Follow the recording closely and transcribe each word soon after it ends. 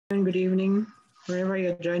Good evening, wherever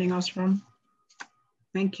you're joining us from.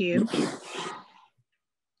 Thank you.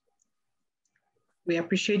 We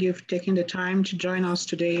appreciate you taking the time to join us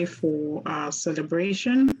today for our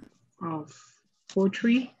celebration of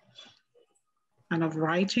poetry and of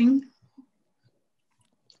writing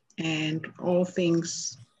and all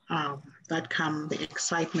things that come, the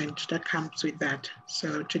excitement that comes with that.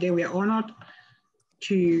 So today we are honored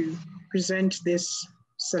to present this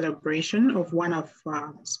celebration of one of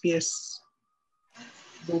Spears'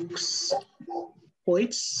 books,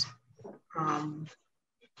 poets.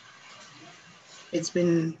 It's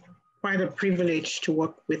been quite a privilege to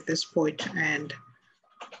work with this poet, and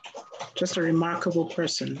just a remarkable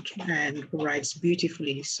person, and who writes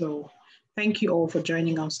beautifully. So thank you all for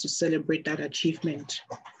joining us to celebrate that achievement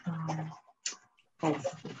of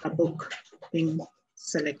a book being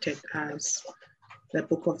selected as the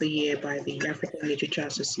Book of the Year by the African Literature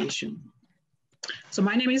Association. So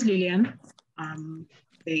my name is Lillian. I'm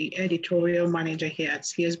the editorial manager here at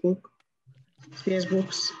Spears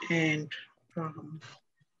Books, and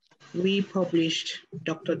we published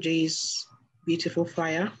Dr. J's Beautiful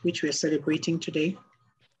Fire, which we're celebrating today.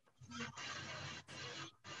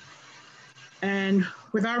 And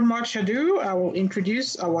without much ado, I will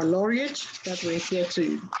introduce our laureate that we're here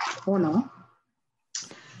to honor.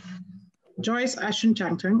 Joyce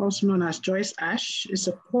Ashuntantang, also known as Joyce Ash, is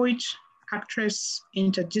a poet, actress,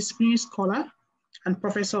 interdisciplinary scholar, and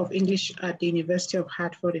professor of English at the University of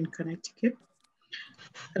Hartford in Connecticut.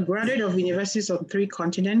 A graduate of universities on 3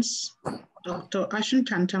 continents, Dr.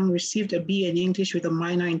 Ashuntantang received a BA in English with a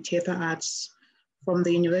minor in theater arts from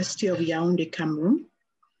the University of Yaoundé, Cameroon,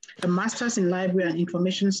 a master's in library and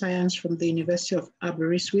information science from the University of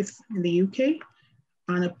Aberystwyth in the UK,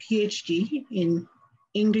 and a PhD in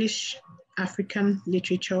English African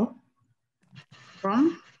literature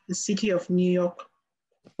from the City University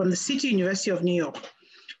of New York.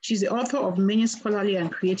 She's the author of many scholarly and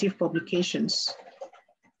creative publications,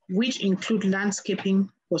 which include Landscaping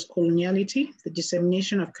Postcoloniality, the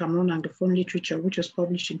Dissemination of Cameroon Anglophone Literature, which was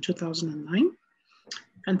published in 2009,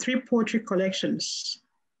 and 3 poetry collections.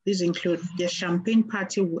 These include The Champagne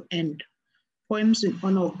Party Will End, Poems in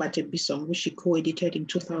Honor of Bate Bissong, which she co-edited in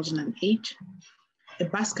 2008, A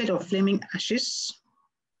Basket of Flaming Ashes,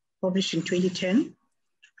 published in 2010,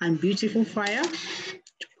 and Beautiful Fire,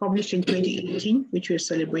 published in 2018, which we're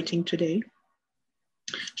celebrating today.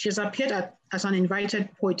 She has appeared as an invited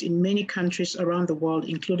poet in many countries around the world,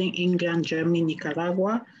 including England, Germany,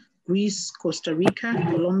 Nicaragua, Greece, Costa Rica,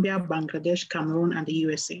 Colombia, Bangladesh, Cameroon, and the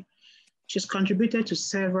USA. She's contributed to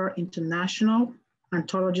several international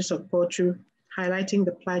anthologies of poetry, highlighting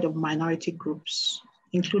the plight of minority groups,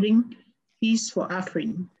 including Peace for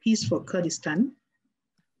Afrin, Peace for Kurdistan,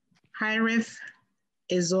 Hireth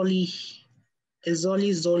Ezoli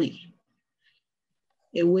Zoli,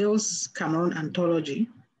 a Wales Cameroon anthology,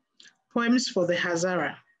 Poems for the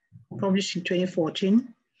Hazara, published in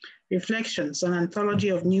 2014, Reflections, an anthology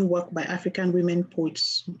of new work by African women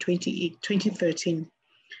poets in 2013,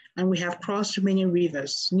 and We Have Crossed Many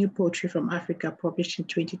Rivers, new poetry from Africa, published in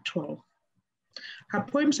 2012. Her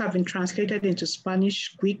poems have been translated into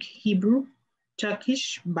Spanish, Greek, Hebrew,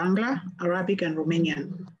 Turkish, Bangla, Arabic, and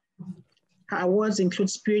Romanian. Her awards include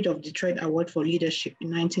Spirit of Detroit Award for Leadership in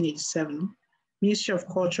 1987, Ministry of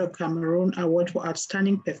Culture Cameroon Award for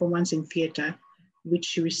Outstanding Performance in Theatre, which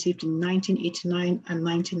she received in 1989 and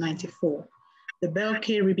 1994, the Belle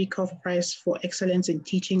K. Ribikoff Prize for Excellence in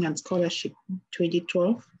Teaching and Scholarship,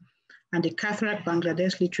 2012, and the Kathrak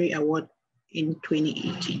Bangladesh Literary Award in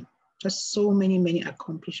 2018. Just so many, many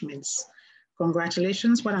accomplishments.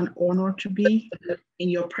 Congratulations, what an honor to be in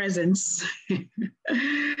your presence.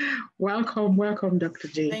 Welcome, welcome, Dr.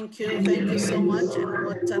 J. Thank you so much, and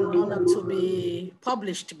what an honor to be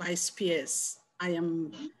published by Spears. I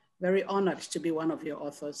am very honored to be one of your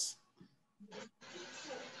authors.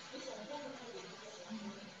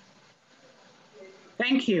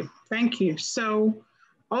 Thank you, thank you. So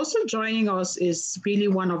also joining us is really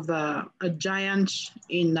one of a giant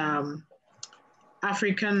in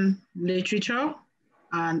African literature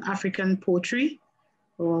and African poetry.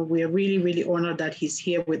 We are really, really honored that he's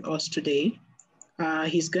here with us today.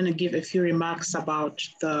 He's going to give a few remarks about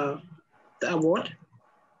the award.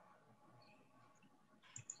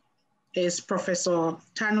 Is Professor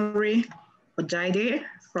Tanuri Ojaide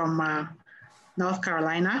from North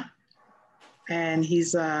Carolina, and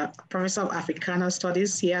he's a professor of Africana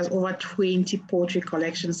Studies. He has over 20 poetry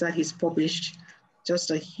collections that he's published.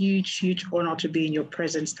 Just a huge, huge honor to be in your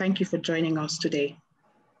presence. Thank you for joining us today.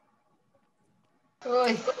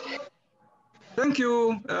 Thank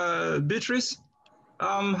you, Beatrice.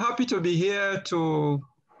 I'm happy to be here to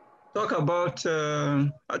talk about,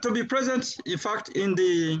 to be present, in fact, in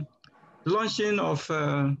the launching of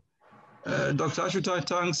Dr.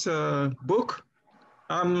 Ashuntantang's book.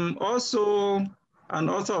 I'm also an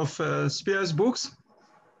author of Spears books,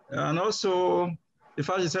 and also, in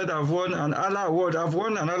fact, he said I've won an ALA award. I've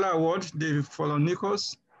won an ALA award, the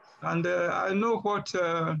Nikos, and I know what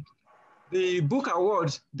the book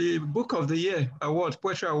award, the Book of the Year award,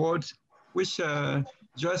 Poetry Award, which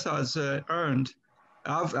Joyce has earned.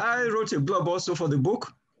 I wrote a blog also for the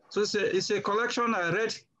book, so it's a collection I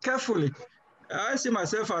read carefully. I see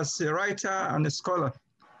myself as a writer and a scholar,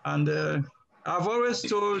 and I've always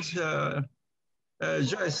told Joyce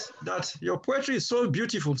that your poetry is so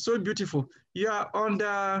beautiful, so beautiful. You're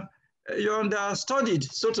understudied,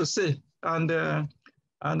 so to say, and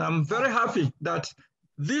I'm very happy that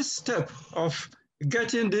this step of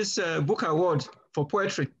getting this book award for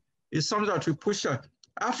poetry is something that we push at.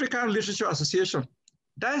 African Literature Association,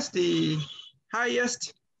 that's the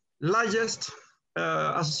highest, largest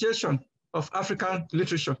association of African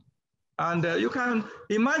literature. And you can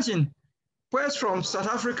imagine poets from South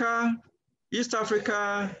Africa, East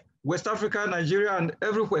Africa, West Africa, Nigeria, and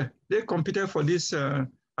everywhere. They competed for this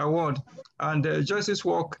award. And Joyce's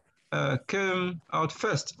work came out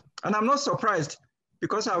first. And I'm not surprised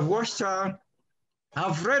because I've watched her,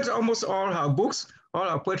 I've read almost all her books, all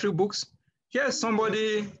her poetry books. Here's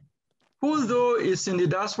somebody who, though is in the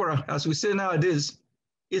diaspora, as we say nowadays,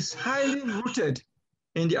 is highly rooted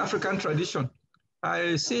in the African tradition.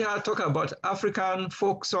 I see her talk about African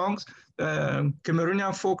folk songs,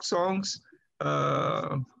 Cameroonian folk songs,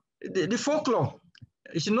 the folklore.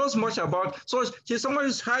 She knows much about, so she's someone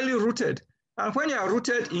who's highly rooted. And when you are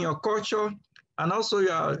rooted in your culture, and also you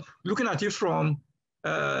are looking at it from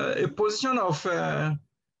a position of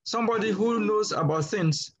somebody who knows about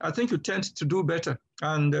things, I think you tend to do better.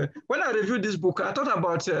 And when I reviewed this book, I thought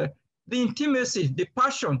about the intimacy, the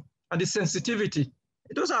passion, and the sensitivity.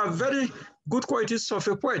 Those are very good qualities of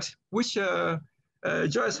a poet, which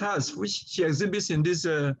Joyce has, which she exhibits in this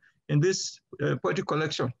poetry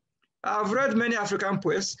collection. I've read many African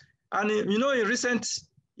poets, and you know, in recent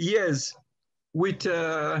years, with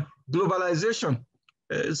globalization,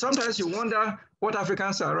 sometimes you wonder what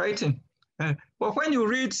Africans are writing. But when you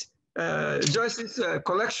read Joyce's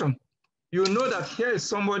collection, you know that here is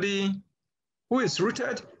somebody who is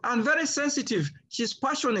rooted and very sensitive. She's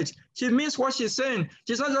passionate. She means what she's saying.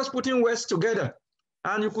 She's not just putting words together.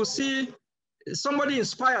 And you could see somebody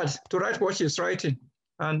inspired to write what she's writing.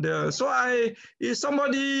 And so is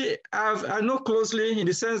somebody I know closely in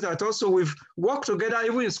the sense that also we've worked together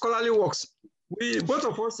even in scholarly works. Both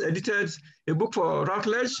of us edited a book for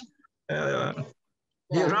Routledge, the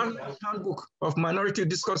Routledge Handbook of Minority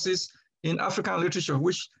Discourses in African Literature,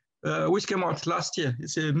 which came out last year.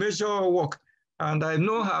 It's a major work. And I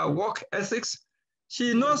know her work ethics.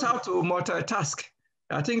 She knows how to multitask.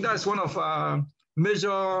 I think that's one of her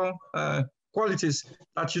major qualities,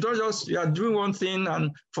 that you don't just, you are doing one thing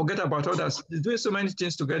and forget about others. She's doing so many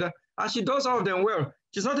things together, and she does all of them well.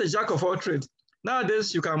 She's not a jack of all trades.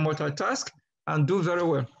 Nowadays, you can multitask and do very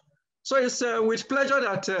well. So it's with pleasure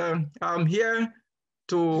that I'm here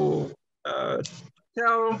to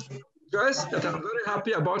tell Joyce that I'm very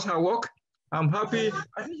happy about her work. I'm happy.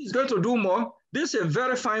 I think she's going to do more. This is a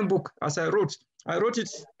very fine book, as I wrote. I wrote it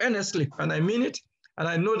earnestly, and I mean it. And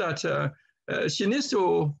I know that she needs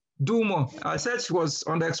to do more. I said she was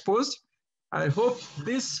underexposed. I hope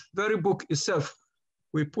this very book itself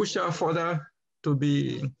will push her further to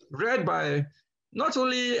be read by not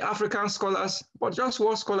only African scholars, but just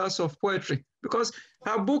world scholars of poetry. Because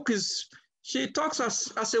her book is, she talks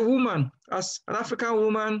as a woman, as an African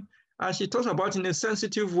woman, and she talks about it in a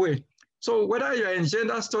sensitive way. So whether you're in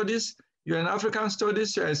gender studies, you're in African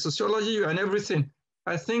studies, you're in sociology, you're in everything,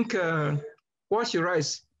 I think what she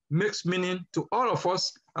writes makes meaning to all of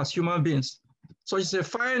us as human beings. So she's a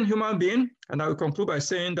fine human being, and I will conclude by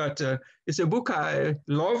saying that it's a book I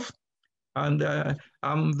love, and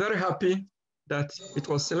I'm very happy that it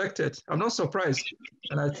was selected. I'm not surprised,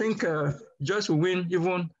 and I think Joyce will win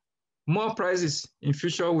even more prizes in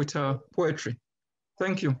future with her poetry.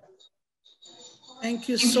 Thank you. Thank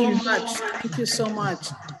you so much. Thank you so much.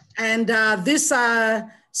 And these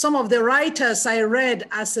are some of the writers I read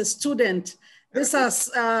as a student. This is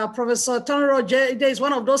Professor Tonro Jede is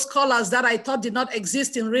one of those scholars that I thought did not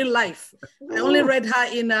exist in real life. I only read her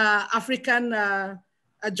in African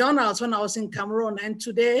journals when I was in Cameroon. And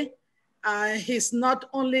today, he's not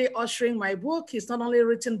only ushering my book, he's not only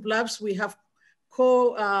written blurbs, we have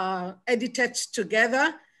co-edited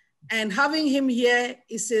together. And having him here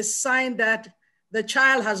is a sign that the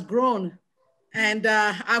child has grown. And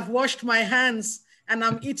I've washed my hands and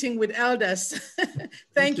I'm eating with elders.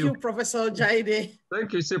 Thank you, Professor Jaide.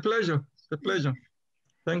 Thank you. It's a pleasure. It's a pleasure.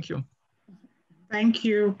 Thank you. Thank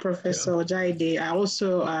you, Professor Jaide. I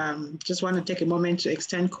also just want to take a moment to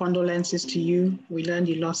extend condolences to you. We learned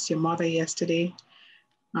you lost your mother yesterday,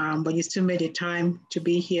 but you still made the time to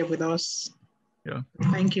be here with us. Yeah.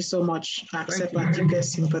 Thank you so much. I accept our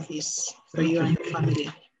deepest sympathies for you and your family.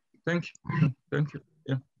 Thank you. Thank you.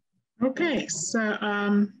 Yeah. Okay, so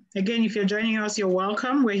again, if you're joining us, you're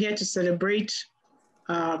welcome. We're here to celebrate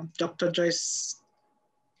Dr. Joyce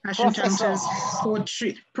Ashuntantang's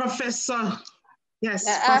poetry. Professor. Yes,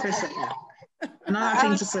 Professor. Another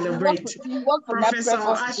thing to celebrate. Professor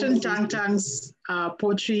Ashuntantang's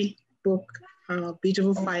poetry book,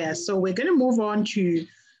 Beautiful Fire. So we're going to move on to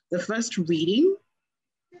the first reading.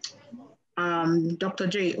 Dr.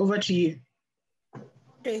 J, over to you.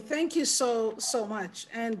 Okay, thank you so much.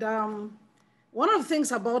 And one of the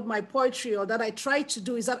things about my poetry, or that I try to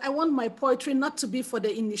do, is that I want my poetry not to be for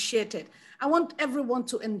the initiated. I want everyone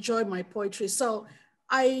to enjoy my poetry. So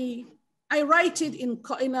I write it in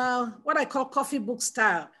a, what I call coffee book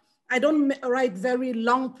style. I don't write very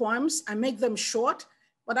long poems. I make them short,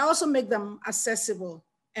 but I also make them accessible.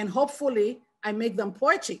 And hopefully I make them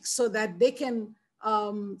poetic so that they can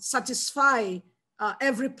satisfy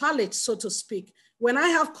every palate, so to speak. When I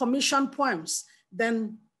have commissioned poems,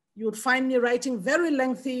 then you would find me writing very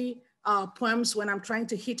lengthy poems when I'm trying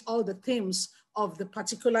to hit all the themes of the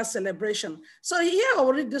particular celebration. So here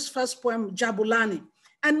I'll read this first poem, Jabulani.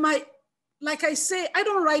 And like I say, I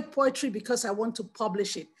don't write poetry because I want to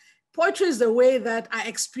publish it. Poetry is the way that I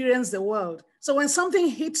experience the world. So when something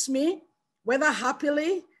hits me, whether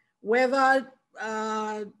happily, whether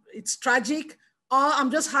it's tragic, or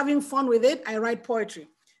I'm just having fun with it, I write poetry.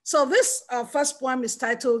 So this first poem is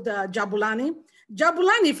titled Jabulani.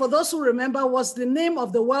 Jabulani, for those who remember, was the name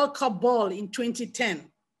of the World Cup ball in 2010.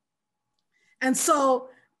 And so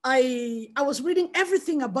I was reading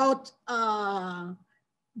everything about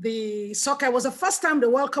the soccer. It was the first time the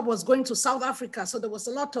World Cup was going to South Africa. So there was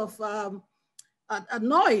a lot of a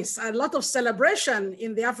noise, a lot of celebration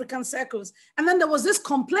in the African circles. And then there was this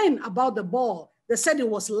complaint about the ball. They said it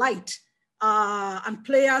was light and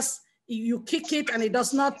players, you kick it and it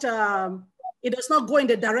does not go in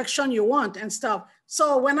the direction you want and stuff.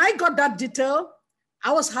 So when I got that detail,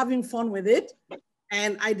 I was having fun with it.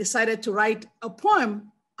 And I decided to write a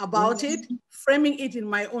poem about it, framing it in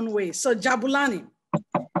my own way. So Jabulani.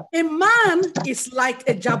 A man is like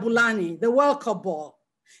a Jabulani, the World Cup ball.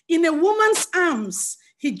 In a woman's arms,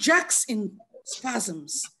 he jerks in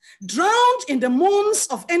spasms. Drowned in the moans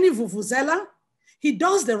of any vuvuzela, he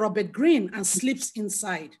does the Robert Greene and slips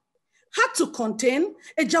inside. Hard to contain,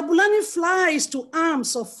 a Jabulani flies to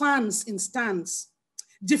arms of fans in stands,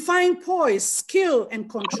 defying poise, skill, and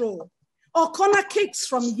control, or corner kicks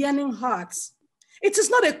from yearning hearts. It is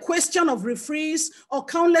not a question of referees or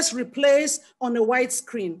countless replays on a white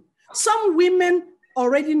screen. Some women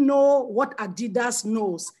already know what Adidas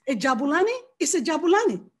knows. A Jabulani is a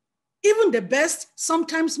Jabulani. Even the best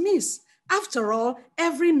sometimes miss. After all,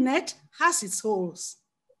 every net has its holes.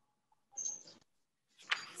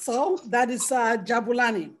 So that is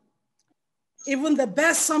Jabulani. Even the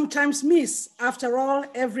best sometimes miss. After all,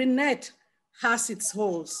 every net has its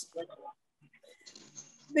holes.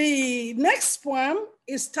 The next poem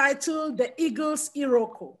is titled The Eagle's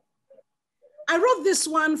Iroko. I wrote this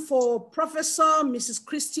one for Professor Mrs.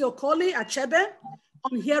 Christy Okoli Achebe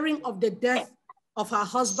on hearing of the death of her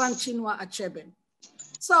husband, Chinua Achebe.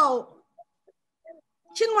 So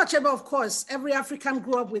Chinua Achebe, of course, every African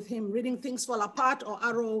grew up with him reading Things Fall Apart or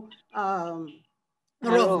Arrow of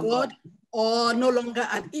God or No Longer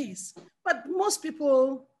at Ease. But most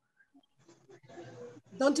people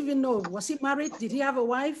don't even know, was he married? Did he have a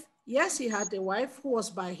wife? Yes, he had a wife who was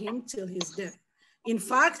by him till his death. In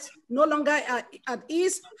fact, No Longer at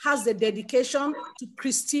Ease has the dedication to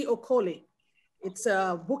Christy Okoli. It's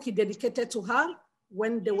a book he dedicated to her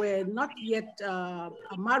when they were not yet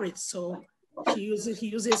married. So he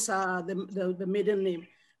uses the maiden name.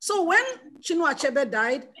 So when Chinua Achebe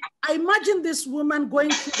died, I imagined this woman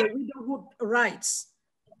going through the widowhood rites.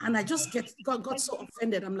 And I just got so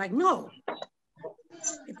offended. I'm like, no,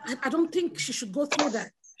 I don't think she should go through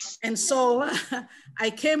that. And so I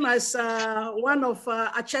came as one of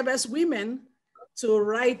Achebe's women to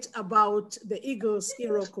write about the eagle's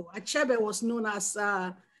Iroko. Achebe was known as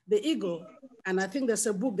the eagle. And I think there's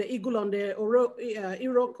a book, The Eagle on the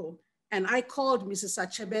Iroko. And I called Mrs.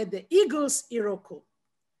 Achebe the eagle's Iroko.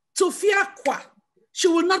 To fear kwa, she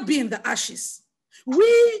will not be in the ashes.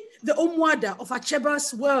 We, the Omwada of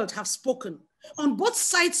Achebe's world, have spoken. On both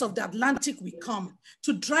sides of the Atlantic we come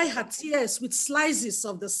to dry her tears with slices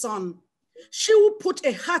of the sun. She will put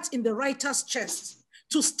a heart in the writer's chest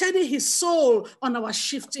to steady his soul on our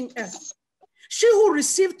shifting earth. She who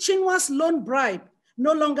received Chinwa's loan bribe,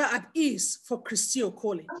 no longer at ease for Christy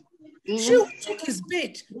Okoli. She who took his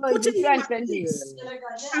bait, putting him at ease,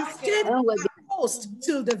 and stayed at the post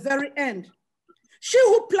till the very end. She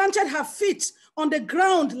who planted her feet on the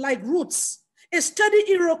ground like roots, a steady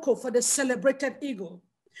iroko for the celebrated eagle.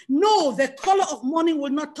 No, the color of morning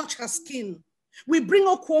will not touch her skin. We bring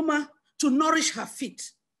Okwoma to nourish her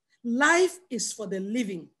feet. Life is for the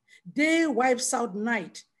living. Day wipes out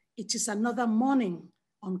night. It is another morning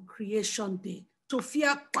on creation day.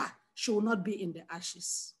 Tofiakpa, she will not be in the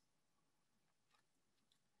ashes.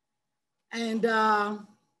 And I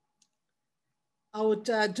would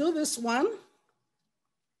do this one.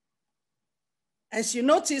 As you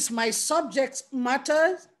notice, my subject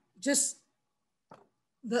matter, just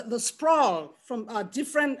the sprawl from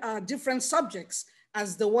different subjects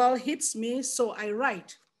as the world hits me, so I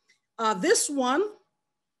write. This one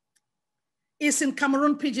is in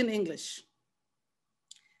Cameroon Pidgin English.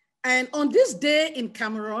 And on this day in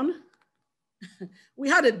Cameroon, we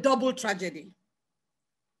had a double tragedy.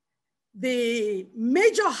 The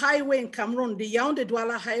major highway in Cameroon, the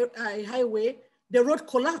Yaoundé-Douala highway, the road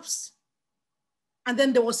collapsed. And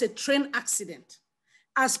then there was a train accident.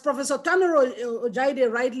 As Professor Tanero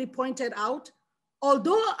Ojaide rightly pointed out,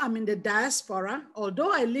 although I'm in the diaspora,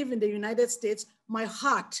 although I live in the United States, my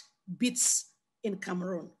heart beats in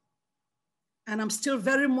Cameroon. And I'm still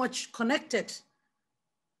very much connected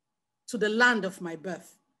to the land of my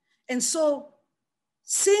birth. And so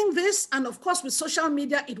seeing this, and of course with social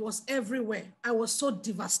media, it was everywhere. I was so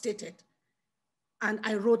devastated. And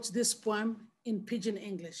I wrote this poem in Pidgin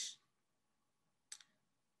English.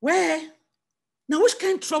 Where? Now which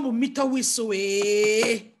kind of trouble meter we so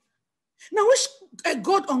Now which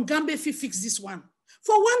God on Gambe fix this one?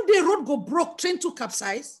 For one day road go broke, train to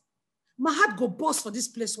capsize. My heart go burst for this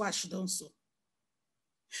place where I should done so.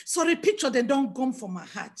 Sorry, picture they don't come for my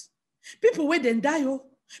heart. People where they die, oh.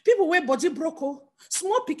 People where body broke, oh.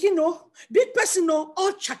 Small pikin, oh. Big person, oh.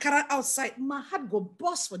 All chakara outside. My heart go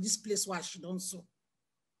burst for this place where I should done so.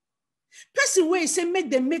 Person where say make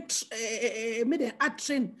them add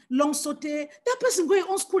train long sote. That person going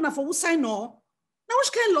on school now for who sign no. Now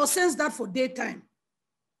which kind of law sense that for daytime?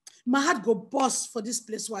 My heart go burst for this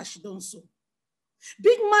place where she done so.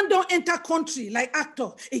 Big man don't enter country like actor.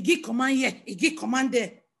 He give command here, he give command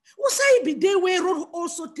there. Who say be day where road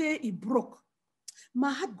also he broke?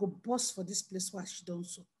 My heart go burst for this place where she done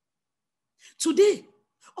so. Today,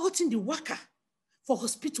 out in the waka for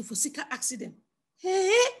hospital for sicker accident.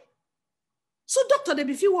 Hey. So doctor, they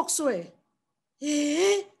be fit work so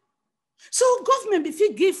So government be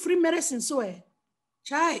fit give free medicine so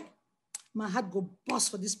Chai, my heart go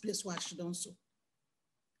burst for this place where I should done so.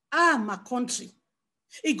 My country.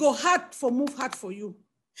 It go hard for move hard for you.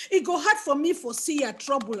 It go hard for me for see your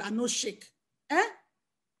trouble and no shake.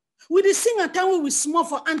 We the sing a time we small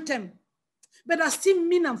for anthem, but I still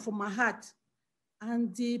mean them for my heart.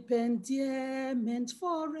 And deep endearment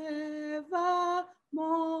forever.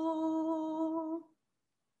 More.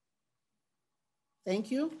 Thank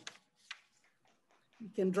you. You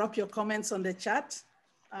can drop your comments on the chat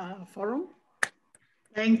forum.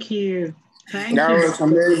 Thank you. Thank that you. Was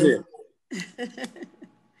amazing.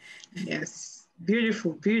 Yes,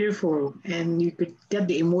 beautiful, beautiful. And you could get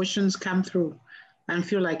the emotions come through and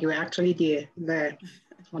feel like you were actually there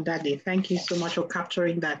on that day. Thank you so much for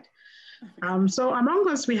capturing that. So among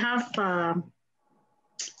us, we have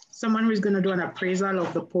someone who is going to do an appraisal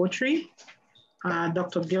of the poetry,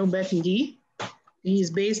 Dr. Gilbert Ndi. He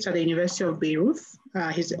is based at the University of Beirut.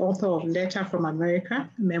 He's the author of Letter from America,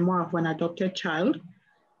 Memoir of an Adopted Child,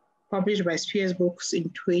 published by Spears Books in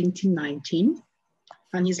 2019.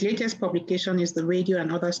 And his latest publication is The Radio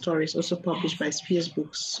and Other Stories, also published by Spears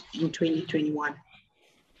Books in 2021.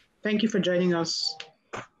 Thank you for joining us,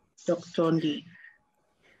 Dr. Ndi.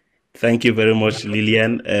 Thank you very much,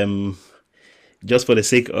 Lillian. Just for the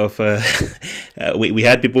sake of, we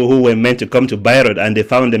had people who were meant to come to Beirut and they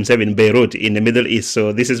found themselves in Beirut in the Middle East.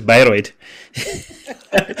 So this is Beirut.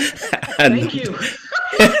 Thank you.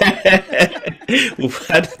 We've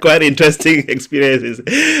had quite interesting experiences.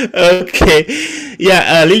 Okay.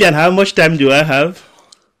 Yeah, Lillian, how much time do I have?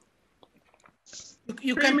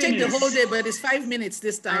 You can take the whole day, but it's 5 minutes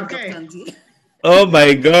this time, Okay. Dr. Ndi. Oh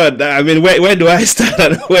my God. I mean, where do I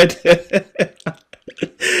start?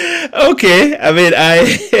 Okay. I mean,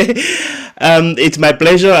 It's my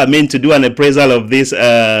pleasure, to do an appraisal of this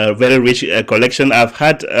very rich collection. I've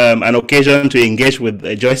had an occasion to engage with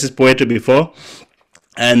Joyce's poetry before,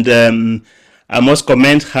 and I must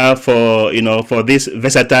commend her for for this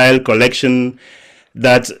versatile collection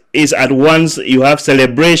that is at once you have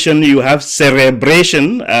celebration, you have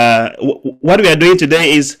cerebration. What we are doing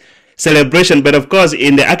today is celebration, but of course,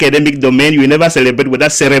 in the academic domain, you never celebrate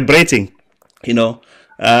without celebrating.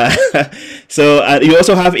 So you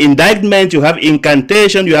also have indictment, you have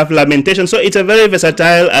incantation, you have lamentation. So it's a very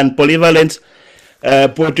versatile and polyvalent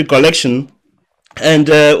poetry collection, and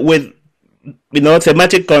with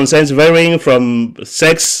thematic concerns varying from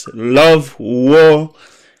sex, love, war,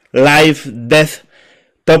 life, death,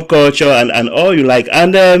 pop culture, and all you like.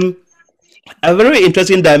 And a very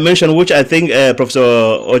interesting dimension, which I think Professor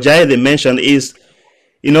Ojaide mentioned, is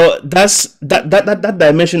that's that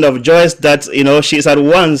dimension of Joyce that she's at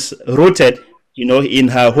once rooted in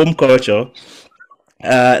her home culture,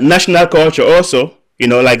 national culture also,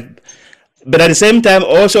 but at the same time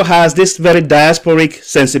also has this very diasporic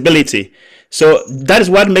sensibility. So that is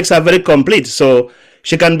what makes her very complete. So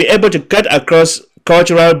she can be able to cut across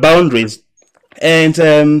cultural boundaries, and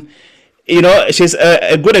she's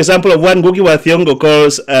a good example of what Ngugi wa Thiong'o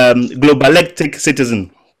calls globalectic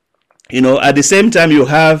citizen. At the same time, you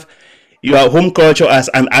have your home culture as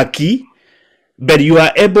an acquis, but you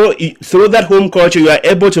are able, through that home culture, you are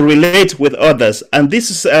able to relate with others. And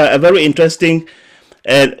this is a very interesting,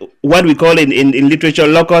 what we call in literature,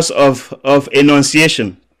 locus of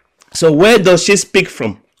enunciation. So where does she speak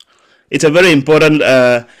from? It's a very important,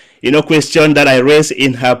 question that I raised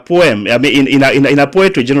in her poem. In her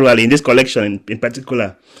poetry generally, in this collection in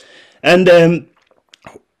particular. And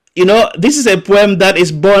this is a poem that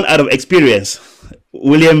is born out of experience.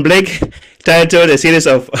 William Blake titled a series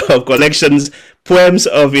of collections, poems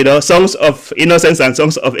of, songs of innocence and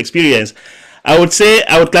songs of experience. I would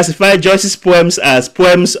classify Joyce's poems as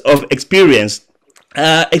poems of experience.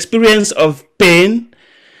 Experience of pain,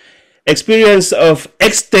 experience of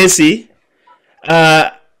ecstasy,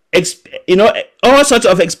 all sorts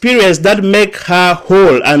of experience that make her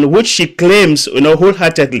whole and which she claims,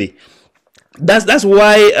 wholeheartedly. That's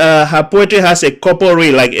why her poetry has a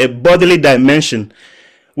corporeal, like a bodily dimension,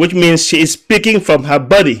 which means she is speaking from her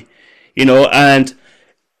body, and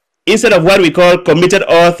instead of what we call committed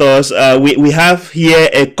authors, we have here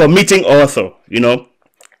a committing author.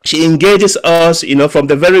 She engages us, from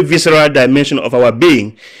the very visceral dimension of our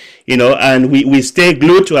being, and we stay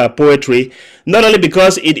glued to her poetry, not only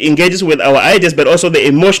because it engages with our ideas, but also the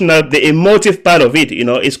emotive part of it,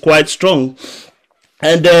 is quite strong.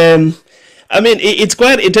 And it's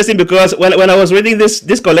quite interesting because when I was reading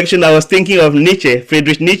this collection, I was thinking of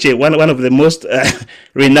Friedrich Nietzsche, one of the most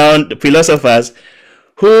renowned philosophers,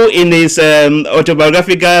 who in his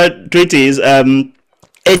autobiographical treatise,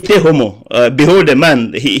 Ecce Homo, Behold the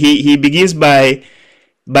Man, he begins by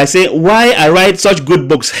saying, why I write such good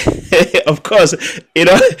books? Of course,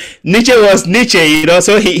 Nietzsche was Nietzsche,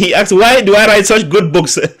 so he asked, why do I write such good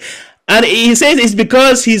books? And he says it's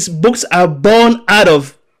because his books are born out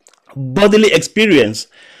of bodily experience.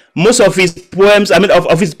 Most of his poems,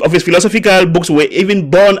 of his philosophical books, were even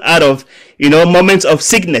born out of moments of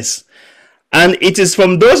sickness, and it is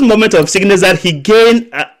from those moments of sickness that he gained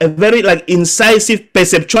a very incisive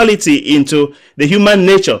perceptuality into the human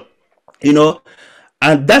nature,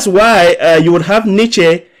 and that's why you would have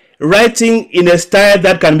Nietzsche writing in a style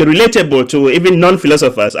that can be relatable to even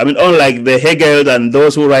non-philosophers. Unlike the Hegel and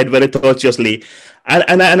those who write very tortuously.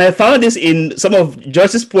 And I found this in some of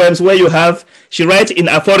Joyce's poems where she writes in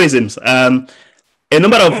aphorisms. A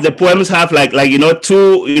number of the poems have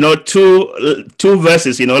two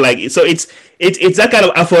verses, so it's that kind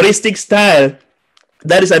of aphoristic style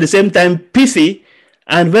that is at the same time pithy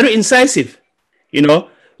and very incisive,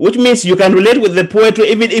 which means you can relate with the poetry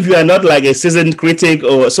even if you are not like a seasoned critic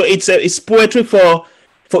so it's poetry for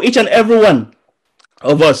each and every one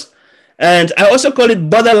of us. And I also call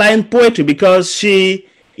it borderline poetry because she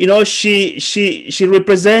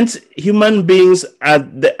represents human beings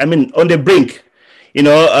on the brink,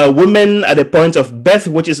 women at the point of birth,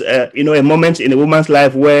 which is a moment in a woman's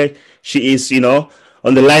life where she is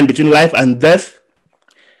on the line between life and death.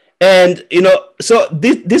 And so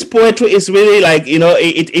this poetry is really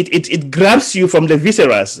it grabs you from the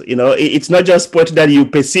viscerals. It's not just poetry that you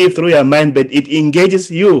perceive through your mind, but it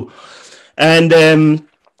engages you. And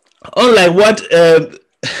unlike what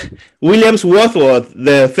Williams Wordsworth,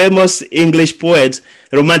 the famous English poet,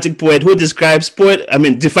 romantic poet, who defines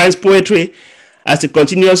poetry as a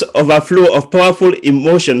continuous overflow of powerful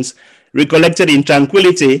emotions recollected in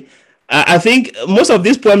tranquility, I think most of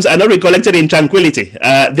these poems are not recollected in tranquility.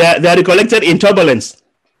 They are recollected in turbulence.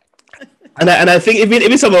 And I think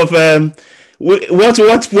even some of what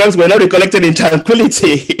poems were not recollected in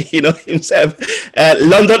tranquility, himself.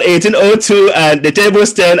 London 1802 and The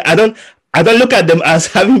Table's Turn, I don't look at them as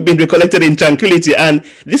having been recollected in tranquility. And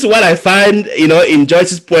this is what I find, in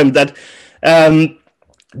Joyce's poem, that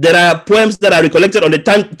there are poems that are recollected on the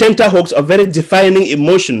tenterhooks of very defining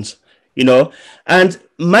emotions, and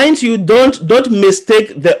mind you, don't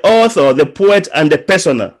mistake the author, the poet, and the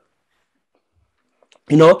persona.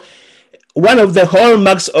 One of the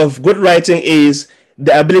hallmarks of good writing is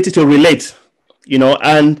the ability to relate,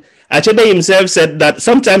 and Achebe himself said that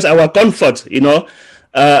sometimes our comfort,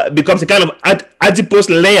 becomes a kind of adipose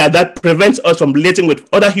layer that prevents us from relating with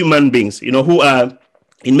other human beings, who are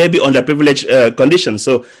in maybe underprivileged conditions.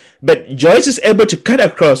 So, but Joyce is able to cut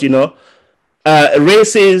across,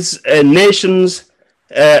 races, nations,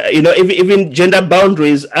 even gender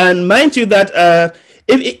boundaries. And mind you that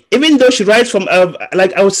even though she writes from,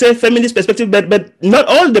 like I would say, feminist perspective, but not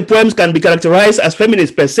all the poems can be characterized as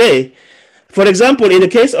feminist per se. For example, in the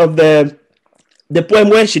case of the poem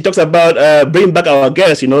where she talks about bringing back our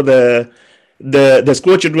girls, the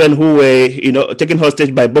school children who were, taken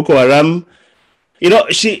hostage by Boko Haram,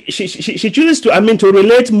 she chooses to, to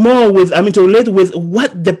relate more with, to relate with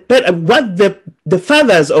what the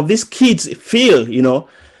fathers of these kids feel,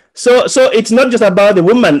 So it's not just about the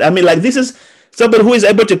woman. Like, this is somebody who is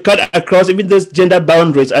able to cut across even those gender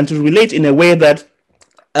boundaries and to relate in a way that,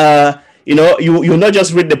 you not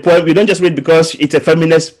just read the poem. You don't just read because it's a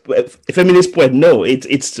feminist poem. No,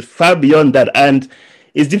 it's far beyond that, and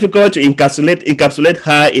it's difficult to encapsulate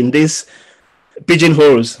her in this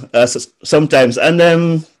pigeonholes sometimes. And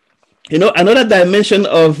another dimension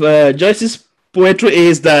of Joyce's poetry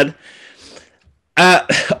is that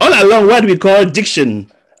all along what we call diction,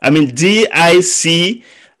 DICTION,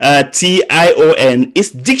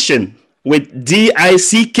 is diction with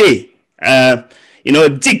DICK,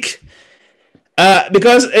 dick,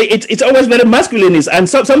 because it's always very masculinist, and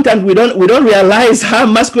sometimes we don't realize how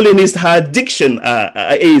masculinist her diction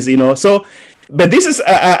is, So, but this is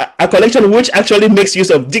a collection which actually makes use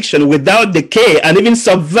of diction without the K, and even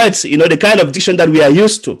subverts, the kind of diction that we are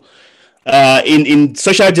used to in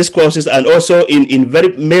social discourses, and also in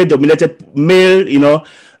very male-dominated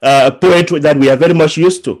poetry that we are very much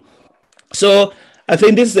used to. So I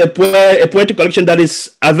think this is a poetry collection that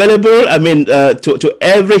is available, to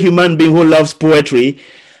every human being who loves poetry.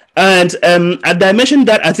 And a dimension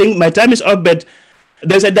that I think my time is up, but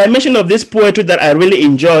there's a dimension of this poetry that I really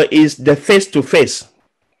enjoy is the face-to-face.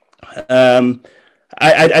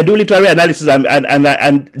 I do literary analysis, and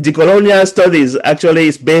decolonial studies actually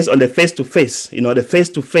is based on the face-to-face, the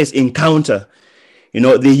face-to-face encounter,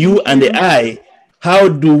 the you and the I. How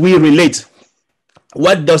do we relate?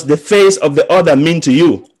 What does the face of the other mean to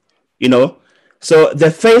you? So the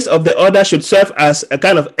face of the other should serve as a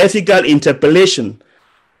kind of ethical interpellation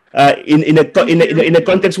in a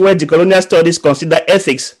context where decolonial studies consider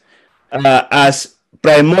ethics as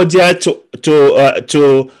primordial to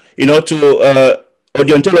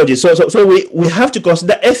deontology. So we have to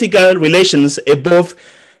consider ethical relations above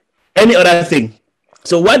any other thing.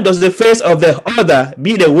 So what does the face of the other,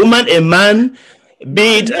 be it a woman, a man,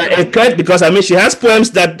 be it a cat, because she has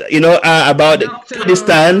poems that are about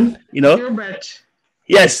Kurdistan, Gilbert.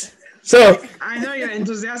 Yes. So I know you're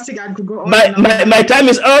enthusiastic. I could go on. My time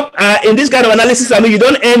is up. In this kind of analysis, you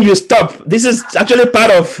don't end, you stop. This is actually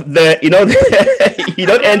part of the, you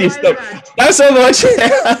don't end, you stop. Thanks so much.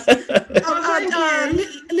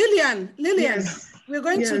 Lillian, Yes. we're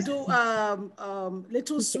going to do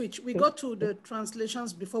little switch. We go to the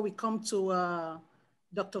translations before we come to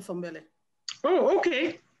Dr. Fombele. Oh,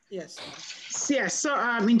 okay. Yes. Yes. So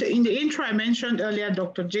in the intro I mentioned earlier,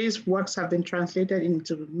 Dr. J's works have been translated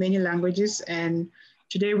into many languages, and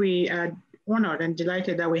today we are honored and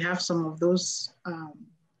delighted that we have some of those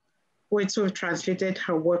poets who have translated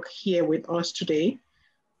her work here with us today.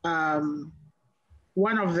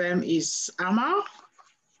 One of them is Amal.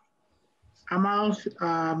 Amal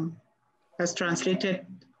has translated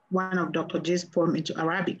one of Dr. J's poem into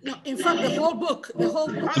Arabic. No, in fact, the whole book. Oh,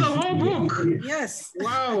 the whole book. Yes.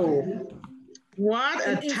 Wow. What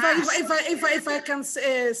a task. If I can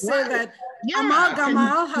say that, yeah, Amal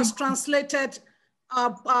Gamal has translated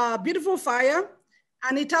Beautiful Fire,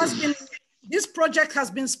 and it has been, this project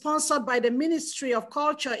has been sponsored by the Ministry of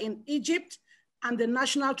Culture in Egypt and the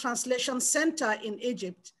National Translation Center in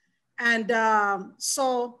Egypt. And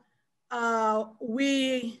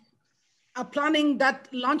we are planning that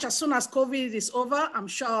launch as soon as COVID is over. I'm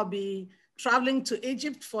sure I'll be traveling to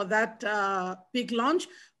Egypt for that big launch.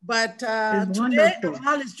 But today,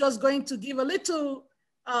 Amal is just going to give a little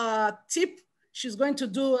tip. She's going to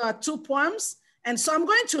do 2 poems. And so I'm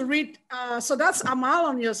going to read, so that's Amal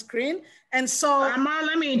on your screen. And so- Amal,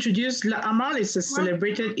 let me introduce, Amal is a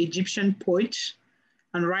celebrated Egyptian poet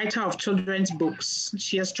and writer of children's books.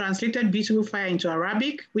 She has translated Beautiful Fire into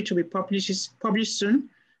Arabic, which will be published soon,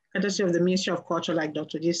 courtesy of the Ministry of Culture, like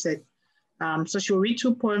Dr. J said. So she'll read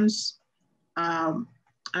 2 poems, and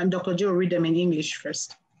Dr. J will read them in English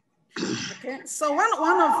first. Okay, so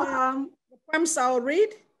one of the poems I'll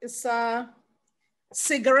read is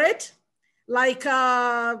Cigarette. Like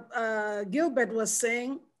Gilbert was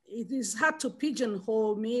saying, it is hard to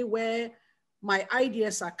pigeonhole me where my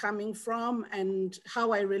ideas are coming from and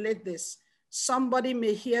how I relate this. Somebody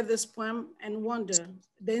may hear this poem and wonder.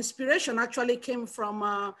 The inspiration actually came from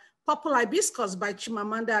Purple Hibiscus by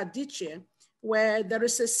Chimamanda Adichie, where there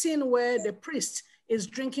is a scene where the priest is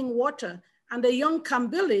drinking water and a young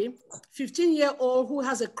Kambili, 15-year-old who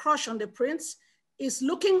has a crush on the prince, is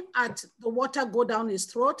looking at the water go down his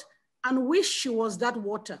throat and wish she was that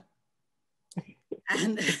water.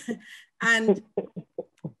 And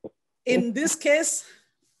in this case,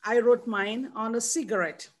 I wrote mine on a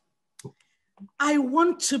cigarette. I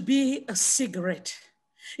want to be a cigarette,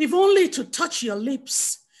 if only to touch your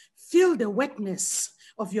lips, feel the wetness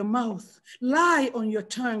of your mouth, lie on your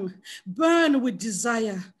tongue, burn with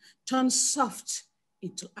desire, turn soft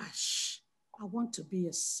into ash. I want to be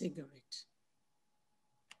a cigarette.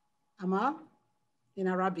 Amal, in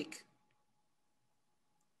Arabic.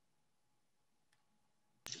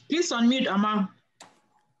 Please unmute, Amal.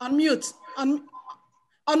 Unmute,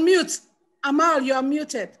 unmute. Amal, you are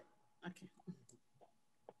muted. Okay.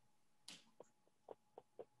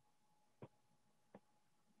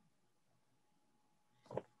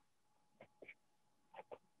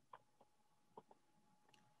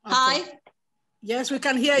 Hi. Okay. Yes, we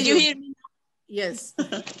can hear you. Do you hear me? Yes.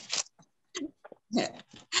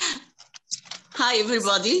 Hi,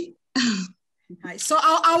 everybody. Hi. So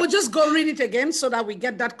I will just go read it again so that we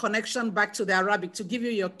get that connection back to the Arabic to give you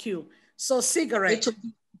your cue. So cigarette.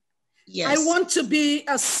 Yes. I want to be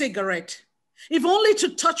a cigarette, if only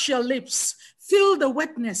to touch your lips, feel the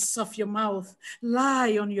wetness of your mouth,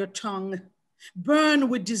 lie on your tongue, burn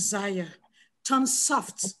with desire, turn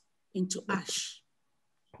soft into ash.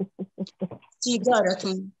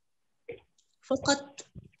 سيجارة. فقط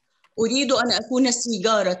أريد أن أكون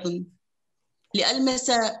سيجارة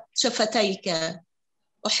لألمس شفتيك،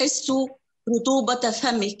 أحس رطوبة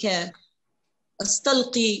فمك،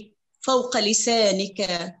 أستلقي فوق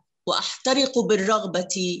لسانك وأحترق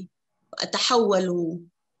بالرغبة وأتحول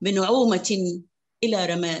بنعومة إلى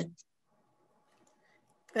رماد.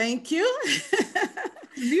 Thank you.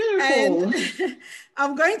 Beautiful. And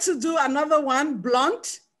I'm going to do another one,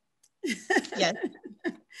 blunt. Yes.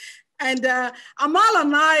 And Amal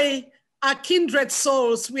and I are kindred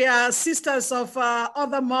souls. We are sisters of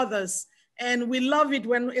other mothers. And we love it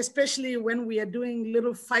when, especially when we are doing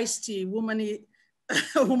little feisty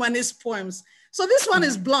womanist poems. So this one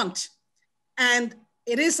is blunt. And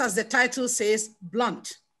it is, as the title says,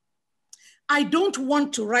 blunt. I don't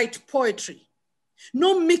want to write poetry.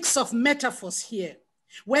 No mix of metaphors here,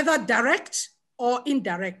 whether direct or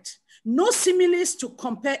indirect. No similes to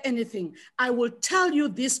compare anything. I will tell you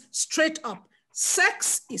this straight up.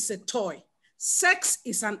 Sex is a toy. Sex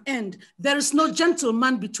is an end. There is no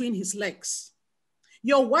gentleman between his legs.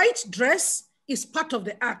 Your white dress is part of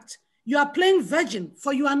the act. You are playing virgin,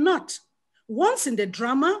 for you are not. Once in the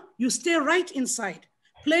drama, you stay right inside,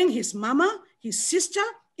 playing his mama, his sister,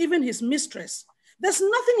 even his mistress. There's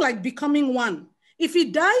nothing like becoming one. If he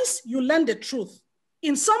dies, you learn the truth.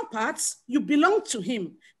 In some parts, you belong to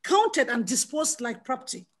him, counted and disposed like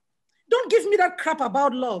property. Don't give me that crap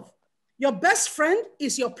about love. Your best friend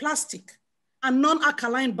is your plastic and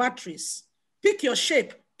non-alkaline batteries. Pick your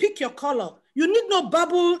shape, pick your color. You need no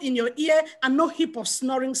bubble in your ear and no heap of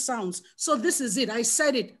snoring sounds. So this is it. I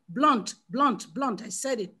said it. Blunt, blunt, blunt. I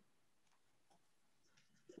said it.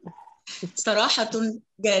 صراحة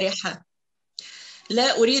جارحة.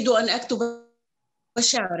 لا أريد أن أكتب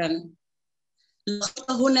شعرا.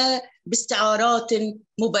 الخطأ هنا باستعارات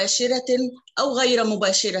مباشرة أو غير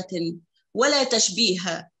مباشرة ولا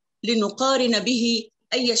تشبيه لنقارن به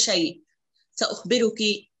أي شيء. سأخبرك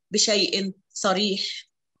بشيء صريح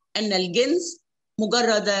أن الجنس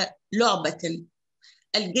مجرد لعبة.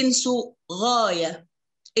 الجنس غاية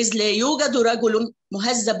إذ لا يوجد رجل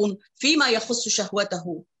مهذب فيما يخص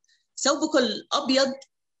شهوته. ثوبك الأبيض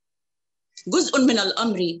جزء من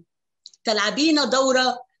الأمر. تلعبين دور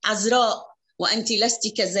عذراء وأنت لست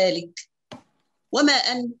كذلك. وما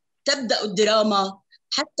أن تبدأ الدراما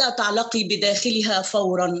حتى تعلقي بداخلها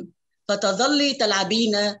فورا فتظلي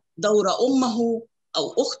تلعبين دور أمه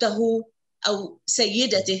أو أخته أو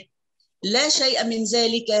سيدته. لا شيء من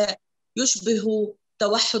ذلك يشبه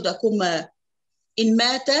توحدكما. إن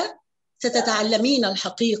مات ستتعلمين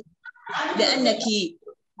الحقيقة، لأنك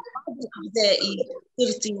بعض الأعداء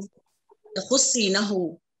صرت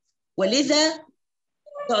تخصينه، ولذا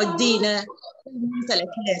تعدين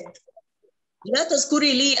ممتلكات. لا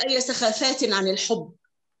تذكري لي أي سخافات عن الحب.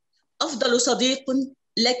 أفضل صديق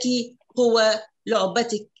لك هو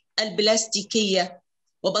لعبتك البلاستيكية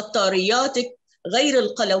وبطارياتك غير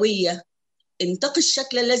القلوية. انتقي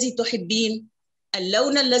الشكل الذي تحبين،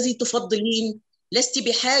 اللون الذي تفضلين. لست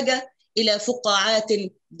بحاجة إلى فقاعات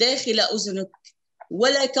داخل أذنك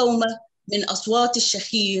ولا كومة من أصوات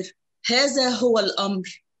الشخير. هذا هو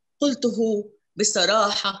الأمر، قلته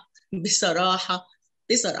بصراحة بصراحة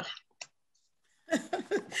بصراحة.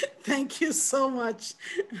 Thank you so much,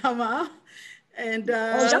 Ama. And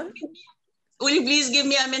will you please give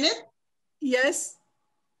me a minute? yes.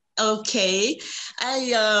 Okay.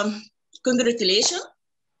 Congratulations.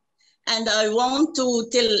 And I want to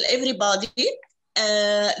tell everybody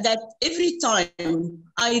that every time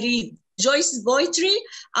I read Joyce's poetry,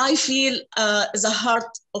 I feel the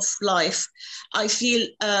heart of life. I feel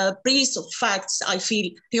praise of facts. I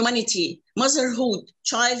feel humanity, motherhood,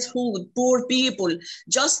 childhood, poor people,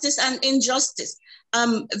 justice and injustice.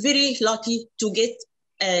 I'm very lucky to get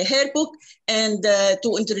her book and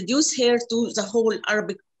to introduce her to the whole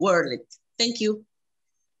Arabic world. Thank you.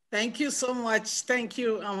 Thank you so much. Thank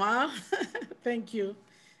you, Ama. Thank you.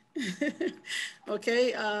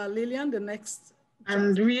 Okay, Lillian, the next.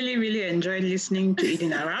 And really, really enjoyed listening to it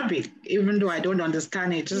in Arabic, even though I don't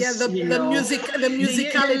understand it. Just, yeah, the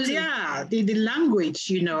musicality. The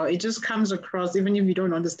language, it just comes across, even if you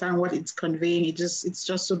don't understand what it's conveying. it's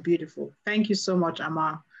just so beautiful. Thank you so much,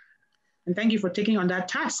 Ama. And thank you for taking on that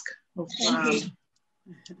task of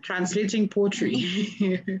translating poetry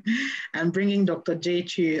and bringing Dr. J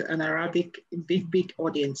to an Arabic, big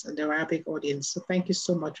audience, an Arabic audience. So thank you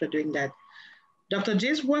so much for doing that. Dr.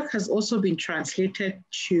 J's work has also been translated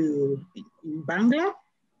to Bangla,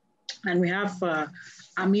 and we have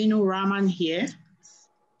Aminu Rahman here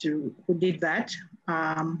who did that.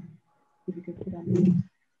 If you could put Aminu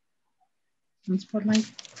on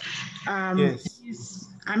spotlight. Yes.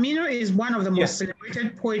 Aminu is one of the most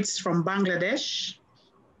celebrated poets from Bangladesh.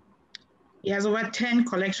 He has over 10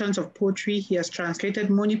 collections of poetry. He has translated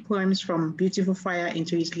many poems from Beautiful Fire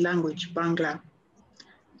into his language, Bangla.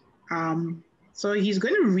 So he's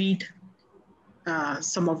going to read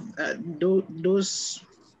some of those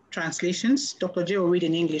translations. Dr. J will read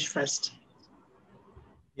in English first.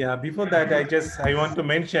 Yeah, before that, I want to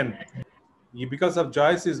mention, because of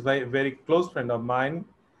Joyce is a very close friend of mine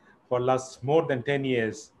for last more than 10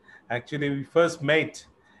 years. Actually, we first met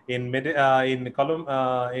in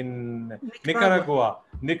Nicaragua,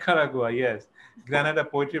 yes, Granada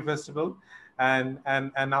Poetry Festival. And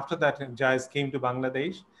after that, Joyce came to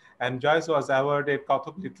Bangladesh. And Joyce was awarded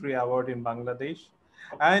Kathak Literary Award in Bangladesh.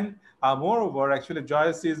 And moreover, actually,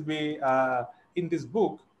 Joyce is in this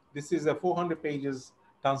book. This is a 400 pages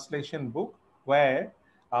translation book where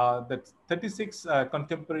the 36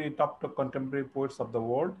 contemporary top contemporary poets of the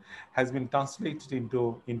world has been translated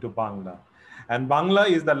into Bangla. And Bangla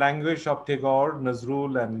is the language of Tagore,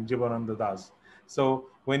 Nazrul, and Jivananda Das. So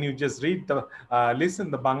when you just read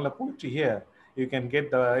listen the Bangla poetry here, you can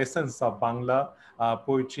get the essence of Bangla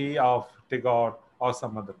poetry of Tagore or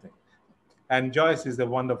some other thing. And Joyce is a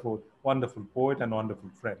wonderful, wonderful poet and wonderful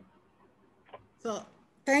friend. So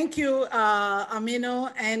thank you,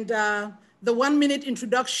 Aminu. And the 1 minute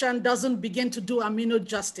introduction doesn't begin to do Aminu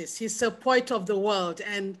justice. He's a poet of the world.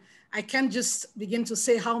 And I can't just begin to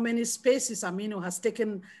say how many spaces Aminu has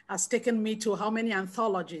taken me to, how many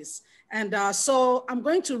anthologies. And so I'm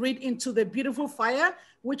going to read into The Beautiful Fire,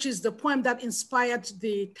 which is the poem that inspired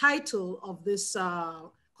the title of this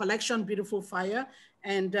collection, Beautiful Fire.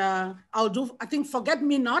 And I'll do, I think, Forget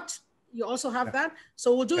Me Not. You also have that.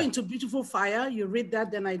 So we'll do into Beautiful Fire. You read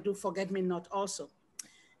that, then I do Forget Me Not also.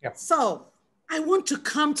 So I want to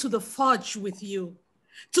come to the forge with you,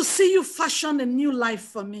 to see you fashion a new life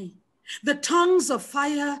for me. The tongues of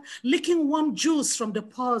fire licking warm juice from the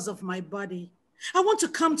pores of my body. I want to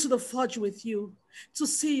come to the forge with you, to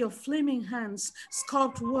see your flaming hands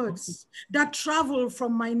sculpt words that travel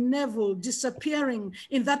from my navel, disappearing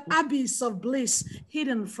in that abyss of bliss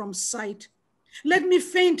hidden from sight. Let me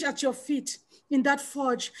faint at your feet in that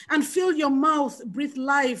forge and feel your mouth breathe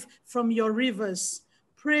life from your rivers.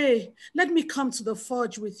 Pray, let me come to the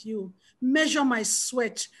forge with you, measure my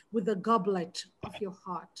sweat with the goblet of your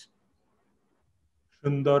heart.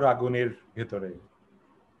 সুন্দর আগুনের ভেতরে।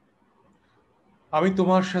 আমি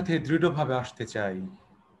তোমার সাথে দৃঢ়ভাবে আসতে চাই।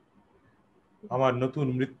 আমার নতুন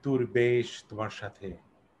মৃত্যুর বেশ তোমার সাথে।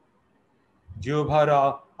 জিহ্বার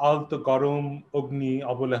আলতো গরম অগ্নি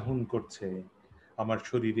অবলাহন করছে আমার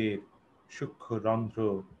শরীরের সূক্ষ্ম রন্ধ্র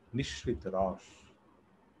নিঃসৃত রস।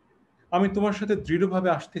 আমি তোমার সাথে দৃঢ়ভাবে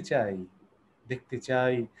আসতে চাই, দেখতে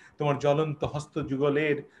চাই তোমার জ্বলন্ত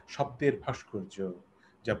হস্তযুগলের শব্দের ভাস্কর্য,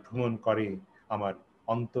 যা ভ্রমণ করে আমার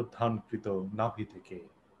অন্তর্ধানকৃত নাভি থেকে।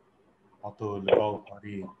 অতল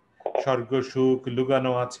গহ্বরে স্বর্গসুখ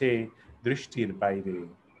লুকানো আছে দৃষ্টির বাইরে।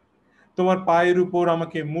 তোমার পায়ের উপর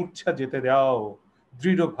আমাকে মূর্ছা যেতে দাও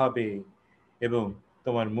দৃঢ়ভাবে, এবং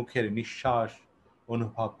তোমার মুখের নিঃশ্বাস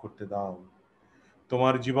অনুভব করতে দাও।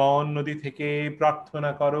 তোমার জীবন নদী থেকে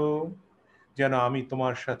প্রার্থনা করো যেন আমি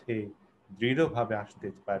তোমার সাথে দৃঢ়ভাবে আসতে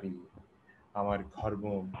পারি, আমার ধর্ম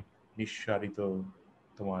নিঃসারিত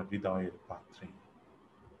তোমার হৃদয়ের পাত্রে।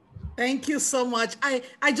 Thank you so much.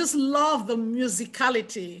 I just love the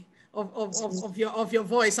musicality of your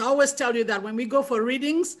voice. I always tell you that when we go for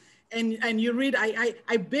readings and you read,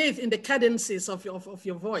 I bathe in the cadences of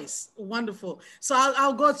your voice. Wonderful. So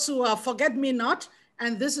I'll go to Forget Me Not.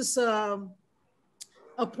 And this is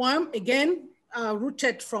a poem, again,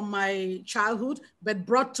 rooted from my childhood, but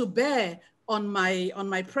brought to bear on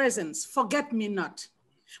my presence. Forget Me Not.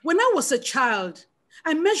 When I was a child,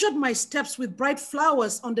 I measured my steps with bright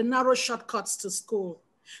flowers on the narrow shortcuts to school.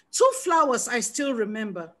 2 flowers I still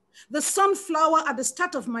remember. The sunflower at the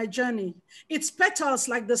start of my journey. Its petals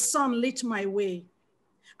like the sun lit my way.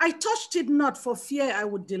 I touched it not for fear I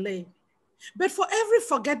would delay. But for every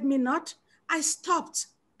forget-me-not, I stopped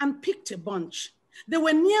and picked a bunch. They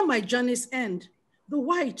were near my journey's end. The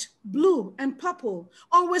white, blue, and purple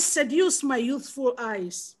always seduced my youthful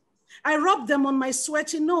eyes. I rubbed them on my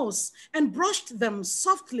sweaty nose and brushed them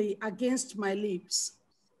softly against my lips.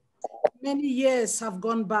 Many years have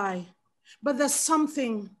gone by, but there's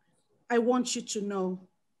something I want you to know.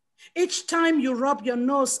 Each time you rub your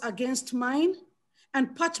nose against mine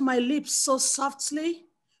and pat my lips so softly,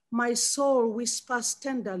 my soul whispers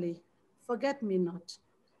tenderly, forget me not,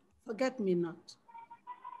 forget me not.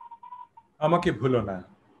 আমাকে ভুলো না।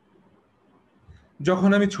 যখন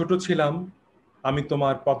আমি ছোট ছিলাম, আমি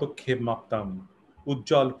তোমার পদক্ষেপ মাপতাম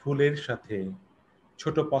উজ্জ্বল ফুলের সাথে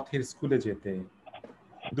ছোট পথের স্কুলে যেতে।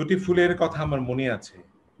 2টি ফুলের কথা আমার মনে আছে।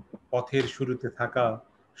 পথের শুরুতে থাকা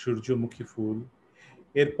সূর্যমুখী ফুল,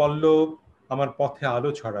 এর পল্লব আমার পথে আলো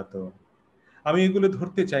ছড়াতো। আমি এগুলো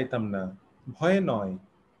ধরতে চাইতাম না, ভয়ে নয়,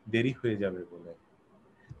 দেরি হয়ে যাবে বলে।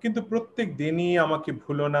 কিন্তু প্রত্যেক দিনই আমাকে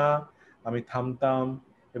ভুলো না, আমি থামতাম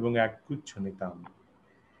এবং একগুচ্ছ নিতাম।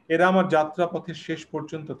 এরা আমার যাত্রাপথের শেষ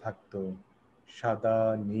পর্যন্ত থাকতো, সাদা,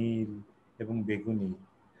 নীল এবং বেগুনি,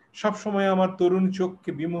 সবসময় আমার তরুণ চোখকে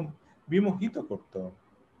বিমোহিত করত।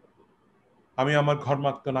 আমি আমার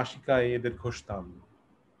ঘর্মাক্ত নাসিকায় এদের ঘষতাম,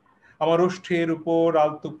 আমার ওষ্ঠের উপর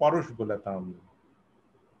আলতো পরশ বোলাতাম।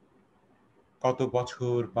 কত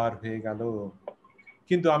বছর পার হয়ে গেল,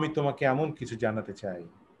 কিন্তু আমি তোমাকে এমন কিছু জানাতে চাই।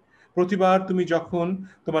 প্রতিবার তুমি যখন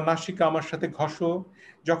তোমার নাসিকা আমার সাথে ঘষো,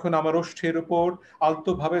 যখন আমার ওষ্ঠের উপর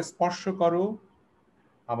আলতোভাবে স্পর্শ করো,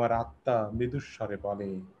 আমার আত্মা মৃদুস্বরে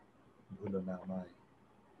বলে, ভুলো না আমায়,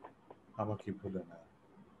 আমাকে ভুলো না।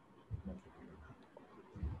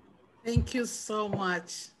 Thank you so much.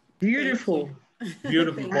 Beautiful.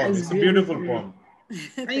 Beautiful poem. It's a beautiful poem.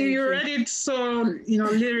 And you read it so,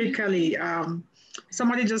 lyrically.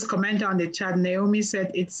 Somebody just commented on the chat. Naomi said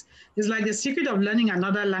it's like the secret of learning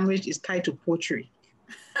another language is tied to poetry.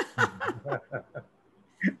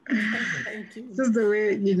 Thank you. Just the way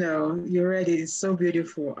you read it is so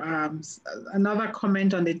beautiful. Another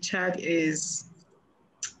comment on the chat is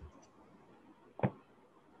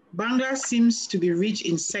Bangla seems to be rich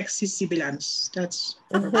in sexy sibilants. That's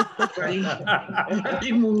very,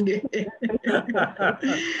 very Munge.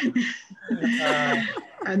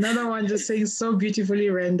 Another one just saying so beautifully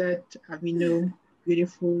rendered.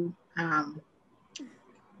 Beautiful,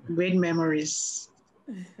 great memories.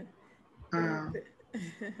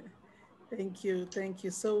 Thank you.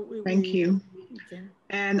 So thank you. Okay.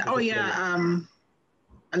 And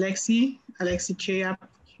Alexi Cheap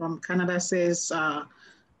from Canada says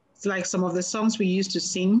it's like some of the songs we used to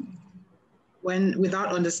sing without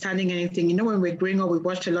understanding anything. When we were growing up, we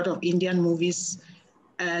watched a lot of Indian movies,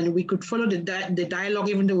 and we could follow the dialogue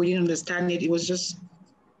even though we didn't understand it. It was just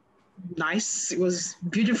nice. It was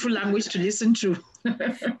beautiful language to listen to.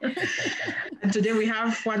 And today we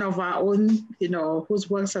have one of our own, whose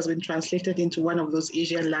works has been translated into one of those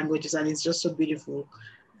Asian languages, and it's just so beautiful.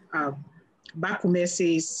 Bakume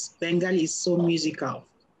says Bengali is so musical.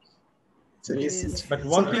 So but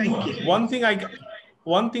one thing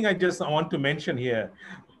one thing I just want to mention here,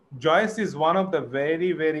 Joyce is one of the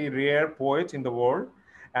very, very rare poets in the world,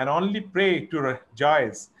 and only pray to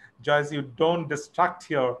Joyce. Joyce, you don't distract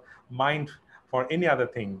your mind for any other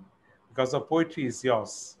thing, because the poetry is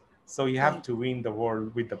yours. So you have to win the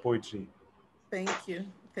world with the poetry. Thank you.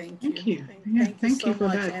 Thank Thank you. you. Thank you so for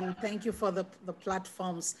much. that. And thank you for the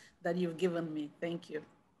platforms that you've given me. Thank you.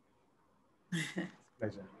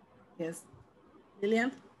 Pleasure. Yes.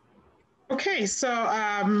 Lillian? Okay, so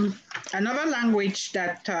another language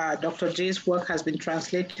that Dr. J's work has been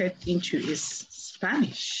translated into is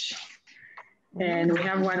Spanish. And we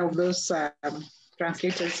have one of those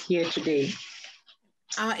translators here today.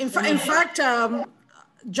 In fact,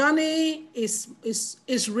 Johnny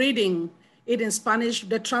is reading it in Spanish.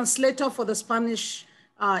 The translator for the Spanish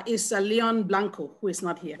is Leon Blanco, who is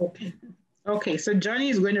not here. Okay, so Johnny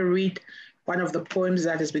is going to read one of the poems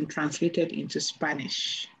that has been translated into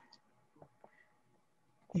Spanish.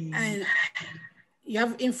 And you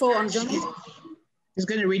have info on Johnny? He's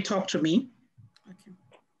going to read Talk to Me. Okay.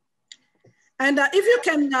 And if you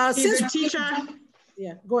can, he's a teacher.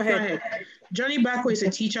 Yeah, go ahead. Johnny Bacco is a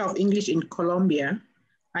teacher of English in Colombia,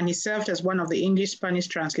 and he served as one of the English-Spanish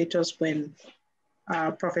translators when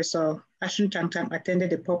Professor Ashuntantang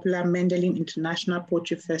attended the popular Medellin International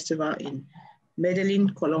Poetry Festival in Medellin,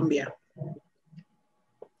 Colombia.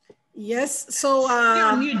 Yes, so...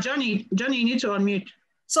 unmute, Johnny. Johnny, you need to unmute.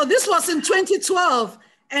 So this was in 2012,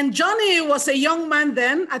 and Johnny was a young man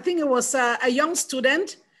then. I think he was a young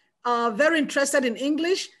student, very interested in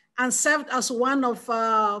English, and served as one of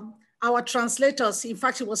our translators. In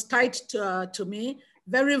fact, he was tied to me,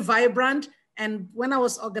 very vibrant. And when I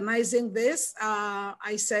was organizing this,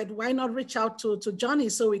 I said, why not reach out to Johnny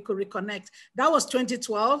so we could reconnect? That was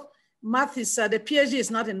 2012. Math is, the PhD is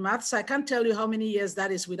not in math, so I can't tell you how many years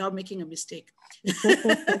that is without making a mistake. So,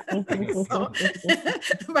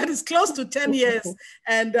 but it's close to 10 years,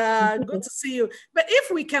 and good to see you. But if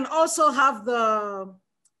we can also have the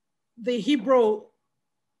Hebrew,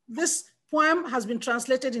 this poem has been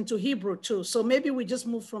translated into Hebrew too. So maybe we just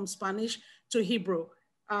move from Spanish to Hebrew.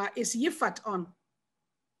 Is Yifat on?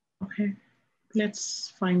 Okay,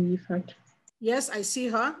 let's find Yifat. Yes, I see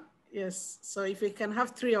her. Yes, so if we can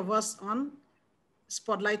have 3 of us on,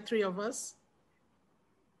 spotlight 3 of us.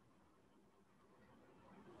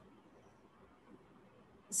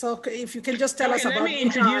 So if you can just tell us about— Let me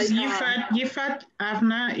introduce Yifat. Yifat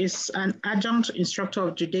Avner is an adjunct instructor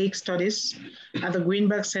of Judaic Studies at the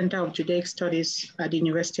Greenberg Center of Judaic Studies at the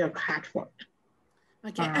University of Hartford.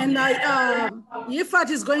 Okay, and Yifat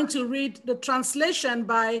is going to read the translation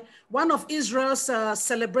by one of Israel's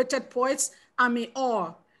celebrated poets, Ami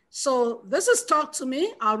Or. So this is Talk to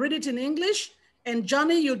Me. I'll read it in English, and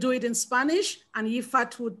Johnny, you do it in Spanish, and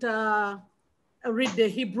Yifat would read the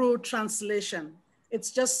Hebrew translation.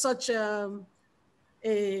 It's just such a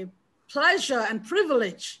pleasure and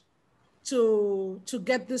privilege to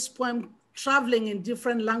get this poem traveling in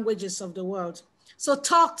different languages of the world. So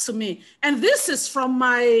Talk to Me. And this is from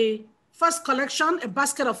my first collection, A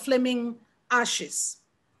Basket of Flaming Ashes.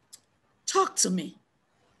 Talk to Me.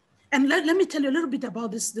 And let me tell you a little bit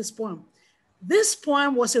about this poem. This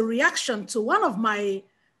poem was a reaction to one of my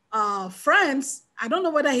friends. I don't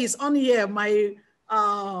know whether he's on here. Maybe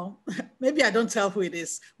I don't tell who it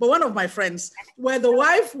is, but one of my friends, where the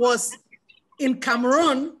wife was in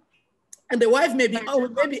Cameroon, and the wife may be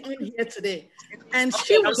on here today. And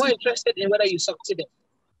she was more interested in whether you succeeded.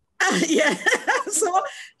 Yeah, so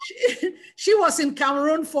she was in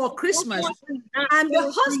Cameroon for Christmas, and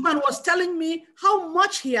the husband was telling me how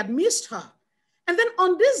much he had missed her. And then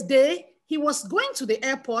on this day, he was going to the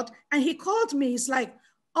airport, and he called me. He's like,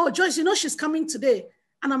 "Oh, Joyce, you know she's coming today."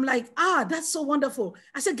 And I'm like, that's so wonderful.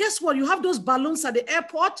 I said, guess what? You have those balloons at the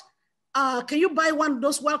airport. Can you buy one of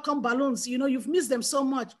those welcome balloons? You know, you've missed them so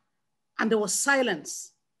much. And there was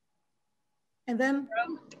silence. And then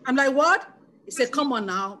I'm like, what? He said, come on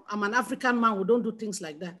now. I'm an African man. We don't do things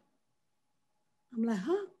like that. I'm like,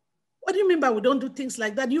 huh? What do you mean by we don't do things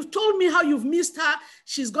like that? You've told me how you've missed her.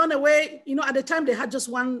 She's gone away. You know, at the time they had just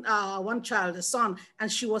one child, a son,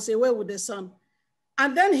 and she was away with the son.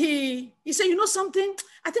 And then he said, you know something?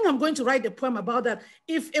 I think I'm going to write a poem about that.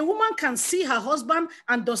 If a woman can see her husband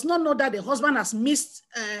and does not know that the husband has missed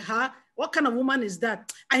her, what kind of woman is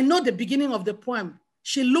that? I know the beginning of the poem.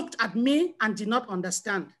 She looked at me and did not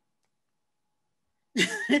understand.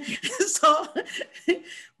 So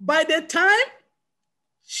by the time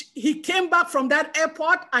he came back from that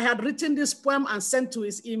airport, I had written this poem and sent to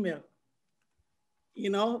his email. You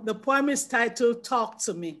know, the poem is titled Talk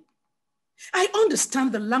to Me. I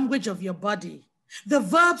understand the language of your body. the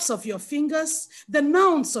verbs of your fingers, the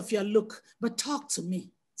nouns of your look, but talk to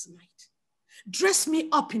me tonight. Dress me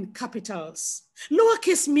up in capitals,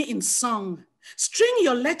 lowercase me in song, string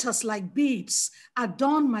your letters like beads,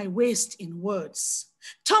 adorn my waist in words,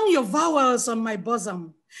 tongue your vowels on my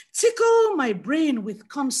bosom, tickle my brain with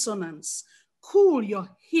consonants, cool your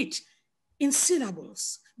heat in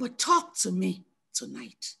syllables, but talk to me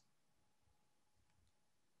tonight.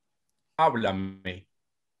 Háblame.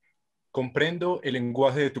 Comprendo el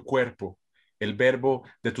lenguaje de tu cuerpo, el verbo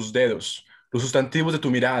de tus dedos, los sustantivos de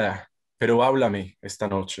tu mirada, pero háblame esta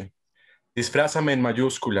noche. Disfrázame en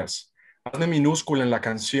mayúsculas, hazme minúscula en la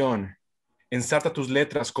canción, ensarta tus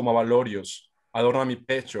letras como abalorios, adorna mi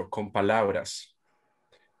pecho con palabras.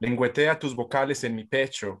 Lengüetea tus vocales en mi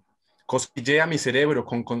pecho, cosquillea mi cerebro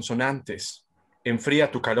con consonantes,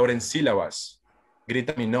 enfría tu calor en sílabas,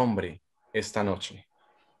 grita mi nombre esta noche.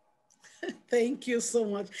 Thank you so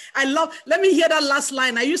much. Let me hear that last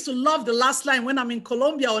line. I used to love the last line when I'm in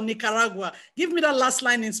Colombia or Nicaragua. Give me that last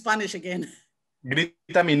line in Spanish again.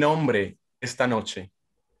 Grita mi nombre esta noche.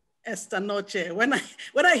 Esta noche. When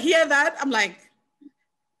I hear that, I'm like,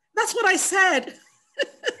 that's what I said.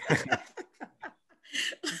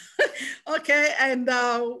 Okay, and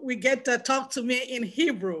we get to Talk to Me in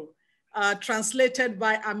Hebrew, translated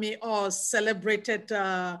by Ami Oz, celebrated,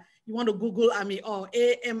 you want to Google Ami Oz,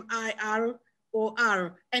 Amiror.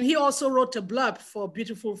 And he also wrote a blurb for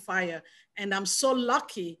Beautiful Fire. And I'm so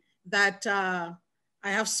lucky that I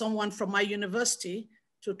have someone from my university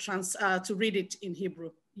to read it in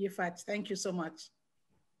Hebrew. Yifat, thank you so much.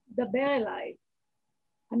 דבר אליי.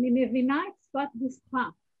 אני מבינה את שפת גופך,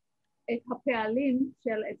 את הפעלים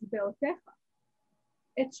של אצבעותיך,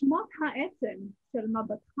 את שמות העצם של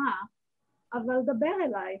מבטך, אבל דבר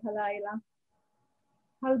אליי הלילה.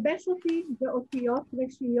 הלבש אותי באותיות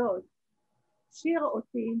ראשיות, שיר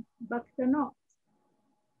אותי בקטנות.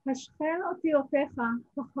 השחל אותיותיך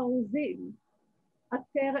כחרוזים,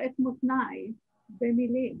 עטר את מותניי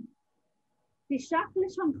במילים. תשק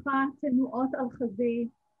לשונך תנועות על חזי,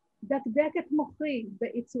 דקדק את מוחי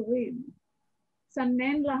בעיצורים.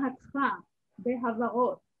 צנן להטך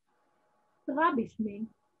בהברות. קרא בשמי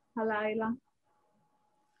הלילה.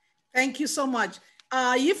 Thank you so much.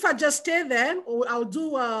 If I just stay there, I'll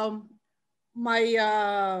do my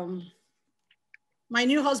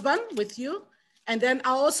new husband with you. And then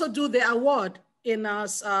I'll also do the award in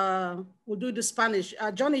we'll do the Spanish.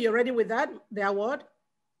 Johnny, you ready with that, the award?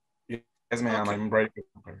 Yes, ma'am, okay. I'm ready.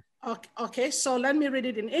 Okay, so let me read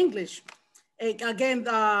it in English. Again,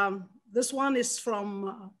 this one is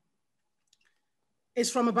from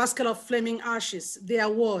A Basket of Flaming Ashes, the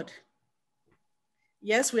award.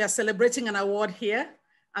 Yes, we are celebrating an award here.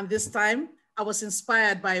 And this time I was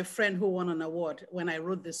inspired by a friend who won an award when I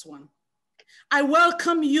wrote this one. I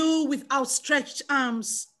welcome you with outstretched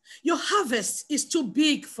arms. Your harvest is too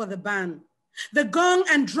big for the band. The gong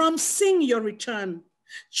and drums sing your return.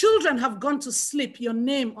 Children have gone to sleep, your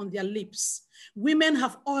name on their lips. Women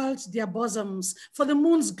have oiled their bosoms for the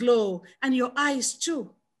moon's glow and your eyes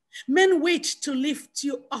too. Men wait to lift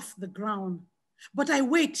you off the ground, but I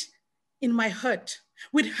wait in my hut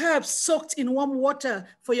with herbs soaked in warm water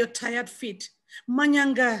for your tired feet.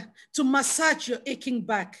 Manyanga to massage your aching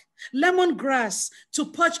back. Lemongrass to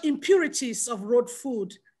purge impurities of road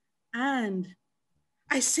food. And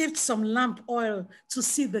I saved some lamp oil to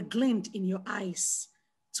see the glint in your eyes.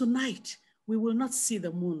 Tonight, we will not see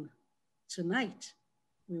the moon. Tonight,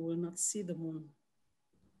 we will not see the moon.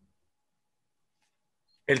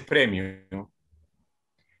 El premio.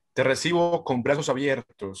 Te recibo con brazos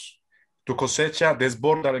abiertos. Tu cosecha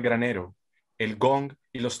desborda el granero. El gong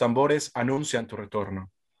y los tambores anuncian tu retorno.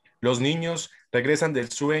 Los niños regresan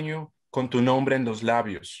del sueño con tu nombre en los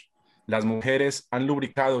labios. Las mujeres han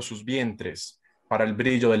lubricado sus vientres para el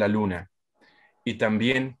brillo de la luna. Y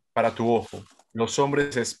también para tu ojo. Los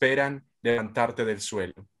hombres esperan levantarte del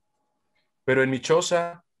suelo. Pero en mi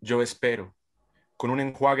choza yo espero, con un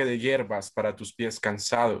enjuague de hierbas para tus pies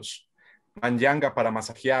cansados, manyanga para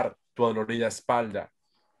masajear tu dolorida espalda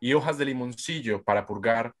y hojas de limoncillo para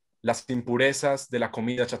purgar las impurezas de la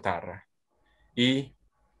comida chatarra. Y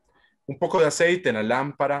un poco de aceite en la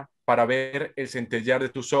lámpara para ver el centellear de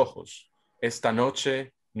tus ojos. Esta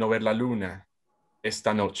noche no ver la luna.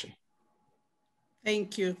 Esta noche.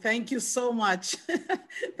 Thank you so much.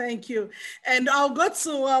 Thank you. And I'll go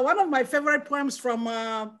to one of my favorite poems from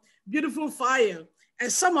Beautiful Fire.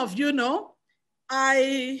 As some of you know,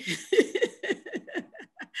 I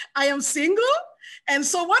am single. And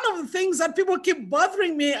so one of the things that people keep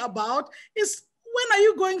bothering me about is, when are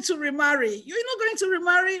you going to remarry? You're not going to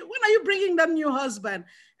remarry? When are you bringing that new husband?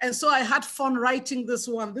 And so I had fun writing this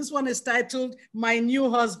one. This one is titled My New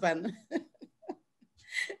Husband.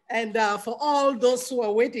 And for all those who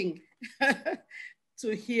are waiting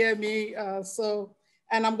to hear me,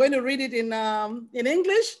 and I'm going to read it in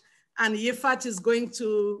English, and Yifat is going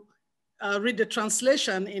to read the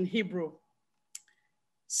translation in Hebrew.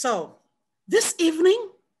 So, this evening,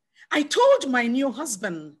 I told my new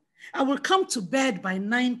husband I will come to bed by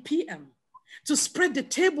 9 p.m. to spread the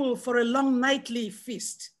table for a long nightly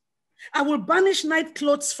feast. I will banish night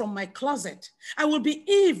clothes from my closet. I will be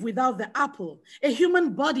Eve without the apple, a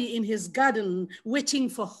human body in his garden waiting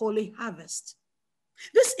for holy harvest.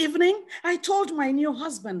 This evening, I told my new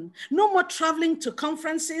husband, no more traveling to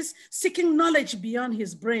conferences, seeking knowledge beyond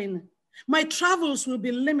his brain. My travels will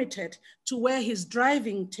be limited to where his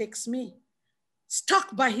driving takes me.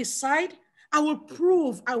 Stuck by his side, I will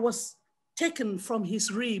prove I was taken from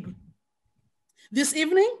his rib. This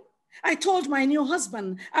evening, I told my new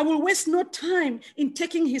husband, I will waste no time in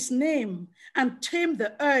taking his name and tame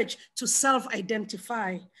the urge to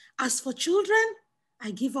self-identify. As for children,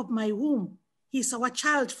 I give up my womb. He's our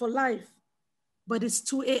child for life. But it's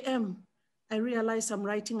 2 a.m. I realize I'm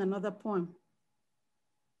writing another poem.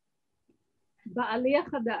 בעלי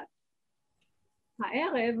החדש.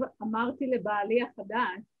 הערב אמרתי לבעלי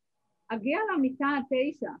החדש, אגיע למיטה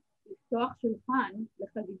 9, לפתוח שולחן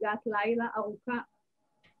לחגיגת לילה ארוכה.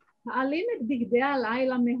 העלים את בגדי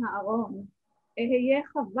הלילה מהארון, אהיה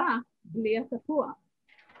חווה בלי התפוח.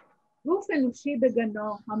 גוף אנושי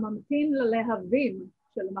בגנו הממתין ללהבים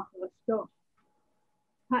של מחרשתו.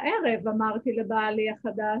 הערב אמרתי לבעלי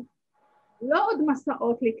החדש, לא עוד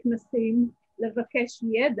מסעות לכנסים, לבקש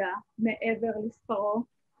ידע מעבר לספרו.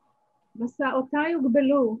 מסעותיי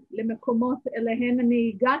הוגבלו למקומות אליהן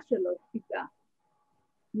הנהיגה שלו תיגע.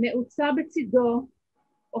 נעוצה בצידו,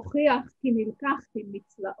 הוכיח כי נלקחתי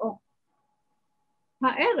מצלעו.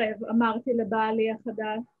 הערב אמרתי לבעלי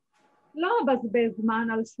החדש, לא אבזבז זמן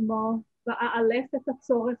על שמו, ואאלף את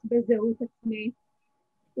הצורך בזהות עצמי,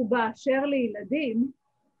 ובאשר לילדים,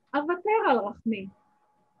 אוותר על רחמי,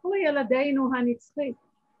 הוא ילדינו הנצחי.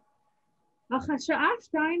 אך השעה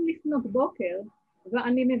 2 לפנות בוקר,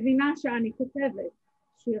 ואני מבינה שאני כותבת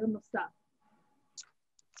שיר נוסף.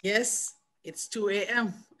 Yes, it's 2 a.m.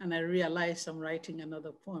 and I realize I'm writing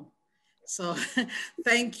another poem. So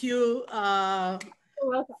thank you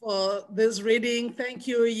for this reading. Thank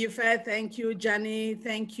you, Yifet. Thank you, Jani.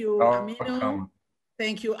 Thank you, Aminu.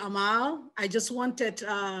 Thank you, Amal. I just wanted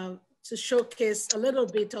to showcase a little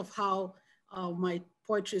bit of how my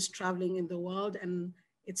poetry is traveling in the world, and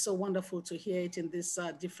it's so wonderful to hear it in these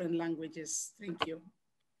different languages. Thank you.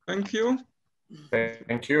 Thank you.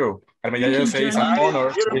 Thank you. And may I just say it's an honor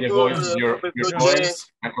to be the voice of your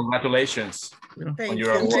poems, and congratulations on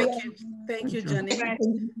your award. Thank you, Jenny.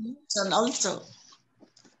 And also.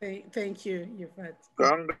 Thank you, Yifat.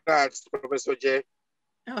 Congrats, Professor J.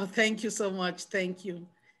 Oh, thank you so much. Thank you.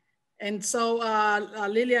 And so,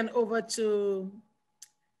 Lillian, over to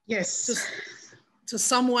to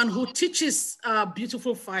someone who teaches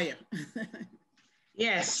beautiful fire.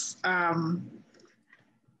 Yes. I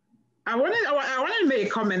wanted to make a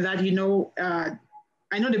comment that, you know,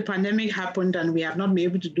 I know the pandemic happened and we have not been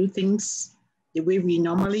able to do things the way we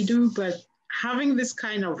normally do, but having this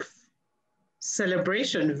kind of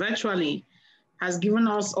celebration virtually has given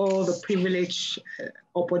us all the privilege,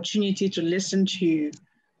 opportunity to listen to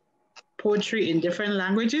poetry in different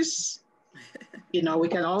languages. You know, we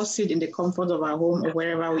can all sit in the comfort of our home or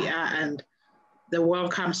wherever we are, and the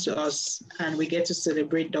world comes to us and we get to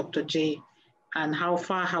celebrate Dr. J and how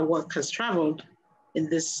far her work has traveled in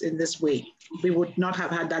this way. We would not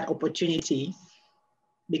have had that opportunity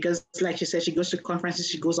because, like she said, she goes to conferences,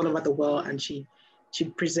 she goes all over the world, and she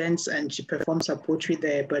presents and she performs her poetry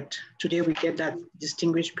there. But today we get that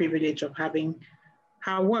distinguished privilege of having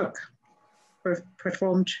her work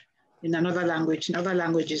performed in another language, in other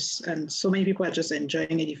languages. And so many people are just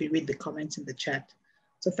enjoying it if you read the comments in the chat.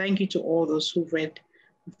 So thank you to all those who've read.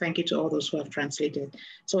 Thank you to all those who have translated.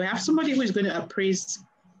 So we have somebody who is going to appraise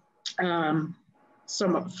some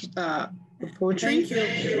of the poetry. Thank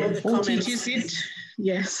you. Who teaches it?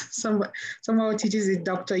 Yes, someone who teaches it,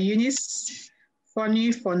 Dr. Eunice Foni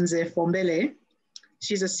Fonze Fombele.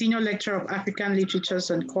 She's a senior lecturer of African Literatures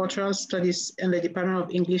and Cultural Studies in the Department of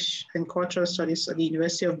English and Cultural Studies at the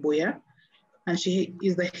University of Buea. And she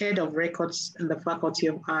is the head of records in the Faculty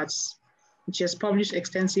of Arts. She has published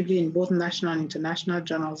extensively in both national and international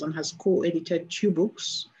journals and has co-edited 2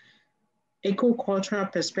 books, Eco-Cultural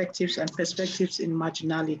Perspectives and Perspectives in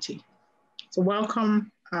Marginality. So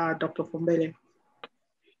welcome, Dr. Fombele.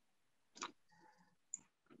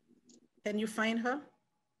 Can you find her?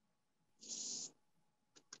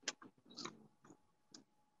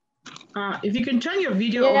 If you can turn your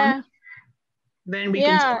video on, then we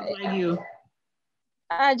can provide you.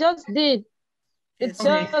 I just did. Yes. It's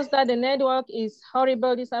just that the network is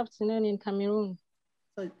horrible this afternoon in Cameroon.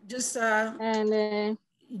 So just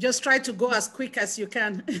just try to go as quick as you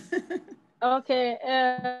can. Okay,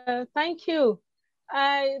 thank you.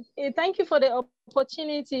 I thank you for the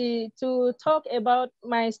opportunity to talk about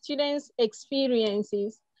my students'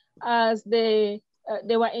 experiences as they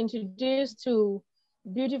were introduced to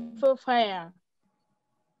Beautiful Fire,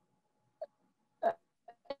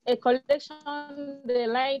 a collection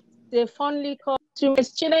they fondly call to my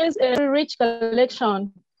students a very rich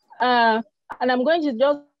collection. And I'm going to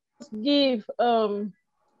just give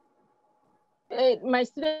my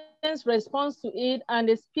students' response to it and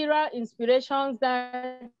the spiral inspirations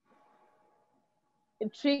that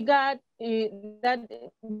triggered, that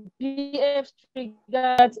BF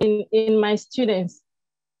triggered in my students.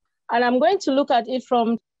 And I'm going to look at it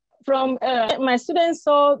from my students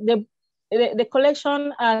saw the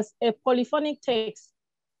collection as a polyphonic text,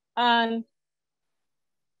 and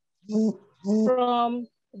from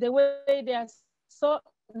the way they saw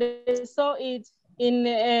it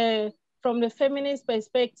in from the feminist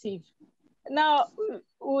perspective. Now,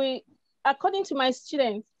 according to my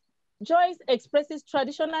students, Joyce expresses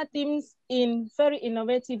traditional themes in very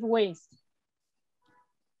innovative ways.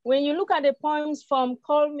 When you look at the poems from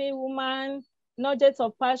Call Me Woman, Nuggets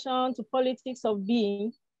of Passion to Politics of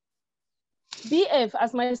Being, BF,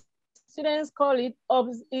 as my students call it,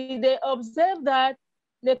 they observe that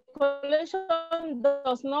the collection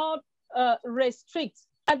does not restrict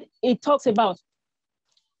what it talks about.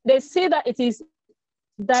 They say that it is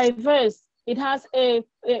diverse. It has a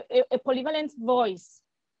polyvalent voice.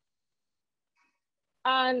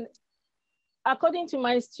 And according to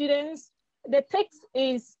my students, the text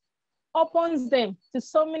opens them to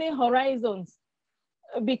so many horizons,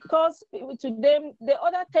 because to them, the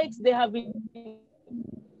other texts they have been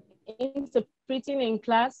interpreting in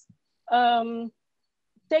class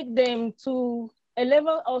take them to a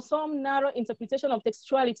level of some narrow interpretation of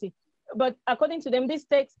textuality. But according to them, this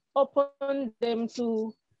text open them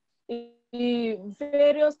to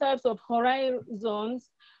various types of horizons,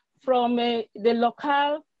 from the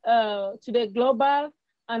local to the global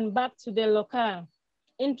and back to the local.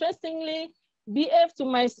 Interestingly, BF to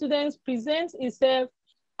my students presents itself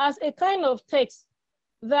as a kind of text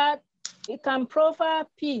that it can profile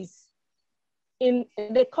peace in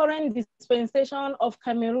the current dispensation of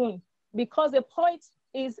Cameroon, because the poet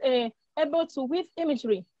is able to weave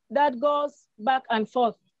imagery that goes back and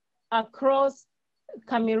forth across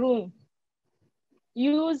Cameroon,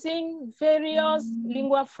 using various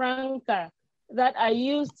lingua franca that are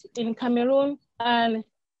used in Cameroon and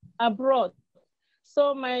abroad.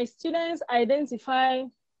 So my students identify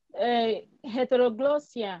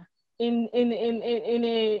heteroglossia in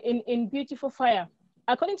Beautiful Fire.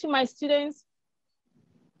 According to my students,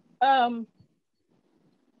 there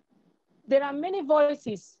are many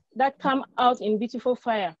voices that come out in Beautiful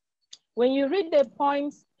Fire. When you read the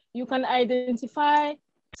poems, you can identify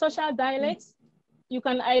social dialects, you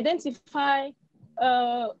can identify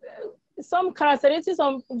some characteristics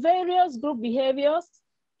of various group behaviors,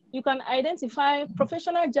 you can identify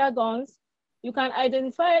professional jargons, you can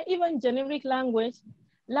identify even generic language,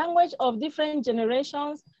 language of different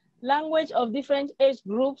generations, language of different age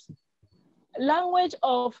groups, language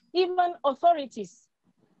of even authorities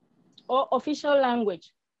or official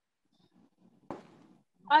language.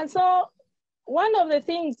 And so one of the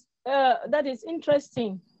things that is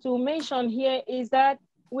interesting to mention here is that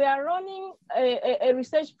we are running a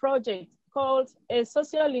research project called a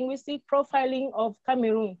socio-linguistic profiling of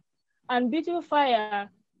Cameroon. And Beautiful Fire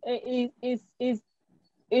is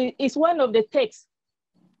one of the texts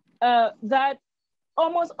that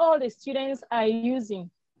almost all the students are using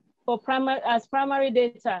for primary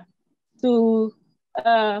data to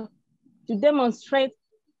demonstrate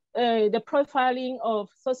the profiling of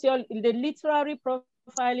the literary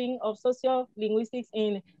profiling of socio-linguistics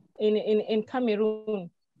in Cameroon.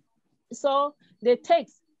 So the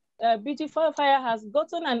text, Beautiful Fire, has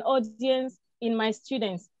gotten an audience in my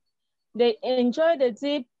students. They enjoy the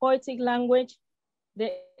deep poetic language,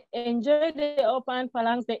 they enjoy the open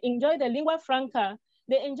phalanx, they enjoy the lingua franca,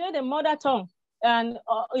 they enjoy the mother tongue, and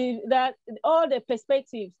that all the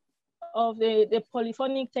perspectives of the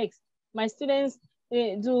polyphonic text. My students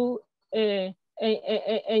do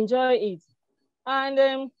enjoy it.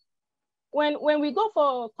 And when we go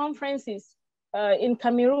for conferences in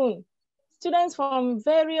Cameroon, students from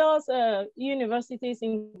various universities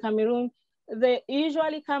in Cameroon they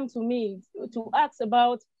usually come to me to ask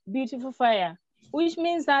about Beautiful Fire, which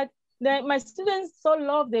means that my students so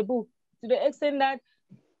love the book to the extent that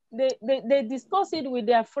they discuss it with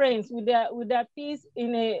their friends, with their peers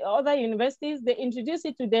in other universities. They introduce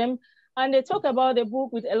it to them, and they talk about the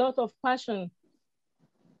book with a lot of passion.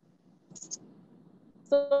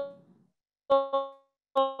 So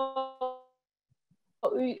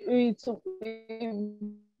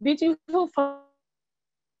Beautiful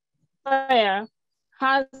Fire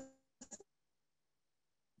has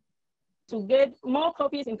to get more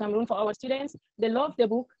copies in Cameroon for our students. They love the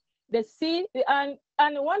book. They see, and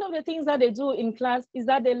one of the things that they do in class is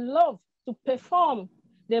that they love to perform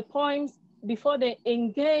the poems before they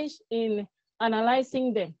engage in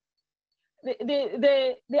analyzing them.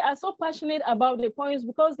 They are so passionate about the poems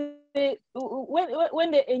because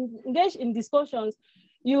when they engage in discussions,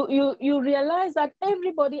 you realize that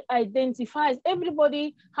everybody identifies,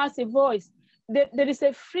 everybody has a voice. There is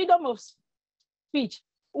a freedom of speech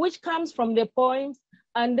which comes from the poems,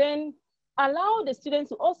 and then allow the students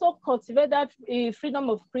to also cultivate that freedom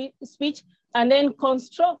of speech and then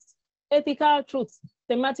construct ethical truths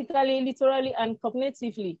thematically, literally, and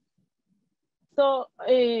cognitively. So,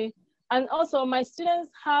 and also my students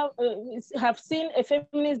have seen a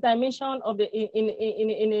feminist dimension of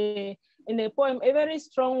in a poem, a very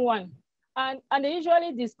strong one, and they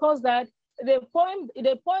usually discuss that the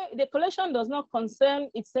collection does not concern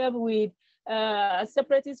itself with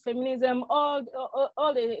separatist feminism, all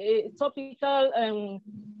the topical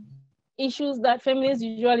issues that feminists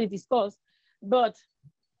usually discuss, but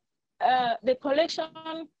the collection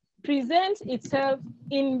presents itself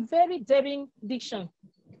in very daring diction.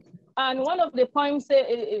 And one of the poems,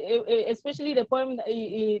 especially the poem,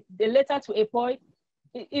 The Letter to a Poet,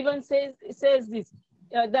 even says this,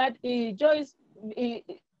 that Joyce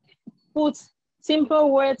puts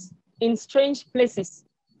simple words in strange places.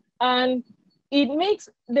 And it makes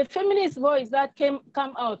the feminist voice that come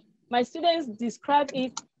out. My students describe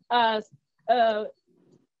it as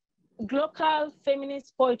glocal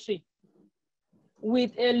feminist poetry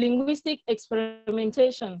with a linguistic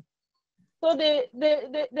experimentation. So they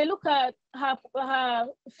look at her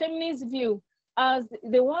feminist view as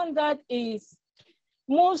the one that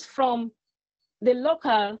moves from the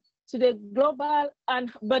local to the global,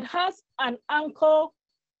 but has an anchor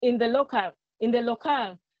in the local.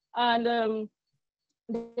 And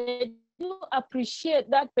they do appreciate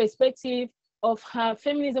that perspective of her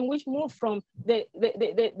feminism, which moved from the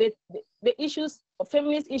issues,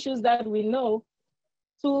 feminist issues that we know,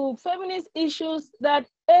 to feminist issues that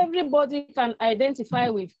everybody can identify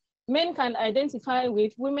with. Men can identify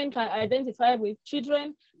with, women can identify with,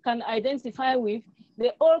 children can identify with,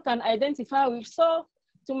 they all can identify with. So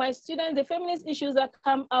to my students, the feminist issues that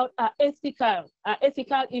come out are ethical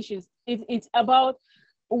issues. It's about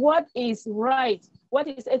what is right, what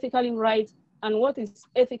is ethically right, and what is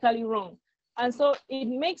ethically wrong. And so it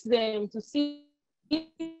makes them to see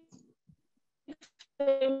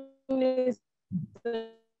feminism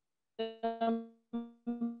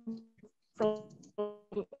from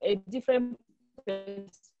a different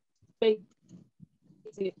perspective,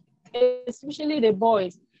 especially the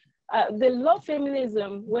boys. They love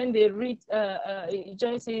feminism when they read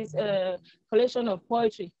Joyce's collection of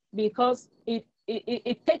poetry, because it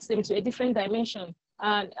takes them to a different dimension,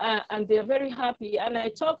 and they're very happy. And I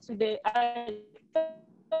talked to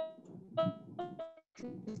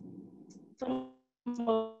some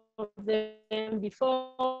of them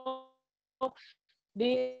before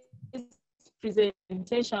this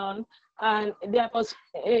presentation, and there was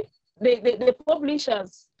the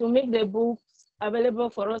publishers to make the books available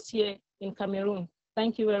for us here in Cameroon.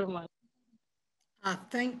 Thank you very much.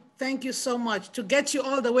 Thank you so much. To get you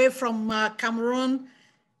all the way from Cameroon,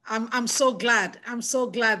 I'm so glad. I'm so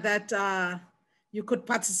glad that you could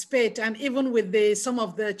participate, and even with some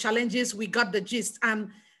of the challenges, we got the gist.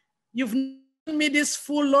 And you've given me this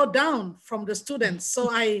full lowdown from the students.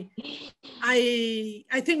 So I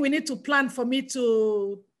think we need to plan for me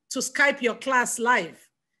to Skype your class live.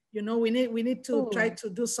 You know, we need to try to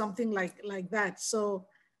do something like that. So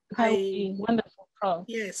wonderful.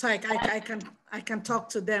 Yes, I can talk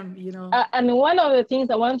to them, you know. And one of the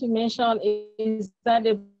things I want to mention is that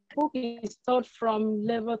the book is taught from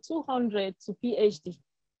level 200 to PhD,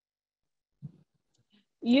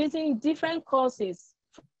 using different courses.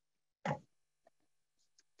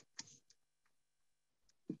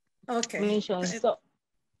 Okay. So,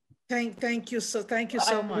 thank you so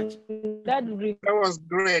much. That was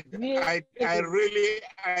great. I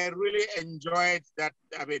really enjoyed that.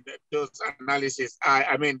 I mean, those analysis.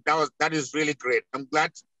 I mean, that is really great. I'm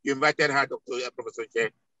glad you invited her, Professor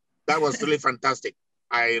J. That was really fantastic.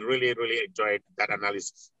 I really, really enjoyed that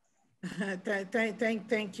analysis.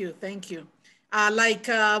 Thank you. Like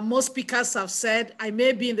most speakers have said, I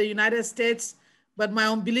may be in the United States, but my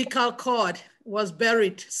umbilical cord was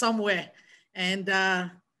buried somewhere. And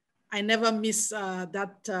I never miss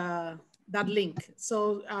that link.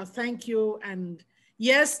 So thank you. And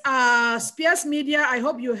yes, Spears Media, I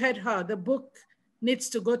hope you heard her. The book needs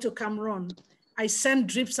to go to Cameroon. I sent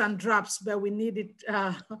drips and drops, but we needed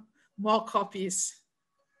more copies.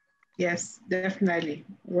 Yes, definitely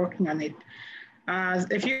working on it.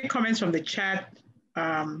 A few comments from the chat.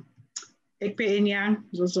 Ekpe Enyang,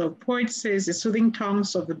 who's also a poet, says the soothing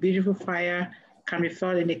tongues of the beautiful fire can be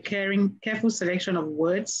felt in a careful selection of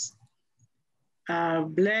words.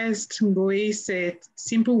 Blessed Ngoyi said,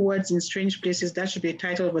 simple words in strange places, that should be a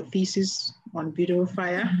title of a thesis on beautiful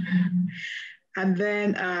fire. And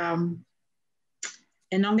then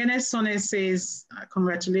Enongene Sone says,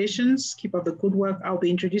 congratulations, keep up the good work. I'll be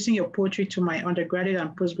introducing your poetry to my undergraduate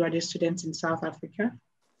and postgraduate students in South Africa.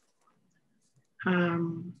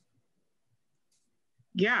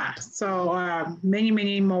 Yeah, so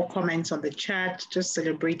many more comments on the chat, just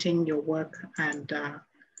celebrating your work and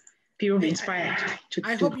people be inspired.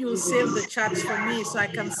 I hope you will save the chats for me so I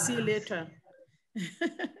can see later.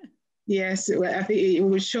 Yes, well, I think it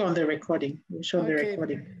will show on the recording. It will show on the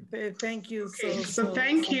recording. Thank you. So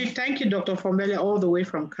thank you, Dr. Formele, all the way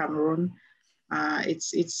from Cameroon.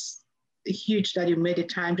 It's huge that you made the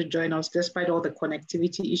time to join us despite all the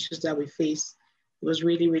connectivity issues that we face. It was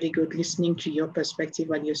really, really good listening to your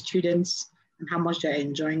perspective and your students and how much they're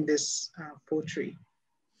enjoying this poetry.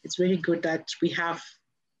 It's really good that we have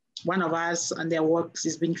one of us and their works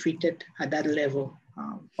is being treated at that level,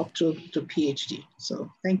 up to PhD. So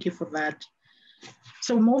thank you for that.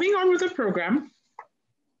 So moving on with the program,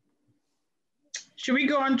 should we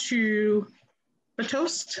go on to a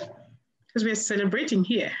toast? Because we're celebrating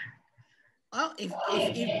here. Well,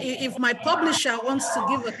 if my publisher wants to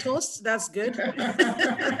give a toast, that's good.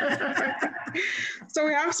 So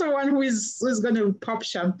we have someone who's going to pop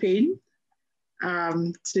champagne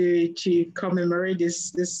to commemorate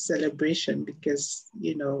this celebration, because,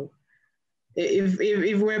 you know,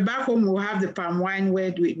 if we're back home, we'll have the palm wine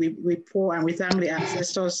where we pour and we thank the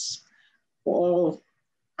ancestors for all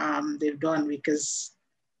they've done, because,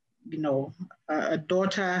 you know, a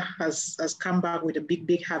daughter has come back with a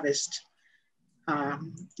big harvest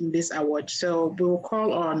in this award. So we'll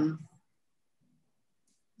call on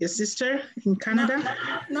your sister in Canada.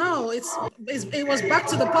 No, it was back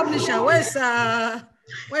to the publisher. Where's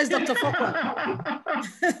Dr. Fokwa?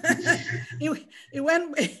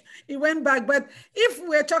 he went back. But if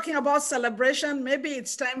we're talking about celebration, maybe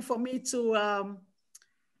it's time for me to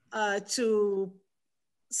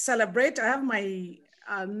celebrate. I have my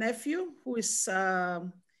nephew who is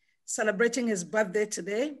celebrating his birthday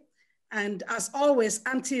today. And as always,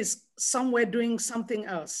 Auntie is somewhere doing something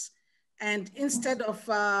else. And instead of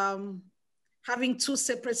having two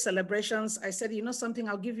separate celebrations, I said, you know something,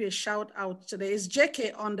 I'll give you a shout out today. Is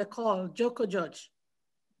JK on the call, Joko George?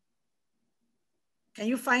 Can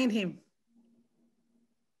you find him?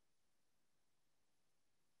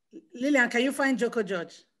 Lillian, can you find Joko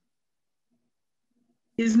George?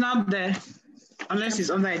 He's not there, unless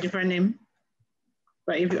he's under a different name.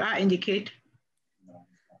 But if you are, indicate.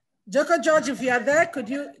 Joko George, if you are there, could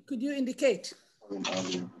you indicate?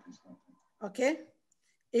 Okay.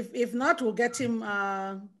 If not, we'll get him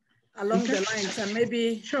along the lines, and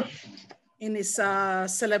maybe in his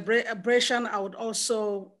celebration, I would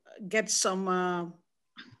also get some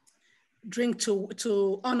drink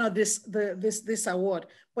to honor this award.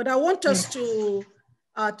 But I want us to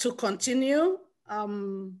continue.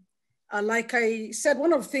 Like I said,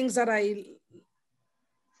 one of the things that I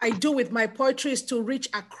do with my poetry is to reach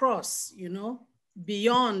across, you know,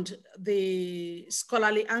 beyond the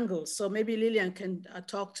scholarly angle. So maybe Lillian can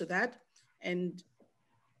talk to that and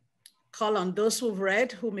call on those who've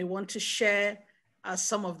read who may want to share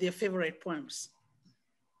some of their favorite poems.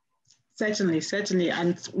 Certainly.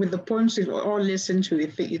 And with the poems we've all listened to,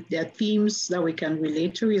 there are themes that we can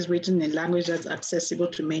relate to. Is written in language that's accessible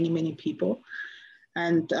to many people.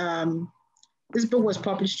 And this book was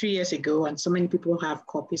published 3 years ago, and so many people have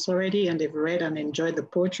copies already, and they've read and enjoyed the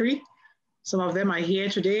poetry. Some of them are here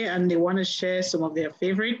today, and they want to share some of their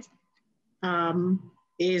favorite.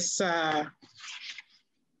 Is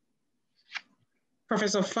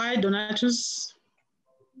Professor Fai Donatus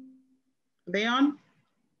Leon?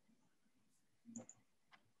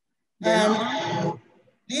 Lillian,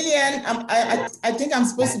 I think I'm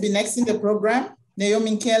supposed to be next in the program.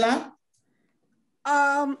 Naomi Nkela.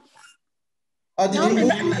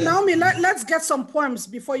 Naomi, let's get some poems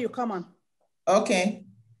before you come on. Okay.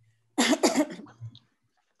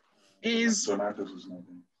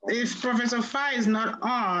 If Professor Fai is not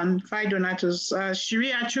on, Fai Donatus,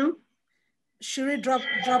 Shiri Achu? Shiri dropped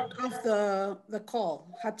off the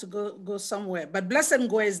call, had to go somewhere, but Blessed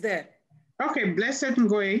Ngoe is there. Okay, Blessed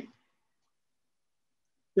Ngoe.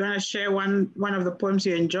 You want to share one of the poems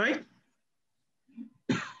you enjoyed?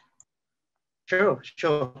 Sure.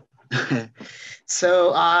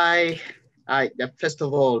 So I first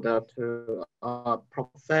of all, Dr.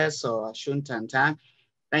 Professor Ashuntantang,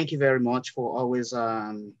 thank you very much for always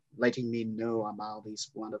letting me know about these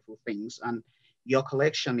wonderful things. And your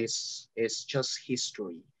collection is just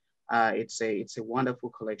history. It's a wonderful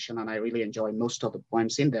collection, and I really enjoy most of the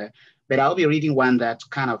poems in there. But I'll be reading one that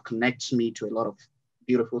kind of connects me to a lot of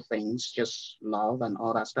beautiful things, just love and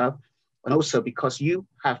all that stuff. And also because you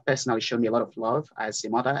have personally shown me a lot of love as a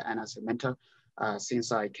mother and as a mentor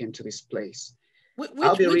since I came to this place. Which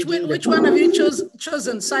one have you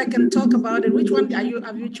chosen so I can talk about it? Which one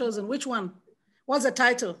have you chosen? Which one? What's the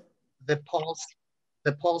title? The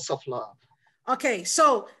Pulse of Love. Okay,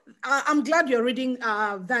 so I'm glad you're reading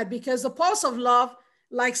that, because the Pulse of Love,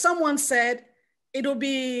 like someone said, you'd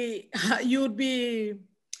be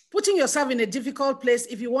putting yourself in a difficult place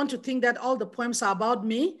if you want to think that all the poems are about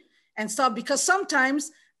me and stuff, because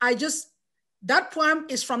sometimes that poem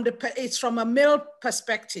is from a male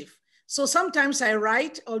perspective. So sometimes I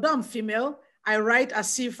write, although I'm female, I write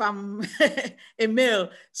as if I'm a male.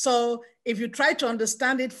 So if you try to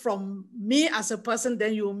understand it from me as a person,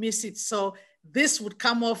 then you'll miss it. So this would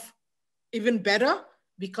come off even better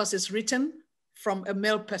because it's written from a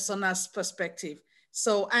male persona's perspective.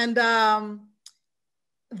 So, and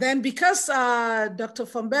then because Dr.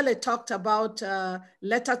 Fombele talked about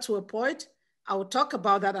Letter to a Poet, I will talk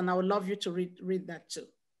about that, and I would love you to read that too.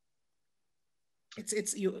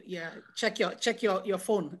 It's you, yeah, check your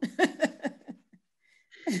phone.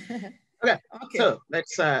 Okay, so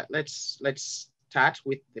let's start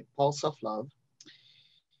with the Pulse of Love.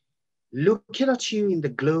 Looking at you in the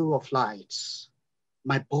glow of lights,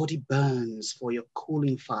 my body burns for your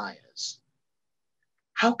cooling fires.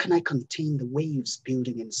 How can I contain the waves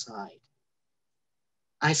building inside?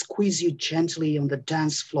 I squeeze you gently on the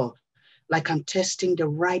dance floor like I'm testing the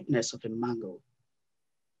ripeness of a mango.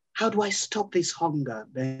 How do I stop this hunger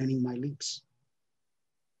burning my lips?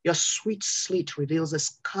 Your sweet slit reveals a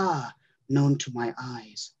scar known to my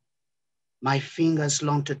eyes. My fingers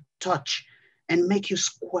long to touch and make you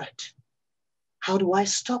squirt. How do I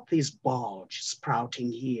stop this bulge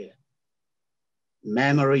sprouting here?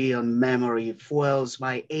 Memory on memory fuels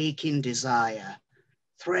my aching desire,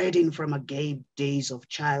 threading from agape days of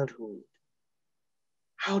childhood.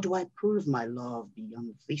 How do I prove my love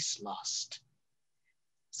beyond this lust?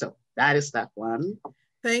 So that is that one.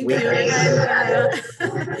 Thank you. And,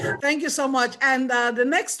 thank you so much. And the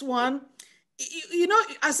next one, you know,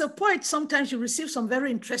 as a poet, sometimes you receive some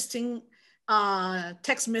very interesting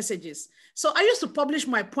text messages. So I used to publish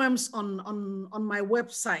my poems on my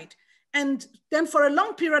website. And then for a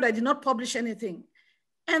long period, I did not publish anything.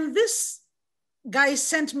 And this guy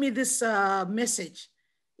sent me this message.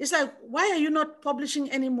 It's like, why are you not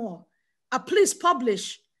publishing anymore? Please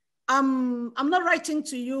publish. I'm not writing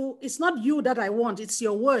to you. It's not you that I want. It's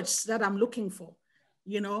your words that I'm looking for,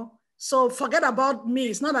 you know? So forget about me.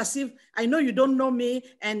 It's not as if I know you don't know me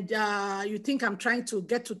and you think I'm trying to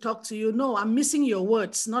get to talk to you. No, I'm missing your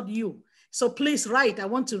words, not you. So please write, I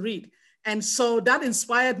want to read. And so that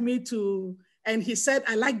inspired me to, and he said,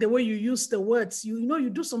 I like the way you use the words. You know, you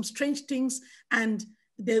do some strange things and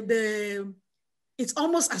it's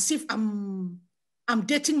almost as if I'm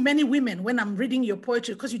dating many women when I'm reading your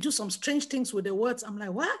poetry because you do some strange things with the words. I'm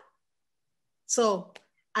like, what? So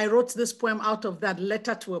I wrote this poem out of that,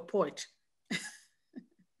 Letter to a Poet.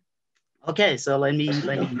 Okay, so let me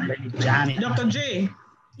jam it. Dr. J.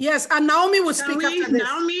 Yes, and Naomi will speak after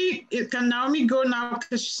this. Can Naomi go now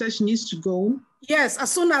because she says she needs to go? Yes, as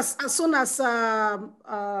soon as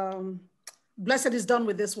Blessed is done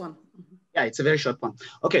with this one. Yeah, it's a very short one.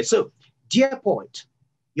 Okay, so dear poet,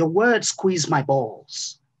 your words squeeze my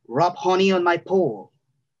balls, rub honey on my pole.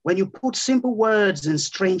 When you put simple words in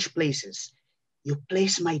strange places, you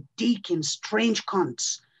place my dick in strange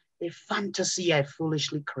cunts, a fantasy I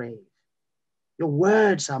foolishly crave. Your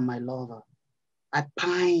words are my lover. I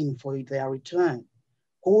pine for their return.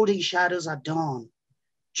 Holding shadows at dawn.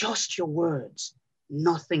 Just your words,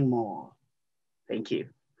 nothing more. Thank you.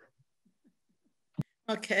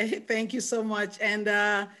 Okay, thank you so much. And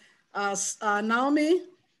Naomi,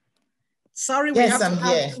 sorry,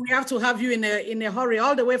 yes, we have to have you in a hurry,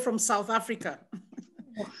 all the way from South Africa.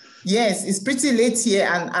 Yes, it's pretty late here,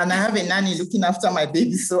 and I have a nanny looking after my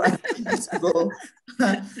baby, so I need to go.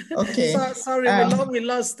 Okay. So, sorry, we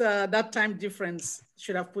lost that time difference.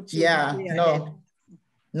 Should have put you way ahead.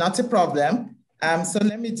 Not a problem. So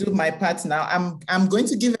let me do my part now. I'm going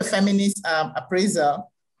to give a feminist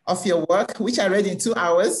appraisal of your work, which I read in 2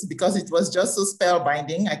 hours because it was just so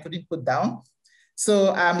spellbinding, I couldn't put down.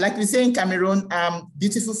 So like we say in Cameroon,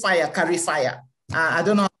 beautiful fire, carry fire. I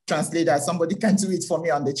don't know how to translate that. Somebody can do it for me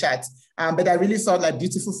on the chat. But I really thought like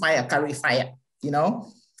beautiful fire, carry fire, you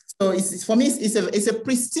know? So for me, it's a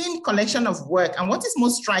pristine collection of work. And what is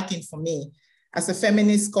most striking for me as a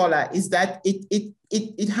feminist scholar is that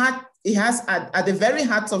it has at the very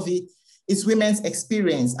heart of it is women's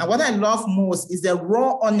experience. And what I love most is the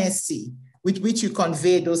raw honesty with which you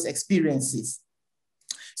convey those experiences.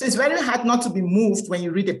 So it's very hard not to be moved when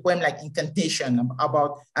you read a poem like Incantation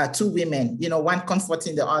about 2 women, you know, one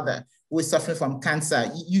comforting the other who is suffering from cancer.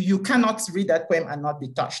 You cannot read that poem and not be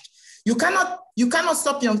touched. You cannot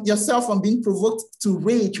stop yourself from being provoked to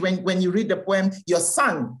rage when you read the poem Your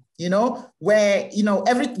Son, you know, where, you know,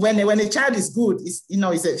 when a child is good, it's, you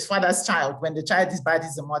know, it's a father's child. When the child is bad,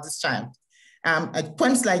 it's a mother's child.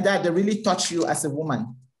 Poems like that, they really touch you as a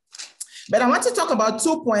woman. But I want to talk about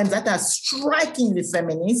 2 poems that are strikingly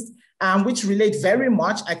feminist, which relate very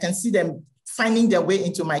much. I can see them finding their way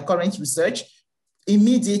into my current research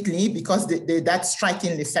immediately because that's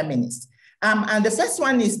strikingly feminist. And the first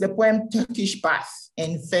one is the poem Turkish Bath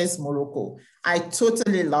in Fez, Morocco. I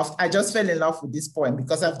just fell in love with this poem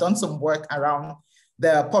because I've done some work around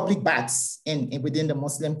the public baths within the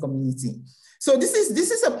Muslim community. So this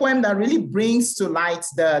is a poem that really brings to light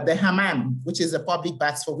the hammam, which is a public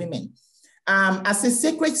baths for women, as a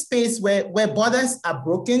sacred space where borders are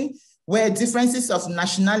broken, where differences of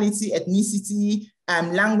nationality, ethnicity,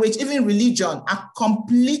 language, even religion are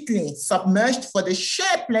completely submerged for the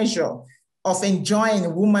sheer pleasure of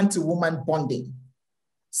enjoying woman-to-woman bonding.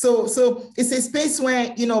 So it's a space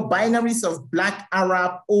where, you know, binaries of Black,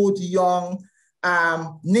 Arab, old, young,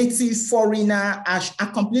 native, foreigner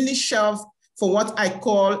are completely shelved for what I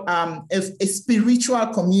call a spiritual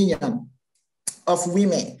communion of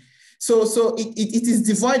women. So it is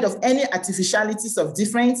devoid of any artificialities of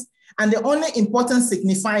difference. And the only important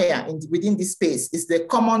signifier within this space is the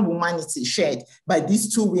common humanity shared by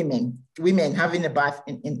these 2 women having a bath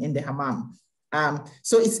in the hammam.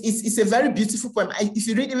 So it's a very beautiful poem. If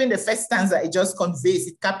you read even the first stanza, it just conveys,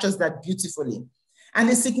 it captures that beautifully. And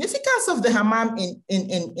the significance of the hammam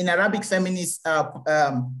in Arabic feminist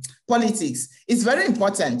politics is very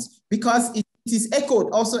important because it is echoed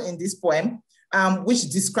also in this poem, which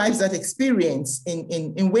describes that experience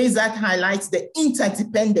in ways that highlights the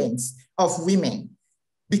interdependence of women.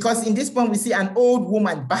 Because in this poem, we see an old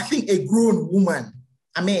woman bathing a grown woman.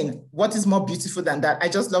 I mean, what is more beautiful than that? I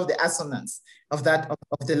just love the assonance of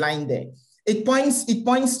the line there. It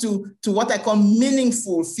points to what I call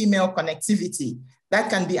meaningful female connectivity that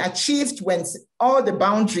can be achieved when all the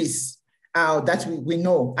boundaries that we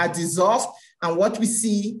know are dissolved, and what we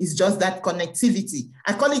see is just that connectivity.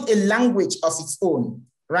 I call it a language of its own,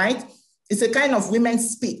 right? It's a kind of women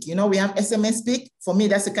speak. You know, we have SMS speak. For me,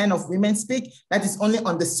 that's a kind of women speak that is only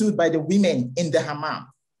understood by the women in the hammam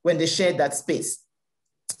when they share that space.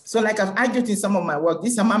 So like I've argued in some of my work,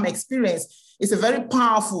 this hammam experience is a very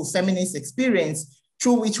powerful feminist experience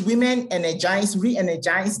through which women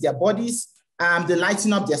re-energize their bodies, they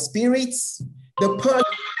lighten up their spirits, the purge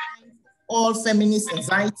all feminist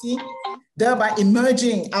anxiety, thereby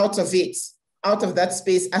emerging out of that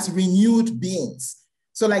space as renewed beings.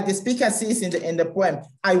 So like the speaker says in the poem,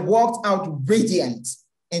 I walked out radiant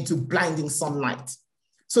into blinding sunlight.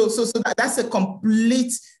 So that's a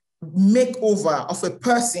complete makeover of a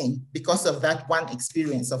person because of that one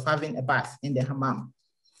experience of having a bath in the hammam.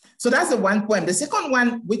 So that's the one poem. The second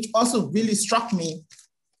one, which also really struck me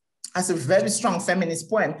as a very strong feminist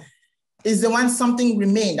poem, is the one Something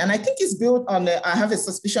Remained. And I think it's built on, I have a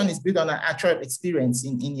suspicion it's built on an actual experience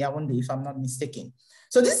in Yaoundé, if I'm not mistaken.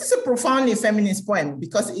 So this is a profoundly feminist poem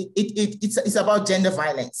because it's about gender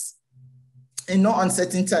violence in no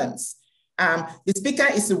uncertain terms. The speaker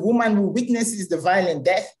is a woman who witnesses the violent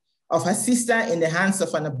death of her sister in the hands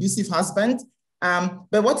of an abusive husband.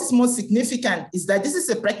 But what is most significant is that this is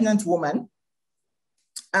a pregnant woman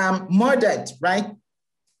murdered, right?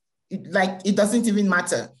 It doesn't even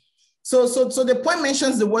matter. So the poem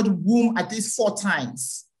mentions the word womb at least 4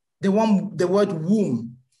 times. The word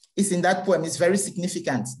womb is in that poem is very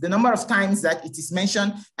significant. The number of times that it is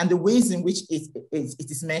mentioned and the ways in which it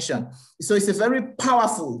is mentioned. So it's a very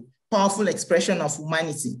powerful expression of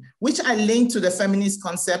humanity, which I link to the feminist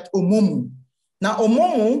concept omomu. Now,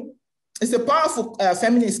 omomu it's a powerful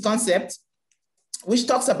feminist concept which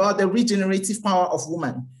talks about the regenerative power of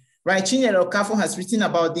woman, right? Chinyere Okafor has written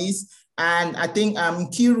about this, and I think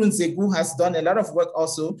Nkiru Nzegu has done a lot of work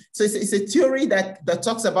also. So it's a theory that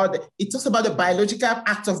talks about the biological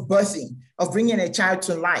act of birthing, of bringing a child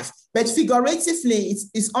to life. But figuratively,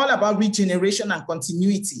 it's all about regeneration and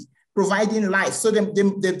continuity, providing life. So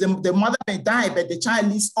the mother may die, but the child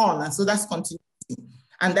lives on, and so that's continuity.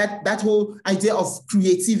 And that whole idea of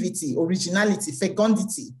creativity, originality,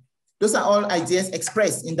 fecundity, those are all ideas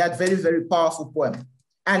expressed in that very, very powerful poem.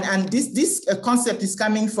 And this concept is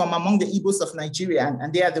coming from among the Igbos of Nigeria,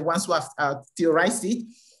 and they are the ones who have theorized it,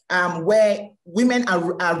 where women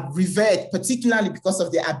are revered, particularly because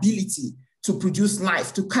of their ability to produce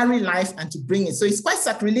life, to carry life and to bring it. So it's quite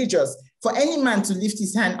sacrilegious for any man to lift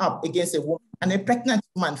his hand up against a woman, and a pregnant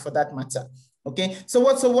woman for that matter. Okay, so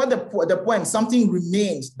what the poem, Something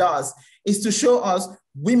Remains, does is to show us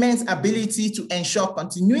women's ability to ensure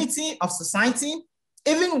continuity of society,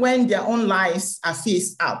 even when their own lives are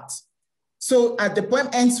phased out. So the poem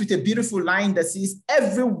ends with a beautiful line that says,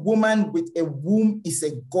 every woman with a womb is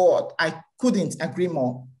a god. I couldn't agree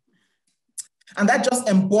more. And that just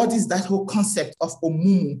embodies that whole concept of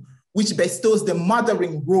Omumu, which bestows the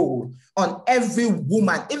mothering role on every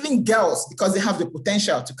woman, even girls, because they have the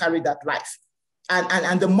potential to carry that life.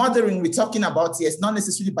 And the mothering we're talking about here is not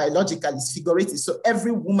necessarily biological, it's figurative. So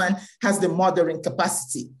every woman has the mothering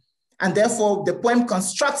capacity. And therefore, the poem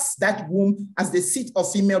constructs that womb as the seat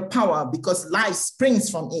of female power because life springs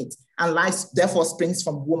from it, and life therefore springs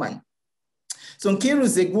from woman. So Nkiru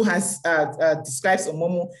Nzegu has describes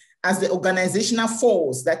Omumu as the organizational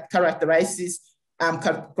force that characterized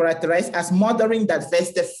as mothering that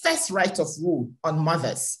vests the first right of rule on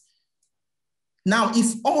mothers. Now,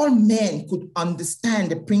 if all men could understand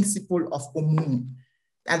the principle of Omumu,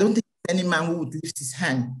 I don't think any man who would lift his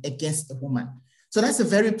hand against a woman. So that's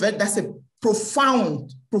a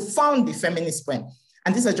profoundly feminist poem.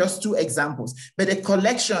 And these are just two examples, but the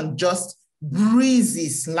collection just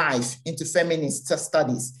breathes life into feminist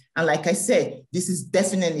studies. And like I said, this is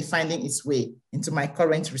definitely finding its way into my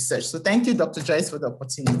current research. So thank you, Dr. Joyce, for the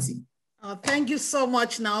opportunity. Oh, thank you so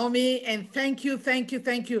much, Naomi, and thank you.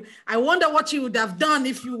 I wonder what you would have done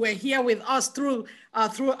if you were here with us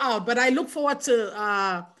throughout, but I look forward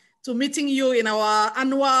to meeting you in our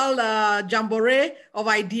annual jamboree of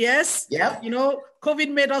ideas. Yeah. You know,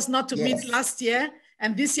 COVID made us not to meet last year,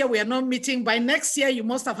 and this year we are not meeting. By next year, you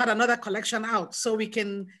must have had another collection out, so we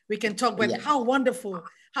can talk. But how wonderful!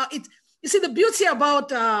 You see, the beauty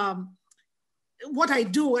about what I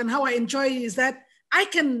do and how I enjoy it is that I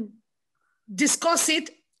can discuss it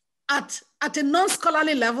at a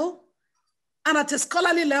non-scholarly level, and at a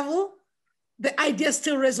scholarly level, the ideas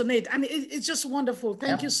still resonate, and it's just wonderful.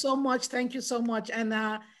 Thank you so much. Thank you so much.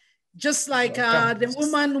 And just like the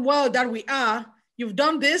woman world that we are, you've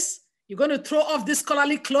done this. You're going to throw off this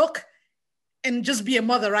scholarly cloak and just be a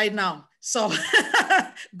mother right now. So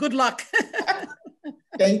good luck.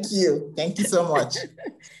 Thank you. Thank you so much.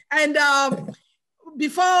 And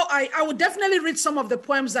before I would definitely read some of the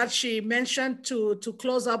poems that she mentioned to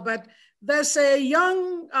close up, but there's a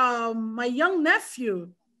my young nephew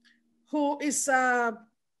who is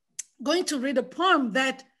going to read a poem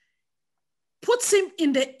that puts him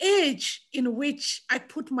in the age in which I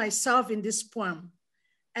put myself in this poem.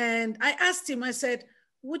 And I asked him, I said,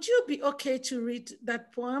 would you be okay to read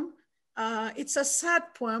that poem? It's a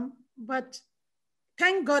sad poem, but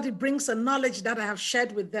thank God it brings a knowledge that I have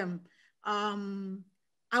shared with them.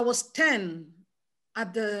 I was 10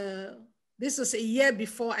 this was a year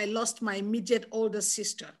before I lost my immediate older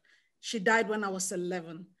sister. She died when I was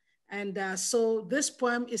 11. And so this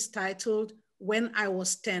poem is titled When I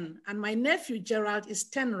Was 10. And my nephew Gerald is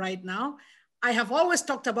 10 right now. I have always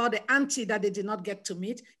talked about the auntie that they did not get to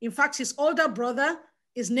meet. In fact, his older brother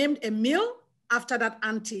is named Emil after that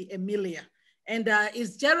auntie, Emilia. And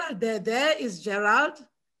is Gerald there? There is Gerald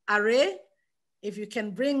Are. If you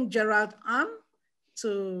can bring Gerald on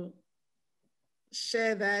to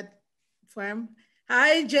share that poem.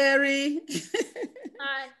 Hi, Jerry.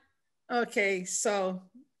 Hi. Okay, so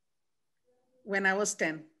when I was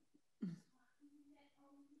 10.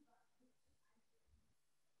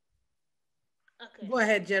 Okay. Go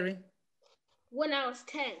ahead, Jerry. When I was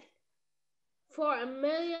 10. For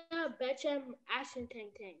Amelia Betchem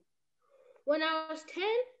Ashuntantang. When I was 10,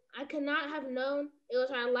 I could not have known it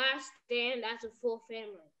was our last stand as a full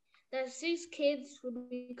family, that 6 kids would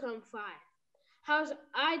become 5. How was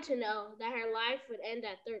I to know that her life would end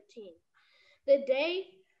at 13? The day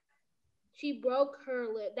she broke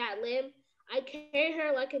that limb, I carried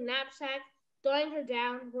her like a knapsack, throwing her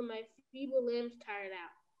down when my feeble limbs tired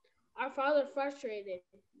out. Our father frustrated,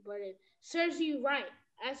 but it serves you right,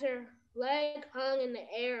 as her leg hung in the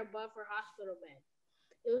air above her hospital bed.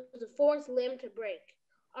 It was the fourth limb to break.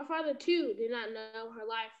 Our father, too, did not know her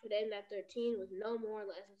life would end at 13 with no more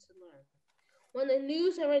lessons to learn. When the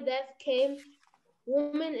news of her death came,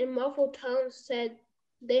 women in muffled tones said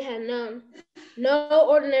they had known no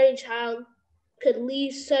ordinary child could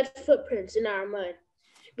leave such footprints in our mud.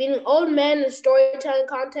 Beating old men in storytelling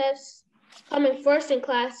contests, coming first in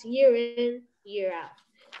class year in, year out.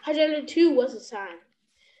 Her gender, too, was a sign.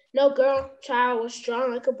 No girl child was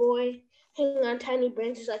strong like a boy, hanging on tiny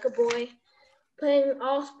branches like a boy, playing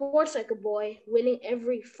all sports like a boy, winning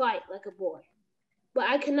every fight like a boy. But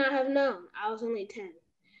I could not have known. I was only 10.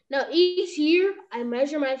 Now each year, I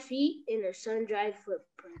measure my feet in her sun-dried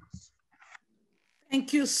footprints.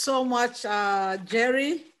 Thank you so much,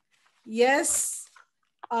 Jerry. Yes,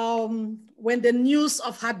 when the news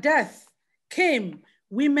of her death came,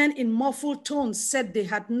 women in muffled tones said they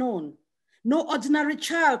had known. No ordinary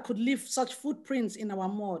child could leave such footprints in our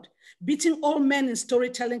mud, beating all men in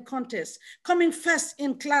storytelling contests, coming first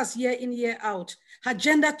in class year in, year out. Her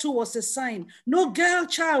gender too was a sign. No girl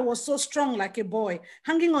child was so strong like a boy,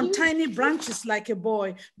 hanging on tiny branches like a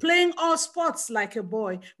boy, playing all sports like a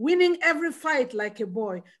boy, winning every fight like a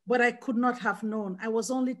boy. But I could not have known. I was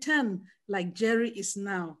only 10, like Jerry is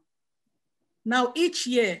now. Now each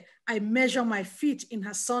year, I measure my feet in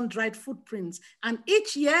her sun-dried footprints. And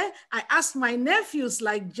each year, I ask my nephews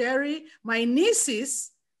like Jerry, my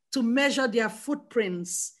nieces, to measure their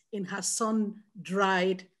footprints in her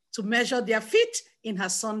sun-dried, to measure their feet in her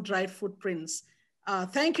sun-dried footprints.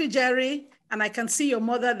 Thank you, Jerry. And I can see your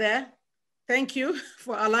mother there. Thank you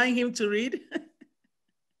for allowing him to read.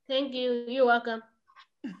 Thank you. You're welcome.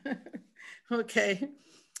 Okay.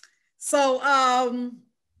 So,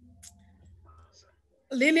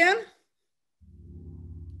 Lillian?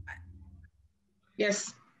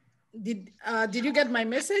 Yes. Did you get my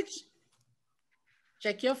message?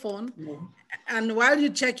 Check your phone. No. And while you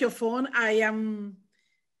check your phone,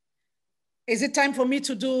 is it time for me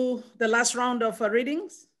to do the last round of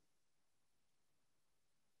readings?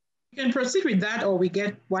 You can proceed with that, or we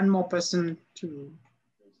get one more person to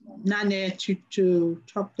Nane to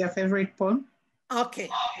talk their favorite poem. Okay.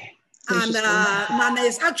 And Nane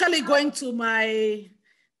is actually going to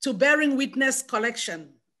to Bearing Witness collection.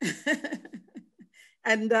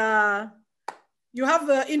 And you have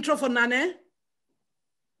the intro for Nane?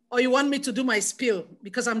 Or you want me to do my spiel?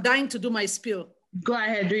 Because I'm dying to do my spiel. Go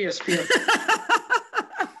ahead, do your spiel.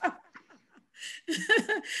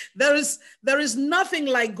 There is nothing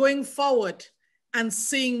like going forward and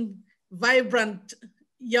seeing vibrant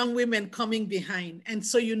young women coming behind. And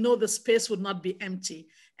so you know the space would not be empty.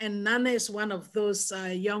 And Nana is one of those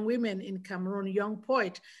young women in Cameroon, young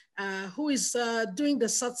poet, who is doing the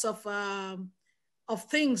sorts of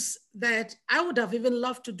things that I would have even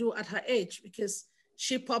loved to do at her age, because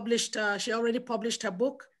she already published her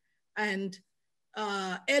book, and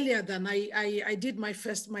earlier than I did my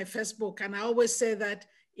first book. And I always say that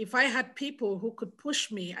if I had people who could push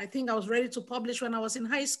me, I think I was ready to publish when I was in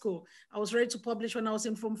high school. I was ready to publish when I was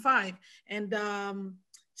in Form 5. And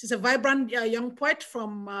she's a vibrant young poet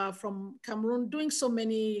from Cameroon, doing so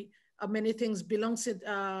many things, belongs in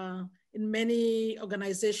many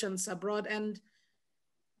organizations abroad. And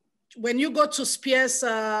when you go to Spears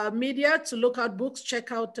Media to look out books,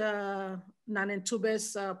 check out Nanen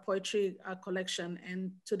Tube's poetry collection.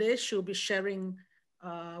 And today she'll be sharing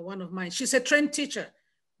one of mine. She's a trained teacher,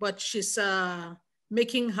 but she's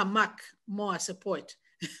making her mark more as a poet.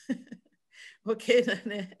 Okay,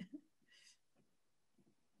 Nane.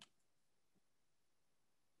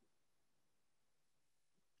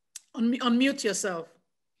 Unmute yourself.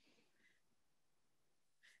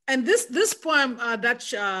 And this poem that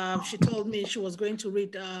she told me she was going to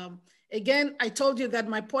read, again, I told you that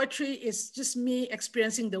my poetry is just me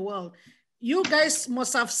experiencing the world. You guys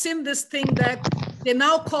must have seen this thing that they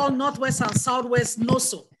now call Northwest and Southwest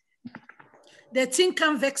NOSO. The thing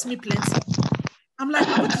can vex me plenty. I'm like,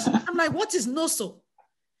 what is NOSO?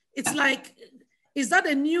 It's like, is that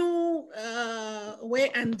a new way?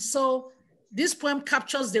 And so this poem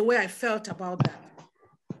captures the way I felt about that.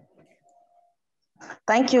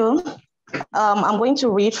 Thank you. I'm going to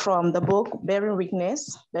read from the book Bearing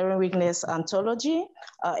Witness Anthology,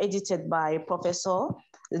 edited by Professor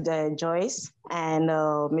Joyce and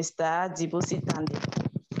Mr. Dibusi Tande.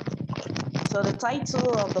 So the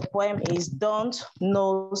title of the poem is Don't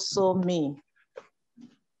Know So Me.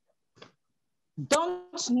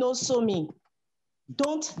 Don't know so me.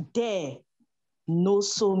 Don't dare know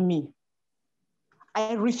so me.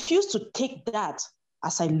 I refuse to take that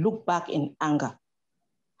as I look back in anger.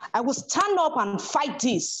 I will stand up and fight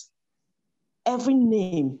this. Every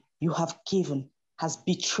name you have given has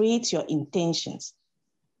betrayed your intentions.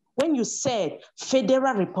 When you said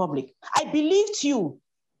Federal Republic, I believed you.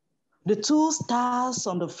 The 2 stars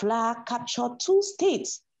on the flag captured 2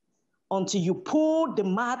 states until you pulled the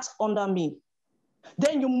mat under me.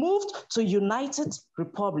 Then you moved to United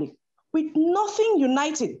Republic with nothing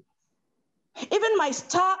united. Even my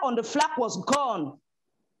star on the flag was gone,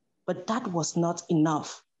 but that was not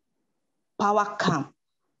enough. Power Camp,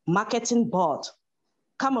 Marketing Board,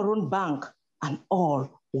 Cameroon Bank, and all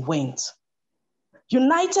went.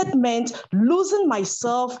 United meant losing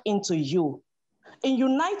myself into you. In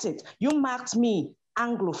United, you marked me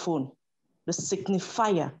Anglophone, the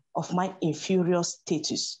signifier of my inferior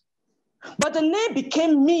status. But the name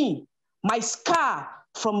became me, my scar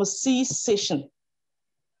from a cessation.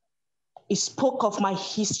 It spoke of my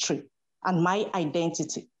history and my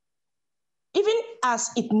identity. Even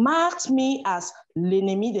as it marked me as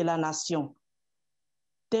l'ennemi de la nation.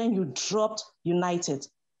 Then you dropped United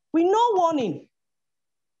with no warning.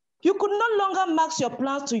 You could no longer mask your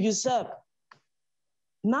plans to usurp.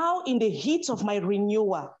 Now in the heat of my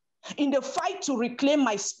renewal, in the fight to reclaim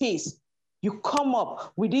my space, you come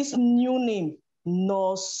up with this new name,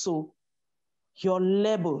 Norso, your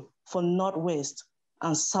label for Northwest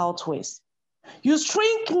and Southwest. You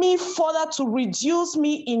shrink me further to reduce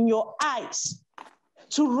me in your eyes,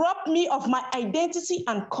 to rob me of my identity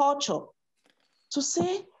and culture, to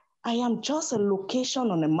say I am just a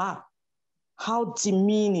location on a map. How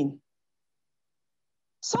demeaning.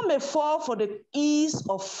 Some may fall for the ease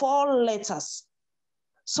of 4 letters.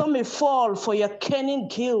 Some may fall for your cunning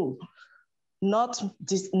guilt. Not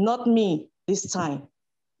me this time.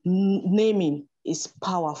 Naming is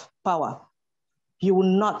power. You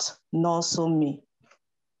will not Norso me.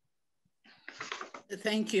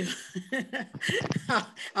 Thank you.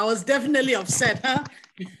 I was definitely upset, huh?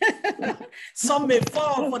 Some may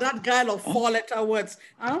fall for that guile of 4-letter words,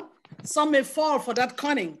 huh? Some may fall for that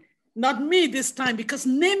cunning. Not me this time, because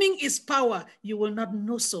naming is power. You will not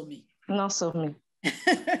Norso me. Norso me.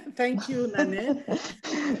 Thank you, Nane.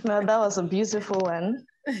 No, that was a beautiful one.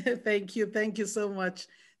 Thank you so much.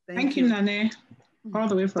 Thank you, Nane, all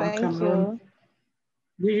the way from Cameroon.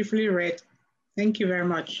 Beautifully read. Thank you very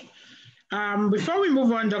much. Before we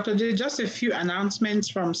move on, Dr. J, just a few announcements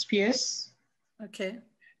from Spears. Okay.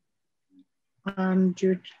 And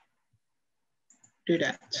Jude, do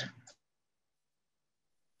that.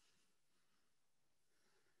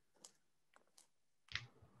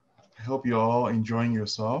 I hope you're all enjoying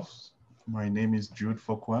yourselves. My name is Jude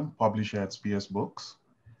Fokwan, publisher at Spears Books.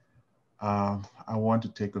 I want to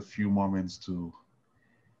take a few moments to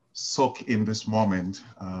soak in this moment.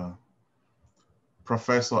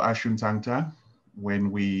 Professor Ashuntantang, when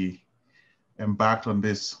we embarked on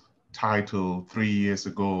this title 3 years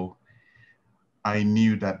ago, I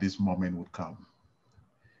knew that this moment would come.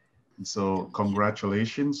 And so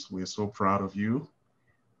congratulations, we're so proud of you.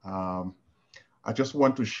 I just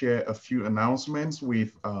want to share a few announcements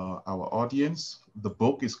with our audience. The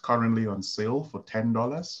book is currently on sale for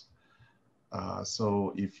 $10.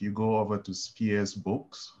 So if you go over to Spears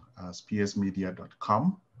Books,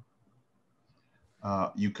 spearsmedia.com,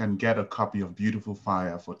 you can get a copy of Beautiful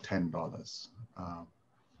Fire for $10.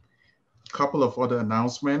 Couple of other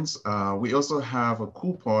announcements. We also have a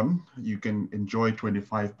coupon. You can enjoy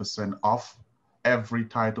 25% off every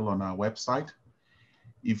title on our website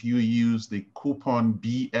if you use the coupon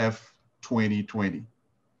BF2020.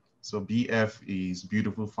 So BF is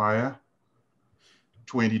Beautiful Fire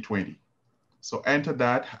 2020. So enter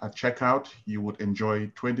that at checkout. You would enjoy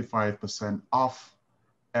 25% off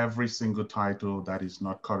every single title that is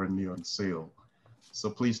not currently on sale. So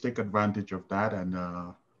please take advantage of that and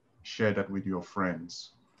share that with your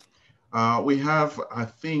friends. We have, I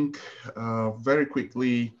think, very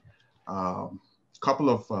quickly,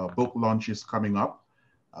 couple of book launches coming up.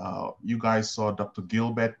 You guys saw Dr.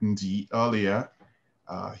 Gilbert Ndi earlier.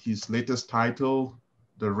 His latest title,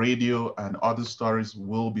 The Radio and Other Stories,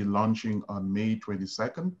 will be launching on May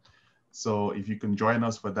 22nd. So if you can join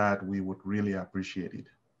us for that, we would really appreciate it.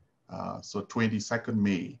 So 22nd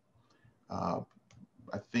May.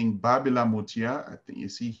 I think Babila Mutia, I think,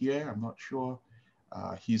 is he here? I'm not sure.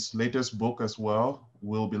 His latest book as well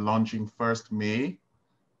will be launching 1st May.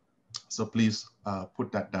 So please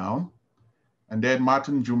put that down. And then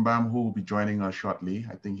Martin Jumbam, who will be joining us shortly.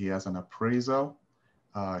 I think he has an appraisal.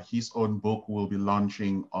 His own book will be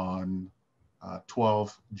launching on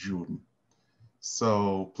 12th June.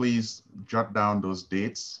 So please jot down those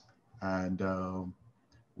dates, and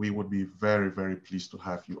we would be very, very pleased to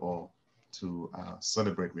have you all to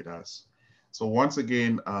celebrate with us. So once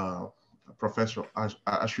again, Professor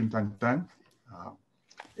Ashuntantang,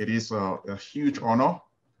 it is a huge honor.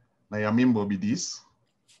 Nayamimbo Bidis.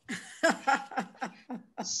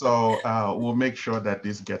 So we'll make sure that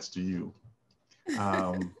this gets to you.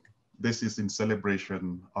 This is in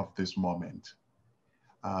celebration of this moment.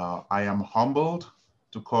 I am humbled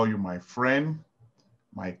to call you my friend,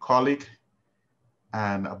 my colleague,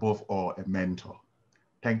 and above all, a mentor.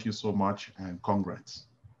 Thank you so much and congrats.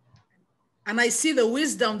 And I see the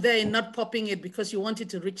wisdom there in not popping it because you want it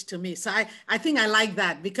to reach to me. So I think I like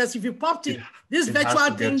that, because if you popped it, this virtual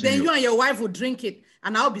thing, then you and your wife would drink it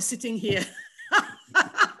and I'll be sitting here.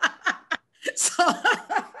 So,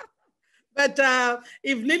 but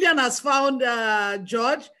if Lillian has found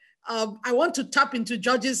George, I want to tap into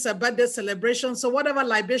George's birthday celebration. So whatever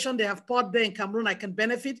libation they have poured there in Cameroon, I can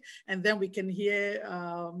benefit, and then we can hear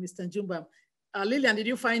Mr. Njumba. Lillian, did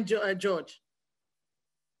you find George?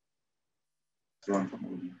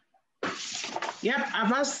 Yep,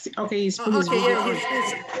 I've asked. Okay, he's put his okay, video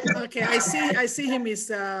yeah, okay. I see him is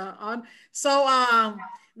on. So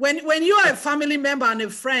when you are a family member and a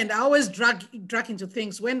friend, I always drag into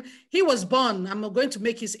things. When he was born, I'm going to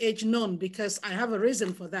make his age known because I have a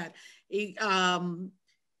reason for that.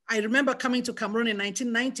 I remember coming to Cameroon in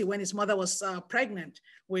 1990 when his mother was pregnant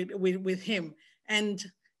with him, and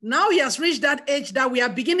now he has reached that age that we are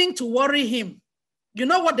beginning to worry him. You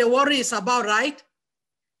know what the worry is about, right?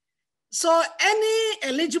 So any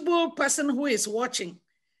eligible person who is watching,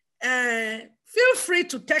 feel free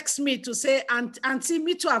to text me to say, Auntie,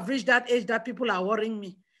 me too, I've reached that age that people are worrying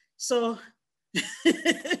me. So,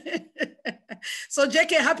 so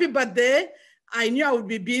JK, happy birthday. I knew I would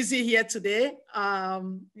be busy here today.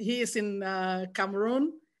 He is in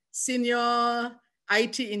Cameroon, senior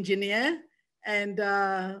IT engineer, and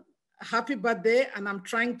happy birthday. And I'm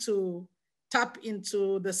trying to tap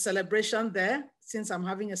into the celebration there, since I'm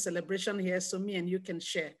having a celebration here, so me and you can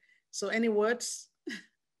share. So any words?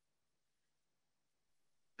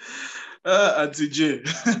 Auntie J.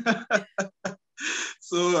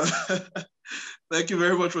 So thank you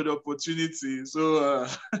very much for the opportunity. So,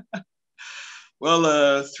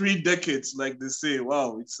 well, 3 decades, like they say,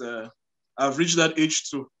 wow, it's I've reached that age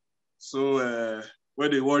too. So where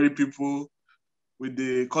they worry people with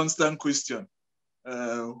the constant question.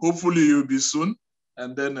 Hopefully you'll be soon,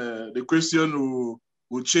 and then the question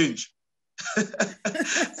will change.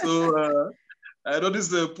 So I know this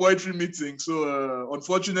is a poetry meeting, so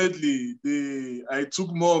unfortunately, I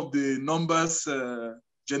took more of the numbers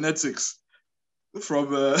genetics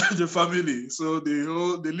from the family. So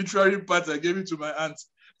the literary part, I gave it to my aunt.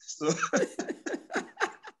 So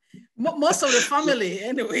most of the family,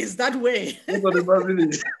 anyways, that way. Most of the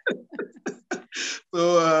family.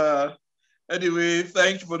 So anyway,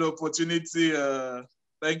 thank you for the opportunity.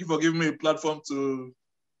 Thank you for giving me a platform to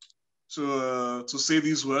say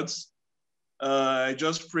these words. I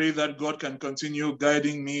just pray that God can continue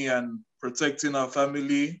guiding me and protecting our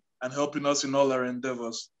family and helping us in all our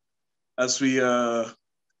endeavors as we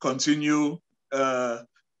continue.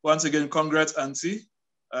 Once again, congrats, Auntie,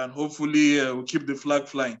 and hopefully we'll keep the flag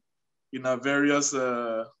flying in our various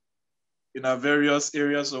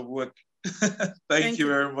areas of work. Thank you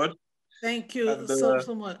very much. Thank you and,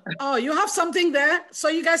 so much. Oh, you have something there? So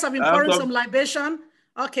you guys have been pouring some libation?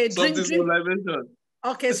 Okay, drink. Libation.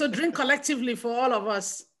 Okay, so drink collectively for all of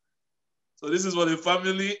us. So this is for the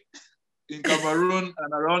family in Cameroon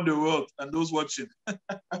and around the world and those watching.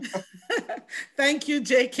 Thank you,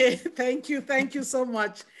 JK. Thank you so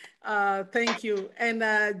much. Thank you. And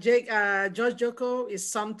George Joko is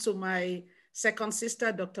son to my second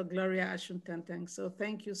sister, Dr. Gloria Ashuntantang. So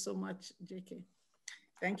thank you so much, JK.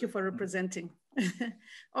 Thank you for representing. Okay,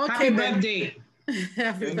 happy birthday.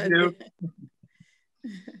 Happy birthday.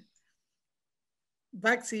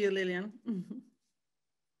 Back to you, Lillian.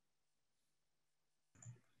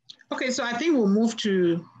 Okay, so I think we'll move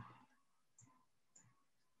to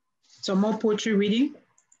some more poetry reading.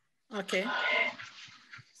 Okay.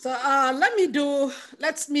 So let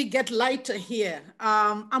me get lighter here.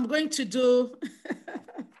 I'm going to do,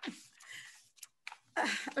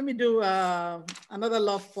 let me do another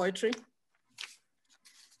love poetry.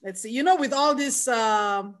 Let's see, with all this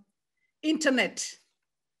internet,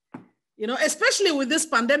 especially with this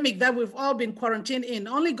pandemic that we've all been quarantined in,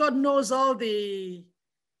 only God knows all the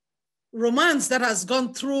romance that has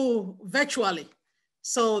gone through virtually.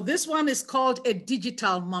 So this one is called A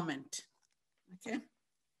Digital Moment, okay?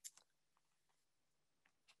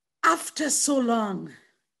 After so long,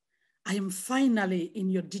 I am finally in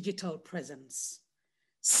your digital presence.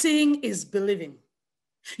 Seeing is believing.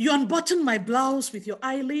 You unbutton my blouse with your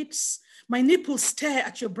eyelids. My nipples stare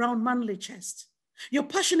at your brown manly chest. Your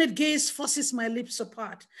passionate gaze forces my lips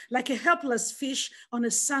apart like a helpless fish on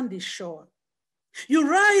a sandy shore. You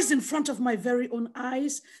rise in front of my very own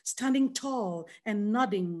eyes, standing tall and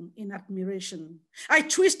nodding in admiration. I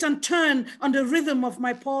twist and turn on the rhythm of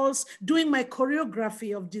my pulse, doing my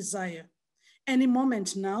choreography of desire. Any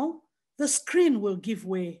moment now, the screen will give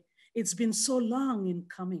way. It's been so long in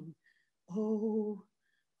coming. Oh,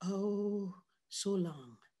 oh, so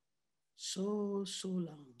long, so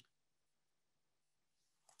long.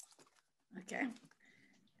 Okay.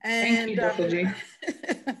 And, thank you, Dr. J.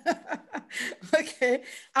 Okay,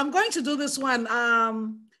 I'm going to do this one.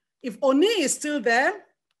 If Oni is still there,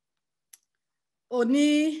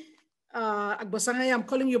 Oni Agbosanga, I'm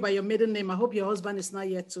calling you by your maiden name. I hope your husband is not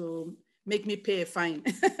yet to make me pay a fine.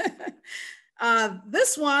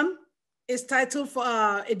 This one is titled for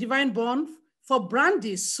A Divine Bond for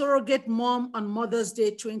Brandy, surrogate mom on Mother's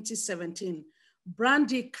Day 2017.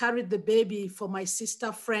 Brandy carried the baby for my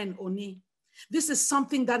sister friend Oni. This is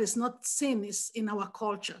something that is not seen in our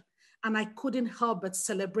culture, and I couldn't help but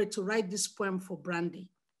celebrate to write this poem for Brandy.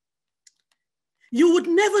 You would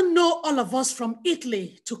never know all of us from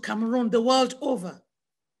Italy to Cameroon, the world over.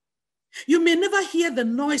 You may never hear the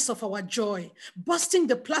noise of our joy, busting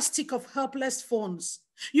the plastic of helpless phones.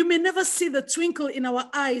 You may never see the twinkle in our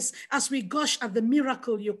eyes as we gush at the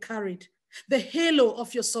miracle you carried. The halo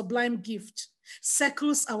of your sublime gift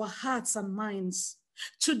circles our hearts and minds.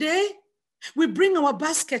 Today, we bring our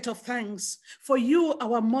basket of thanks for you,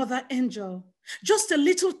 our mother angel. Just a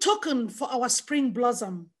little token for our spring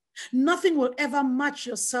blossom. Nothing will ever match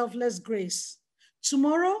your selfless grace.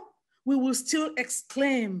 Tomorrow, we will still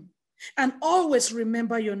exclaim and always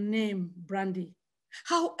remember your name, Brandy.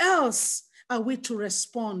 How else are we to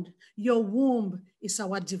respond? Your womb is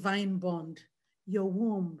our divine bond. Your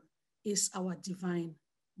womb is our divine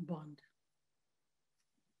bond.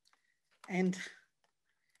 And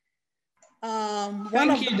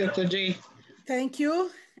thank you, Dr. J. Thank you.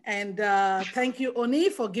 And thank you, Oni,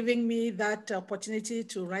 for giving me that opportunity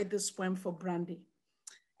to write this poem for Brandy.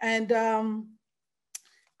 And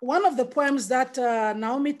one of the poems that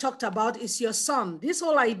Naomi talked about is your son. This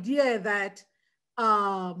whole idea that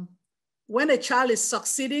when a child is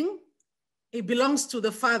succeeding, it belongs to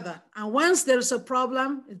the father. And once there's a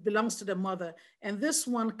problem, it belongs to the mother. And this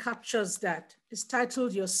one captures that. It's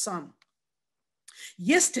titled Your Son.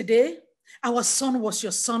 Yesterday, our son was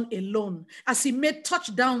your son alone as he made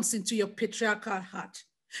touchdowns into your patriarchal heart.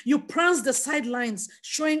 You pranced the sidelines,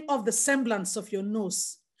 showing off the semblance of your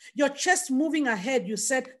nose. Your chest moving ahead, you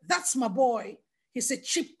said, that's my boy. He's a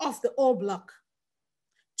chip off the old block.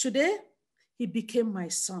 Today, he became my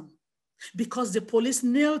son because the police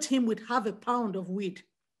nailed him with half a pound of weed.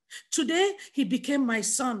 Today, he became my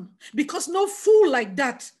son because no fool like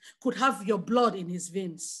that could have your blood in his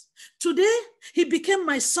veins. Today, he became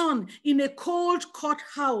my son in a cold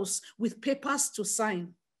courthouse with papers to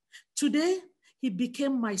sign. Today, he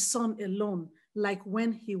became my son alone, like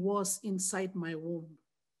when he was inside my womb.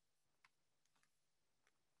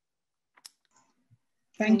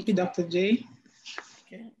 Thank you, Dr. J.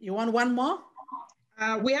 Okay. You want one more?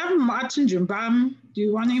 We have Martin Jumbam. Do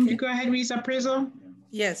you want him to go ahead with his appraisal?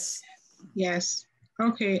 Yes. Yes.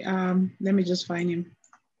 Okay, let me just find him.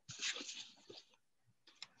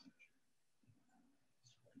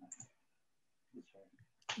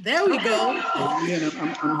 There we go. I'm here.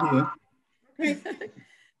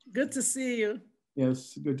 Good to see you.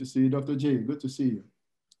 Yes, good to see you. Dr. J, good to see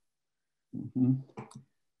you.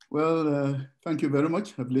 Well, thank you very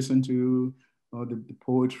much. I've listened to the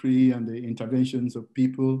poetry and the interventions of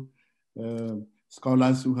people,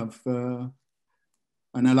 scholars who have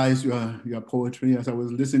analyzed your poetry. As I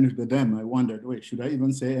was listening to them, I wondered, wait, should I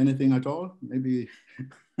even say anything at all? Maybe.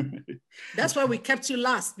 That's why we kept you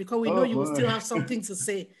last, because we know you will still have something to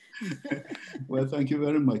say. Well, thank you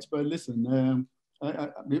very much. But listen,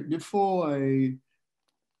 before I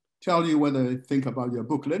tell you what I think about your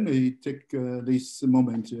book, let me take this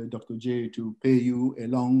moment, Dr. J, to pay you a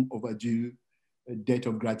long overdue debt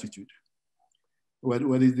of gratitude.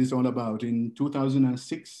 What is this all about? In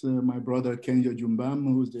 2006, my brother Kenya Jumbam,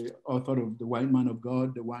 who's the author of The White Man of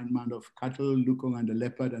God, The White Man of Cattle, Lukong and the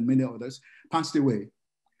Leopard, and many others, passed away.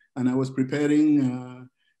 And I was preparing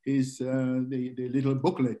the little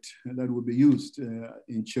booklet that would be used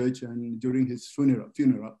in church and during his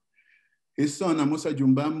funeral. His son, Amusa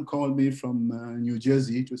Jumbam, called me from New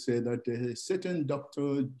Jersey to say that a certain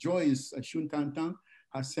Dr. Joyce Ashuntantang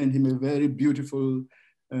has sent him a very beautiful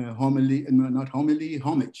homage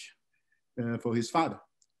for his father.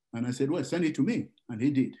 And I said, well, send it to me. And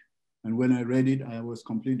he did. And when I read it, I was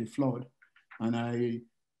completely floored. And I,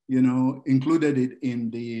 you know, included it in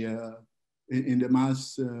the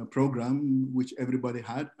mass program, which everybody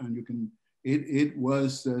had. And you can, it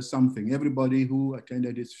was something. Everybody who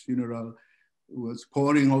attended his funeral was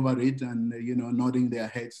poring over it and, you know, nodding their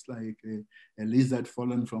heads like a lizard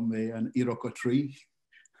fallen from an Iroquois tree.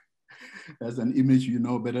 That's an image you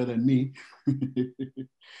know better than me.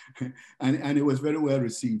 and it was very well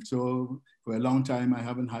received. So for a long time, I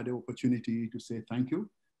haven't had the opportunity to say thank you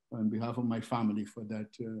on behalf of my family for that,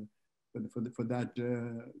 for that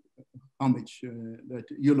homage, that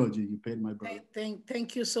eulogy you paid my brother.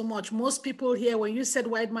 Thank you so much. Most people here, when you said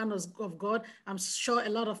white man of God, I'm sure a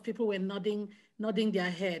lot of people were nodding their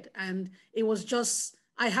head. And it was just,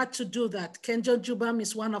 I had to do that. Kenjo Jubam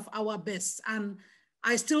is one of our best. And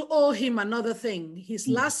I still owe him another thing. His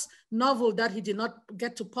last novel that he did not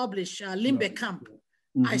get to publish, Limbe Camp,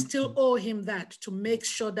 I still owe him that to make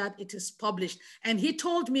sure that it is published. And he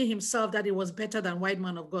told me himself that it was better than White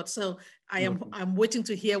Man of God. So I'm waiting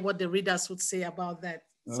to hear what the readers would say about that.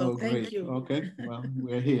 So thank you. Okay, well,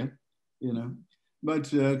 we're here, you know.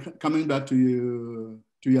 But coming back to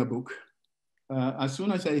your book, as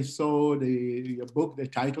soon as I saw your book, the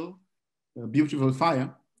title, Beautiful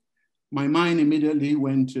Fire, my mind immediately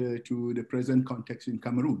went to the present context in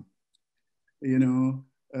Cameroon. You know,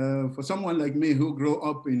 for someone like me who grew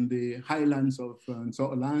up in the highlands of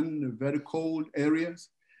Nsoatland, very cold areas,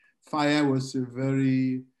 fire was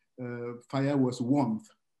warmth.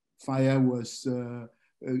 Fire was,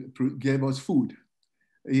 gave us food,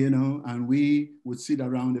 you know, and we would sit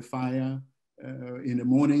around the fire in the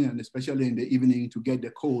morning and especially in the evening to get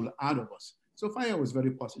the cold out of us. So fire was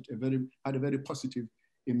very positive, had a very positive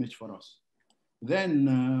image for us.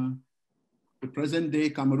 Then the present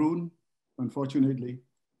day Cameroon, unfortunately,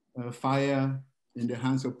 fire in the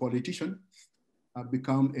hands of politicians have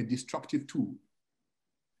become a destructive tool.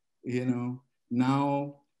 You know,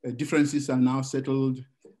 now differences are now settled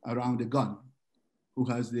around the gun, who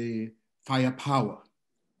has the firepower.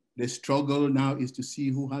 The struggle now is to see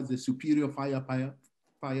who has the superior firepower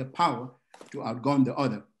to outgun the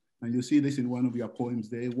other. And you see this in one of your poems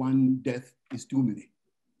there, one death is too many,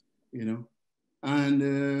 you know.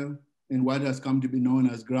 And in what has come to be known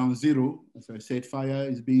as ground zero, as I said, fire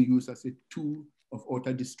is being used as a tool of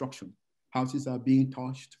utter destruction. Houses are being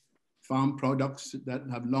torched, farm products that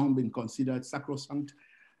have long been considered sacrosanct,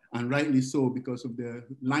 and rightly so because of the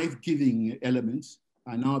life-giving elements,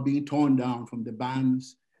 are now being torn down from the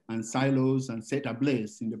barns and silos and set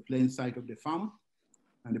ablaze in the plain sight of the farmer.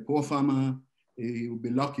 And the poor farmer, he will be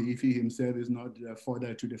lucky if he himself is not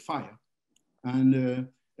fodder to the fire. And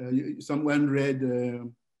someone read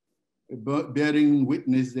Bearing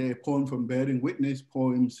Witness, the poem from Bearing Witness,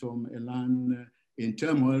 poems from a land in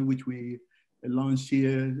turmoil, which we launched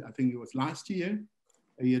here, I think it was last year,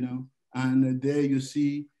 you know, and there you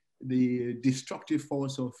see the destructive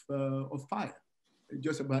force of fire.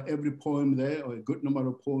 Just about every poem there, or a good number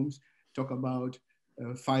of poems, talk about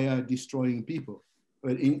fire destroying people.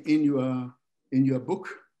 But in your book,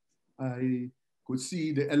 I could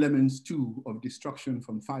see the elements too of destruction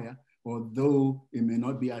from fire, although it may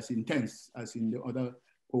not be as intense as in the other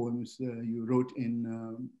poems you wrote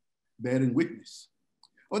in Bearing Witness.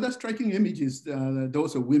 Other striking images,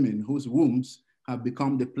 those of women whose wombs have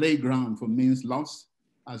become the playground for men's lust,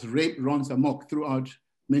 as rape runs amok throughout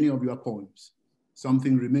many of your poems.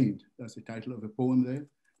 Something Remained, that's the title of the poem there.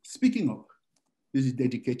 Speaking of, this is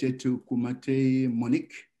dedicated to Kumate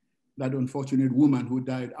Monique, that unfortunate woman who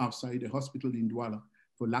died outside the hospital in Douala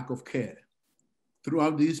for lack of care.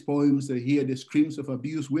 Throughout these poems, I hear the screams of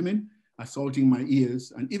abused women assaulting my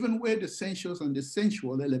ears, and even where the sensuous and the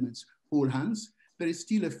sensual elements hold hands, there is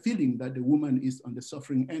still a feeling that the woman is on the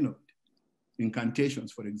suffering end of it.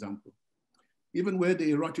 Incantations, for example. Even where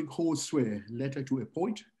the erotic holds sway, Letter to a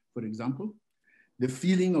Poet, for example, the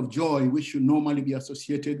feeling of joy which should normally be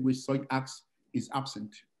associated with such acts is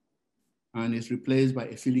absent and is replaced by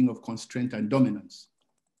a feeling of constraint and dominance.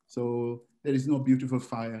 So there is no beautiful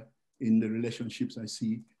fire in the relationships I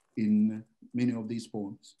see in many of these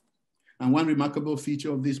poems. And one remarkable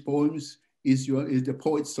feature of these poems is the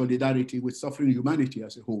poet's solidarity with suffering humanity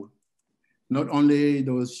as a whole. Not only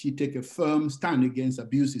does she take a firm stand against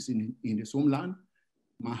abuses in his homeland,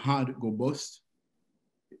 My Heart Go Bust,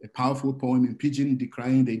 a powerful poem in Pidgin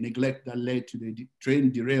decrying the neglect that led to the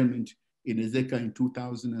train derailment in Ezeka in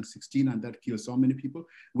 2016, and that killed so many people,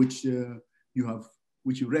 which you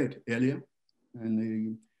read earlier.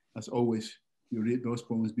 And as always, you read those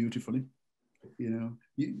poems beautifully. You know,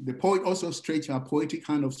 the poet also stretched her poetic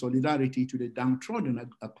hand of solidarity to the downtrodden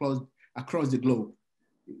across the globe.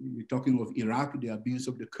 you're talking of Iraq, the abuse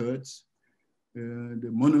of the Kurds,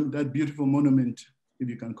 that beautiful monument, if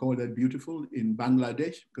you can call that beautiful, in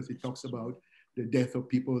Bangladesh, because it talks about the death of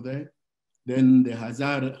people there. Then the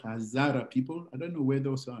Hazara people, I don't know where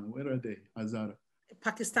those are. Where are they, Hazara?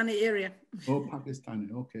 Pakistani area. Oh,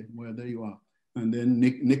 Pakistani, okay, well, there you are. And then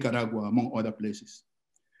Nicaragua, among other places.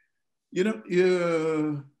 You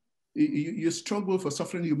know, your struggle for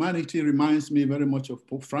suffering humanity reminds me very much of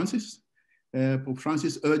Pope Francis. Pope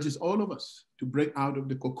Francis urges all of us to break out of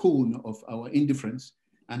the cocoon of our indifference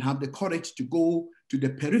and have the courage to go to the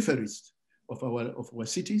peripheries of our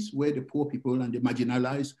cities, where the poor people and the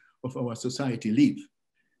marginalized of our society live.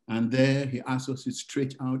 And there he asks us to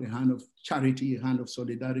stretch out a hand of charity, a hand of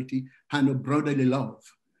solidarity, a hand of brotherly love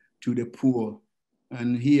to the poor.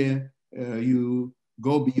 And here you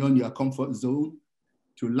go beyond your comfort zone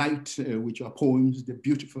to light with your poems the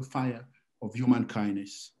beautiful fire of human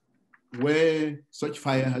kindness. Where such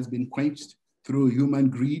fire has been quenched through human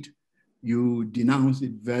greed, you denounce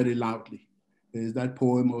it very loudly. There's that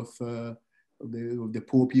poem of the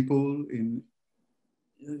poor people in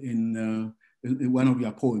one of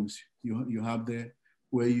your poems. You have there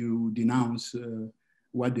where you denounce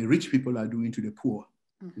what the rich people are doing to the poor.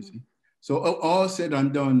 Mm-hmm. You see? So all said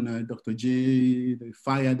and done, Dr. J, the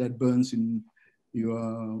fire that burns in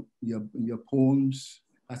your poems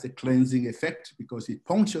has a cleansing effect, because it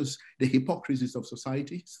punctures the hypocrisies of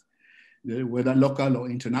societies, whether local or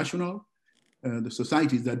international, the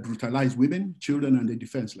societies that brutalize women, children, and the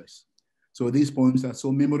defenseless. So these poems are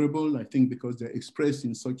so memorable, I think, because they're expressed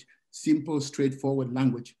in such simple, straightforward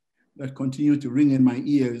language that continue to ring in my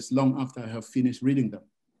ears long after I have finished reading them.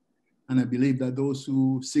 And I believe that those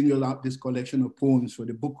who single out this collection of poems for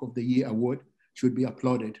the Book of the Year award should be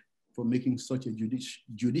applauded for making such a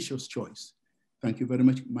judicious choice. Thank you very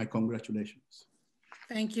much. My congratulations.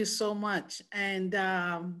 Thank you so much. And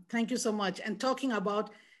thank you so much. And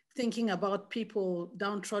thinking about people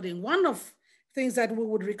downtrodden, one of things that we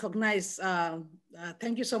would recognize,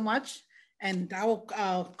 thank you so much. And I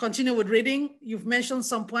will continue with reading. You've mentioned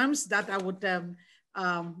some poems that I would,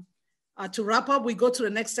 to wrap up, we go to the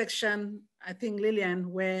next section, I think,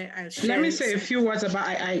 Lillian, where I share. Let me say a few words about,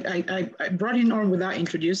 I brought him on without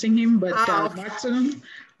introducing him, but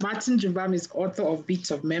Martin Jumbam is author of Beats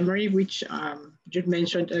of Memory, which Jude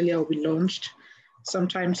mentioned earlier will be launched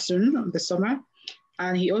sometime soon in the summer.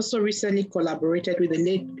 And he also recently collaborated with the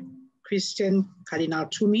late Christian Cardinal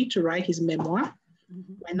Toomey to write his memoir,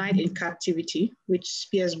 My Night in Captivity, which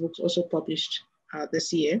Spears Books also published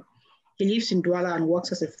this year. He lives in Douala and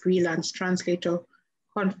works as a freelance translator,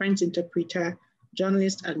 conference interpreter,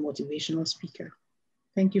 journalist, and motivational speaker.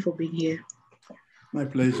 Thank you for being here. My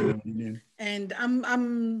pleasure. And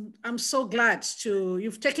I'm so glad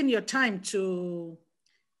you've taken your time to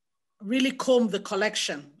really comb the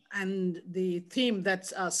collection and the theme that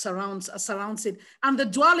surrounds it, and the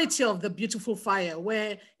duality of the beautiful fire,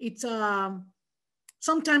 where it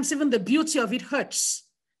sometimes even the beauty of it hurts,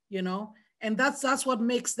 you know, and that's what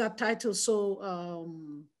makes that title so.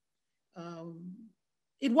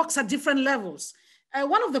 It works at different levels.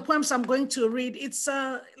 One of the poems I'm going to read, it's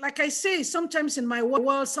like I say, sometimes in my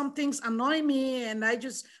world, some things annoy me and I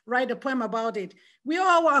just write a poem about it. We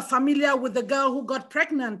all are familiar with the girl who got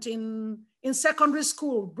pregnant in secondary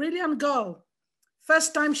school, brilliant girl.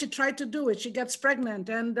 First time she tried to do it, she gets pregnant.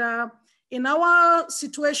 And in our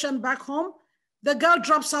situation back home, the girl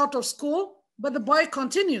drops out of school, but the boy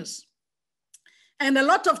continues. And a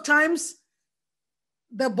lot of times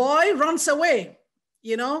the boy runs away,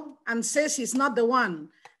 you know, and says he's not the one.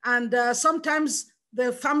 And sometimes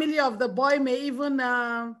the family of the boy may even,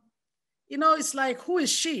 you know, it's like, who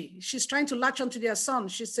is she? She's trying to latch onto their son.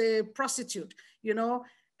 She's a prostitute, you know,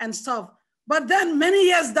 and stuff. But then many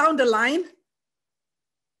years down the line,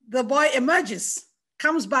 the boy emerges,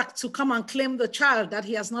 comes back to come and claim the child that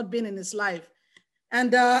he has not been in his life.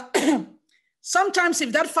 And sometimes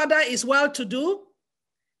if that father is well-to-do,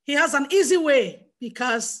 he has an easy way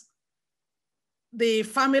because the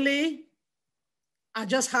family are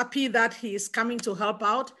just happy that he is coming to help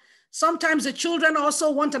out. Sometimes the children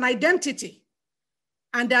also want an identity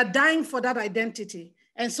and they're dying for that identity.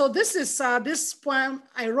 And so this is this poem,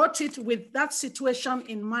 I wrote it with that situation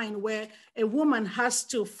in mind where a woman has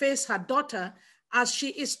to face her daughter as she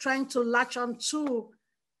is trying to latch on to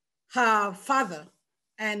her father.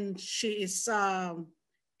 And she is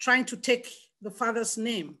trying to take the father's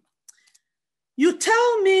name. You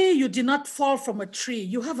tell me you did not fall from a tree.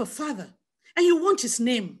 You have a father and you want his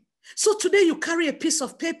name. So today you carry a piece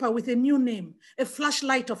of paper with a new name, a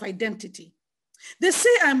flashlight of identity. They say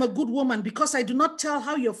I'm a good woman because I do not tell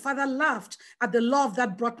how your father laughed at the love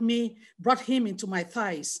that brought him into my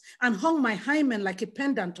thighs and hung my hymen like a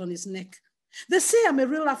pendant on his neck. They say I'm a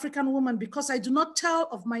real African woman because I do not tell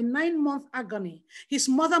of my 9-month agony, his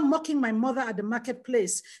mother mocking my mother at the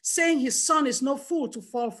marketplace, saying his son is no fool to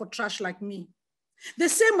fall for trash like me. They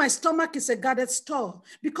say my stomach is a guarded store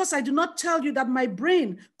because I do not tell you that my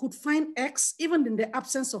brain could find X even in the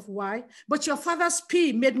absence of Y, but your father's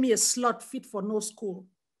P made me a slut fit for no school.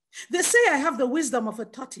 They say I have the wisdom of a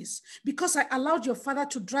tortoise because I allowed your father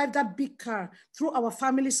to drive that big car through our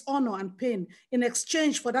family's honor and pain in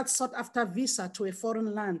exchange for that sought after visa to a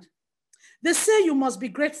foreign land. They say you must be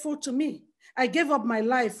grateful to me. I gave up my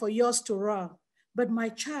life for yours to run. But my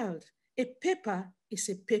child, a paper is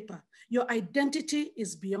a paper. Your identity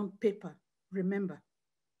is beyond paper, remember.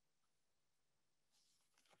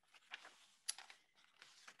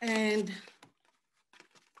 And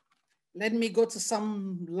let me go to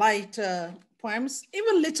some light poems.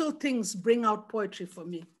 Even little things bring out poetry for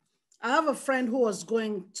me. I have a friend who was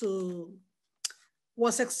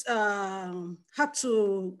had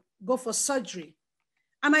to go for surgery.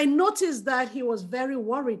 And I noticed that he was very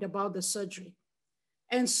worried about the surgery.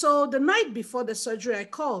 And so the night before the surgery, I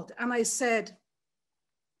called and I said,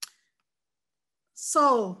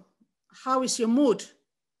 so how is your mood?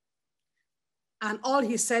 And all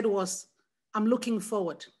he said was, I'm looking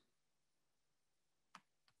forward.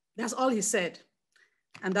 That's all he said.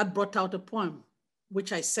 And that brought out a poem,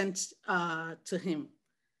 which I sent to him.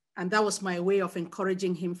 And that was my way of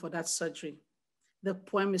encouraging him for that surgery. The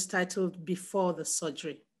poem is titled Before the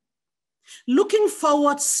Surgery. Looking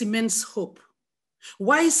forward cements hope.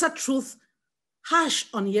 Wiser truth harsh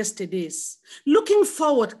on yesterdays. Looking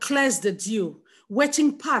forward clears the dew,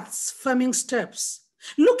 wetting paths, firming steps.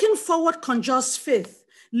 Looking forward conjures faith,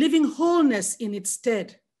 leaving wholeness in its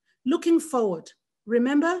stead. Looking forward,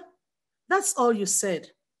 remember? That's all you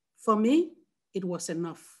said. For me, it was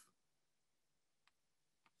enough.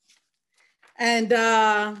 And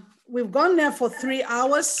we've gone there for 3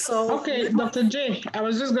 hours, so. Okay, Dr. J, I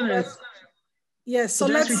was just gonna. Yes, so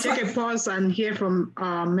we let's take a pause and hear from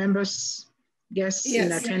our members, guests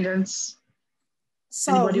in attendance.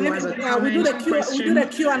 So maybe, we do the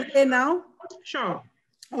Q&A now. Sure.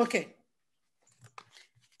 Okay.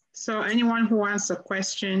 So anyone who wants a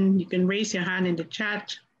question, you can raise your hand in the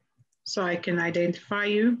chat so I can identify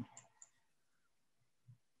you.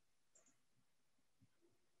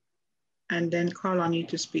 And then call on you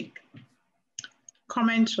to speak.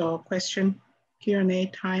 Comment or question, Q&A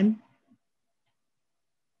time.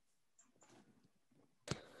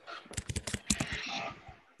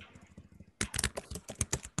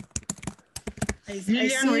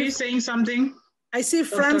 Lillian, were you saying something? I see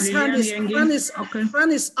Fran's hand is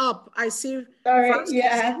up. I see. Sorry,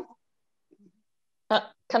 yeah.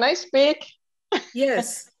 Can I speak?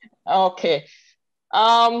 Yes. Okay.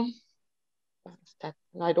 I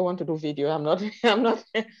don't want to do video. I'm not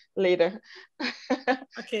later.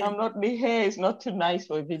 Okay. I'm not, the hair is not too nice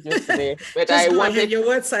for video today. But just I wanted, your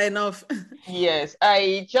words are enough. Yes,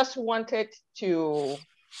 I just wanted to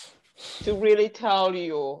really tell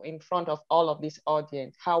you in front of all of this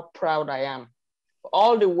audience how proud I am for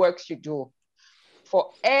all the works you do, for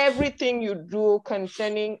everything you do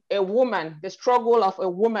concerning a woman, the struggle of a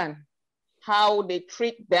woman, how they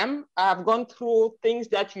treat them. I've gone through things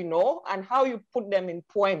that you know and how you put them in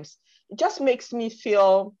poems. It just makes me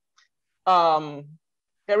feel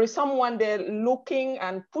there is someone there looking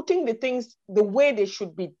and putting the things the way they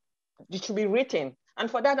should be written. And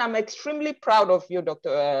for that, I'm extremely proud of you,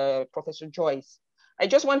 Professor Joyce. I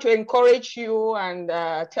just want to encourage you and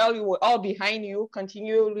tell you we're all behind you.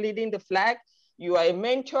 Continue leading the flag. You are a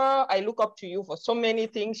mentor. I look up to you for so many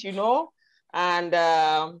things, you know, and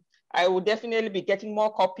I will definitely be getting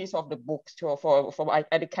more copies of the books for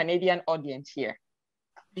the Canadian audience here.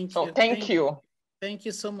 Thank you. Thank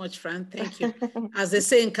you so much, Fran. Thank you. As they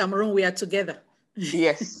say in Cameroon, we are together.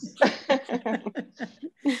 Yes.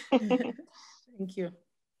 Thank you.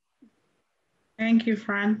 Thank you,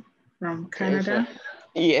 Fran, from Canada.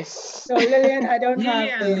 Yes. So Lillian, I don't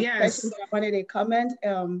have a yes. question, but I wanted to comment.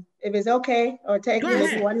 If it's okay, or take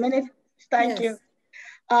maybe 1 minute. Thank you.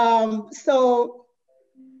 So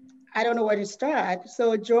I don't know where to start.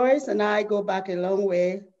 So Joyce and I go back a long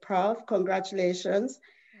way. Prof, congratulations.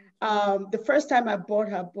 The first time I bought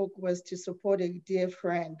her book was to support a dear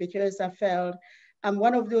friend because I felt I'm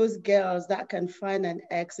one of those girls that can find an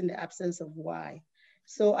X in the absence of Y.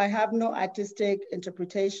 So I have no artistic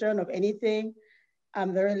interpretation of anything.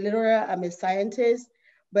 I'm very literal, I'm a scientist,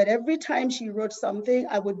 but every time she wrote something,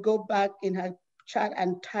 I would go back in her chat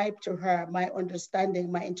and type to her my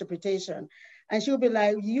understanding, my interpretation. And she'll be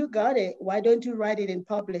like, you got it. Why don't you write it in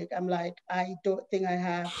public? I'm like, I don't think I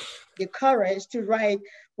have the courage to write.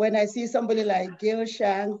 When I see somebody like Gail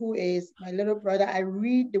Shang, who is my little brother, I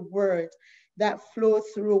read the words that flow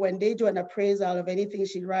through when they do an appraisal of anything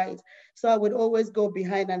she writes. So I would always go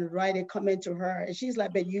behind and write a comment to her. And she's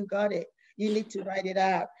like, but you got it. You need to write it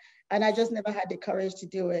out. And I just never had the courage to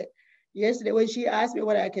do it. Yesterday, when she asked me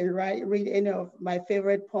whether I can read any of my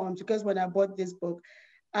favorite poems, because when I bought this book,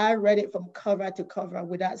 I read it from cover to cover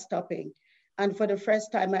without stopping. And for the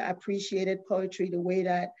first time, I appreciated poetry the way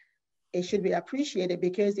that it should be appreciated,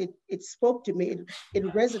 because it spoke to me, it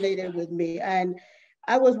resonated with me. And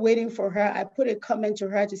I was waiting for her. I put a comment to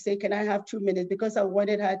her to say, can I have 2 minutes? Because I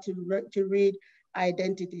wanted her to read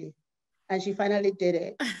Identity. And she finally did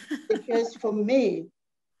it. Because for me,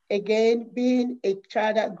 again, being a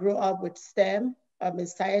child that grew up with STEM, I'm a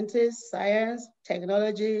scientist, science,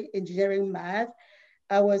 technology, engineering, math.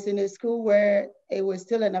 I was in a school where it was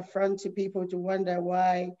still an affront to people to wonder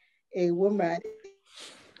why a woman,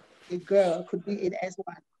 a girl, could be in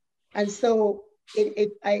S1. And so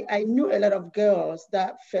I knew a lot of girls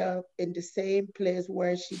that fell in the same place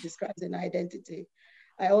where she describes in Identity.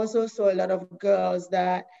 I also saw a lot of girls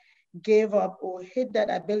that gave up or hid that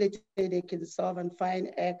ability they can solve and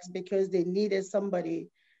find X because they needed somebody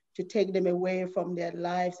to take them away from their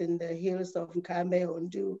lives in the hills of Nkame or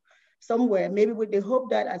Ndu, somewhere, maybe with the hope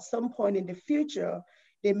that at some point in the future,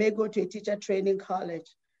 they may go to a teacher training college,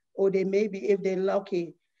 or they may be, if they're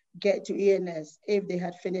lucky, get to ENS if they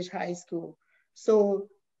had finished high school. So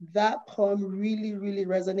that poem really, really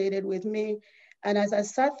resonated with me. And as I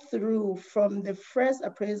sat through from the first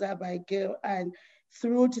appraisal by Gail and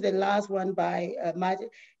through to the last one by Magic,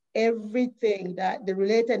 everything that the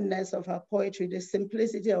relatedness of her poetry, the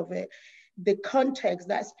simplicity of it, the context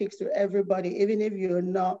that speaks to everybody, even if you're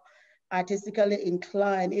not artistically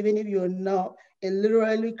inclined, even if you're not a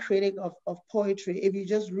literary critic of poetry, if you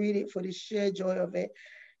just read it for the sheer joy of it.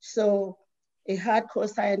 So a hardcore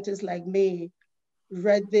scientist like me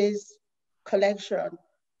read this collection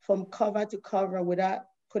from cover to cover without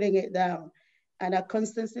putting it down. And I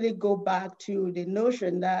constantly go back to the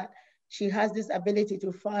notion that she has this ability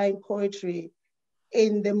to find poetry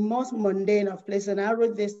in the most mundane of places. And I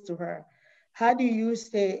wrote this to her. How do you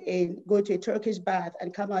go to a Turkish bath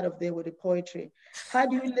and come out of there with a poetry? How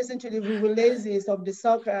do you listen to the Vuvuzela's of the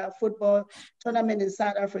soccer football tournament in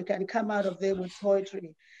South Africa and come out of there with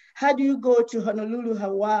poetry? How do you go to Honolulu,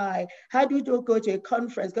 Hawaii? How do you go to a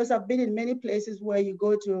conference? Because I've been in many places where you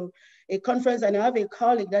go to a conference and you have a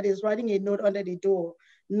colleague that is writing a note under the door.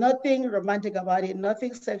 Nothing romantic about it,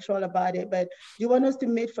 nothing sexual about it, but do you want us to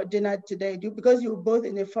meet for dinner today? Because you're both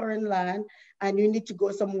in a foreign land and you need to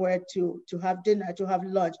go somewhere to have dinner, to have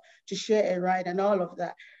lunch, to share a ride and all of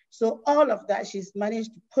that. So all of that, she's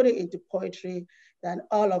managed to put it into poetry that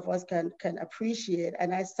all of us can appreciate.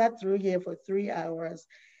 And I sat through here for 3 hours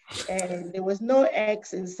and there was no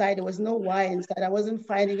X inside, there was no Y inside. I wasn't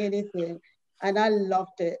finding anything. And I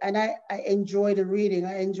loved it. And I enjoyed the reading.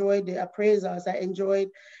 I enjoyed the appraisals. I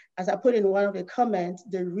enjoyed, as I put in one of the comments,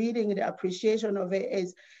 the reading, the appreciation of it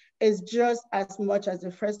is just as much as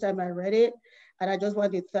the first time I read it. And I just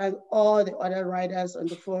want to thank all the other writers on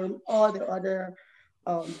the forum, all the other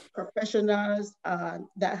professionals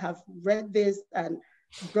that have read this and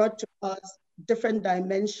brought to us different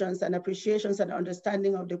dimensions and appreciations and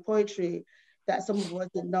understanding of the poetry that some of us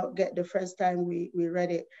did not get the first time we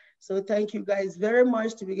read it. So thank you guys very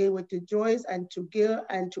much, to begin with, to Joyce and to Gil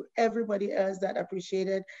and to everybody else that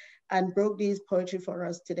appreciated and broke these poetry for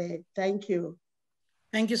us today. Thank you.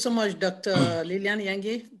 Thank you so much, Dr. Lilian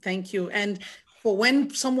Yangi. Thank you. And for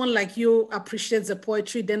when someone like you appreciates the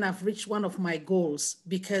poetry, then I've reached one of my goals,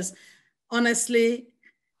 because honestly,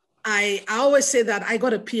 I always say that I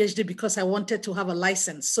got a PhD because I wanted to have a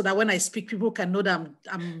license so that when I speak, people can know that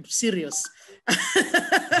I'm serious.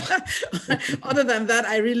 Other than that,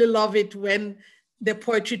 I really love it when the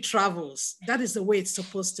poetry travels. That is the way it's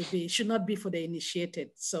supposed to be. It should not be for the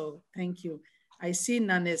initiated. So thank you. I see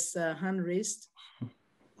Nane's hand raised,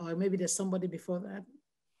 or maybe there's somebody before that.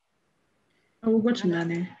 I will go to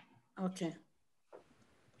Nane. Okay.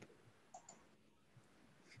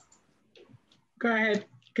 Go ahead.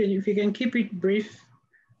 If you can keep it brief.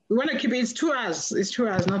 We want to keep it, it's 2 hours. It's 2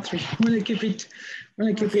 hours, not 3. We want to keep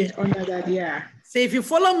it, under that, yeah. So if you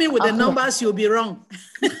follow me with the numbers, you'll be wrong.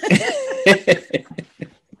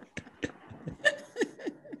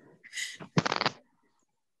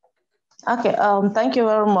 Okay, thank you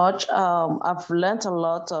very much. I've learned a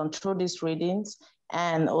lot through these readings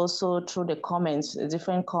and also through the comments,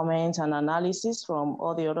 different comments and analysis from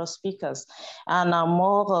all the other speakers. And I'm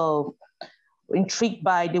more intrigued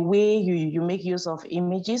by the way you make use of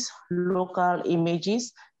images, local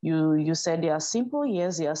images. You said they are simple.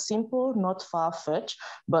 Yes, they are simple, not far-fetched,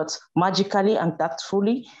 but magically,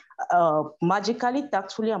 tactfully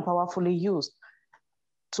and powerfully used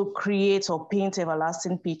to create or paint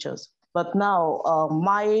everlasting pictures. But now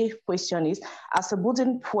my question is, as a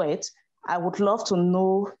budding poet, I would love to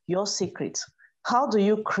know your secret. How do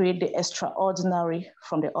you create the extraordinary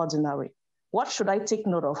from the ordinary? What should I take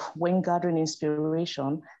note of when gathering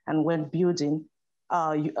inspiration and when building,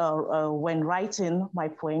 when writing my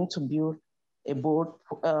poem to build a bold,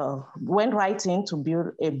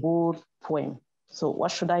 poem? So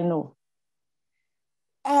what should I know?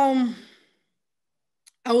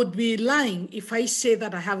 I would be lying if I say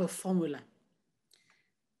that I have a formula.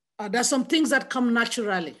 There's some things that come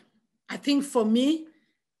naturally. I think for me,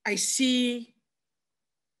 I see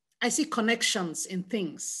connections in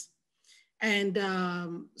things. And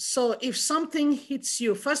so if something hits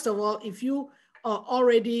you, first of all, if you are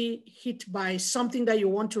already hit by something that you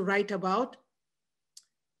want to write about,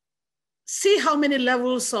 see how many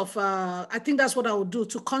levels of, I think that's what I would do,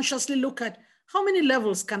 to consciously look at how many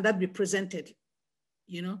levels can that be presented,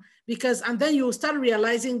 you know, because, and then you start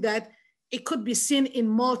realizing that it could be seen in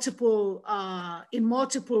multiple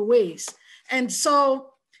ways. And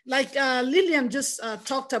so like Lillian just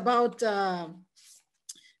talked about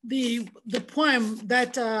the poem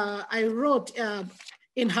that I wrote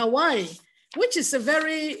in Hawaii, which is a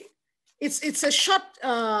very, it's a short,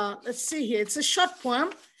 let's see here, it's a short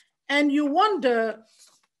poem. And you wonder,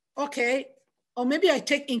 okay, or maybe I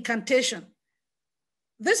take incantation.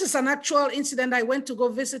 This is an actual incident. I went to go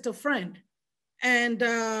visit a friend, and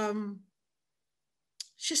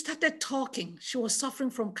she started talking. She was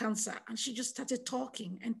suffering from cancer, and she just started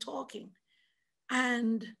talking and talking.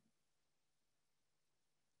 And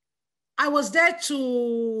I was there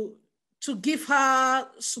to give her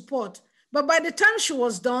support. But by the time she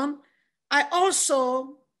was done, I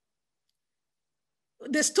also,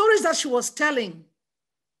 the stories that she was telling,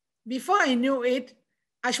 before I knew it,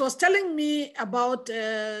 she was telling me about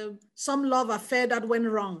some love affair that went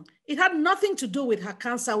wrong. It had nothing to do with her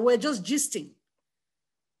cancer. We're just gisting.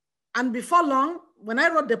 And before long, when I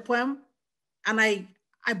wrote the poem, and I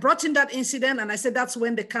brought in that incident, and I said, that's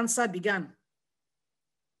when the cancer began.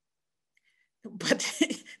 But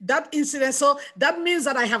that incident, so that means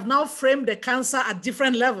that I have now framed the cancer at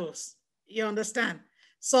different levels. You understand?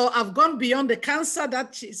 So I've gone beyond the cancer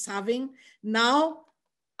that she's having. Now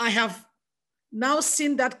I have now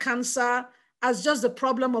seen that cancer as just the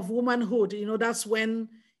problem of womanhood. You know, that's when,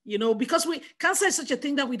 you know, because cancer is such a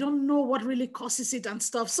thing that we don't know what really causes it and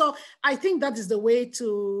stuff. So I think that is the way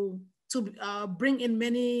to bring in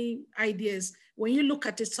many ideas. When you look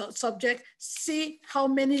at the subject, see how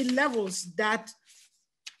many levels that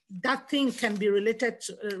thing can be related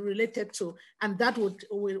to, and that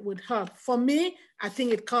would help. For me, I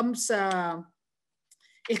think it comes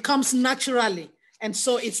naturally. And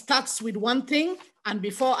so it starts with one thing, and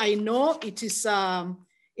before I know, it's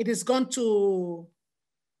gone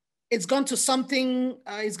to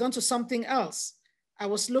something else. I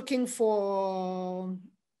was looking for,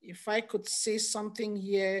 if I could say something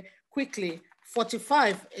here quickly.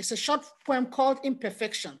 45, it's a short poem called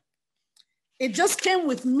Imperfection. It just came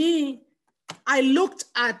with me. I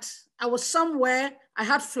was somewhere, I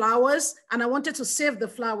had flowers, and I wanted to save the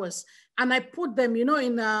flowers. And I put them, you know,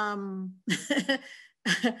 in,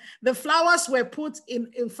 the flowers were put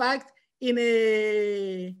in fact, in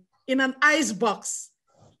an ice box.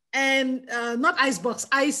 And not ice box,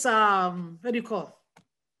 ice, what do you call?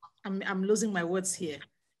 I'm losing my words here.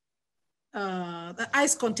 The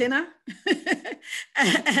ice container.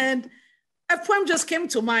 And a poem just came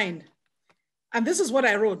to mind. And this is what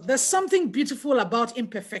I wrote. There's something beautiful about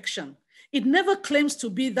imperfection. It never claims to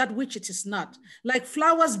be that which it is not, like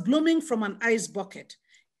flowers blooming from an ice bucket,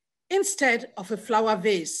 instead of a flower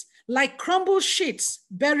vase, like crumbled sheets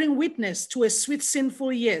bearing witness to a sweet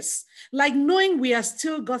sinful yes, like knowing we are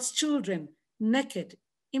still God's children, naked,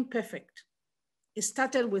 imperfect. It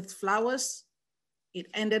started with flowers, it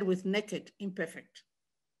ended with naked, imperfect.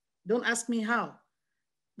 Don't ask me how,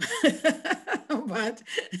 but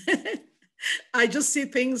I just see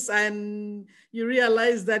things and you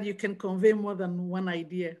realize that you can convey more than one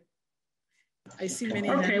idea. I see many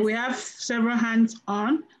hands. Okay, we have several hands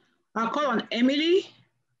on. I'll call on Emily,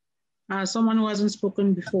 someone who hasn't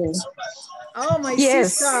spoken before. Oh, my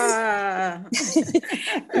yes. sister.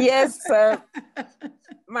 Yes,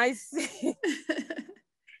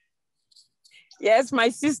 yes, my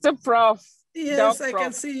sister, Prof. Yes, Doc I Prof.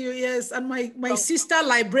 can see you, yes. And my sister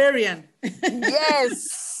librarian.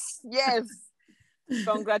 Yes, yes.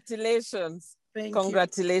 Congratulations.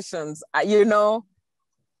 Congratulations. You know,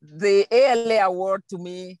 the ALA award to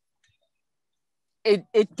me,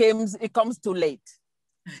 it comes too late.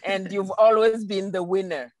 And you've always been the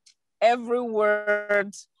winner. Every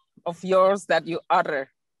word of yours that you utter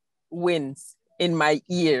wins in my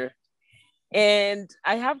ear. And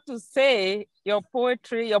I have to say, your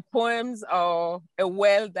poetry, your poems are a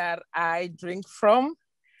well that I drink from.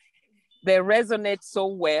 They resonate so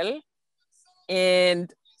well.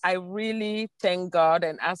 And I really thank God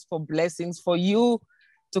and ask for blessings for you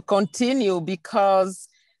to continue, because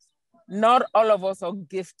not all of us are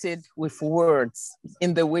gifted with words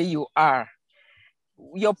in the way you are.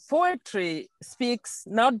 Your poetry speaks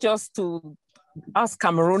not just to us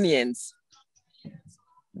Cameroonians,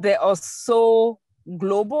 they are so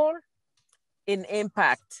global in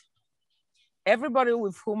impact. Everybody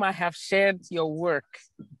with whom I have shared your work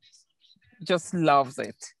just loves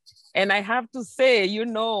it. And I have to say, you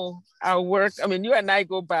know, our work, I mean, you and I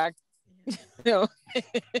go back, you know,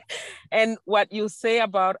 and what you say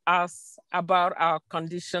about us, about our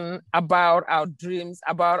condition, about our dreams,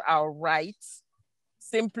 about our rights,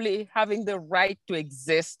 simply having the right to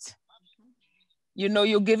exist. You know,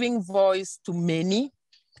 you're giving voice to many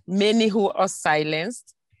who are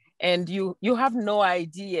silenced, and you have no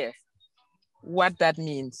idea what that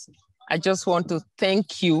means. I just want to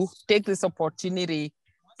thank you, take this opportunity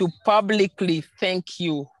to publicly thank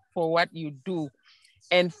you for what you do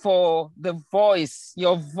and for the voice,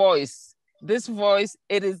 your voice. This voice,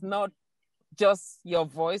 it is not just your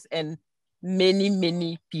voice and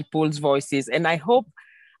many people's voices. And I hope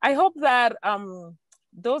that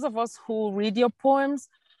those of us who read your poems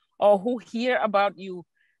or who hear about you,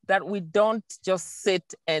 that we don't just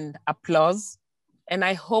sit and applaud. And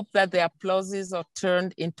I hope that the applauses are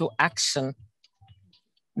turned into action,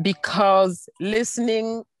 because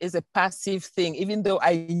listening is a passive thing, even though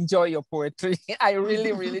I enjoy your poetry. I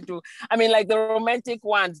really do. I mean, like the romantic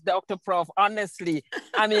ones, Dr. Prof, honestly,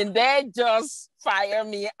 I mean, they just fire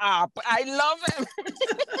me up. I love them.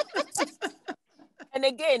 And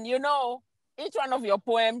again, you know, each one of your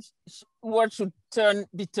poems, words should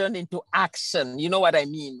be turned into action. You know what I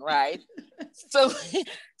mean, right?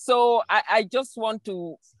 So I just want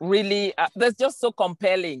to really, that's just so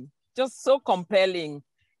compelling.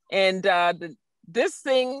 And this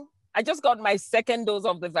thing, I just got my second dose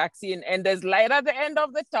of the vaccine, and there's light at the end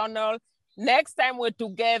of the tunnel. Next time we're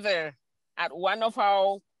together at one of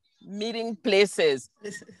our meeting places,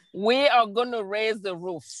 we are going to raise the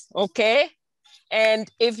roof, okay?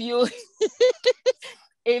 And if you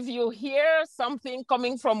if you hear something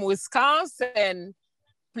coming from Wisconsin,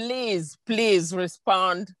 please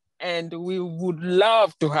respond, and we would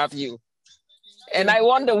love to have you. And I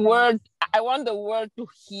want the world to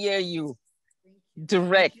hear you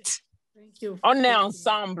direct. Thank you. On est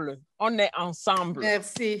ensemble.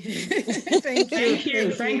 Merci. Thank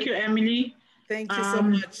you. Thank you, Emily. Thank you so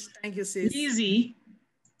much. Thank you, sis. Lizzie,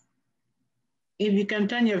 if you can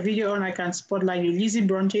turn your video on, I can spotlight you. Lizzie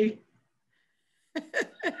Bronte.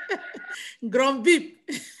 Grand Bip.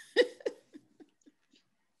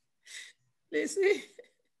 Lizzie.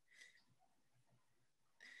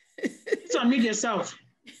 So unmute yourself.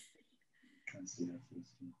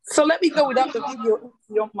 So let me go without the video, if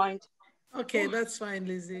you don't mind. Okay, that's fine,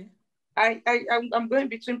 Lizzie. I'm going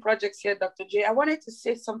between projects here, Dr. J. I wanted to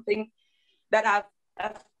say something that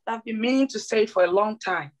I've been meaning to say for a long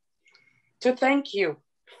time. To thank you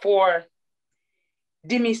for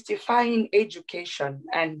demystifying education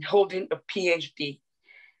and holding a PhD.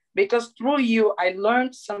 Because through you, I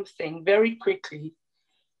learned something very quickly,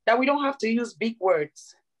 that we don't have to use big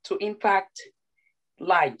words to impact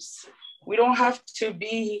lives. We don't have to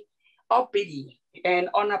be uppity and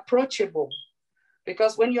unapproachable,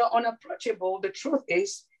 because when you're unapproachable, the truth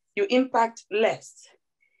is you impact less.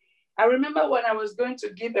 I remember when I was going to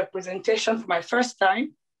give a presentation for my first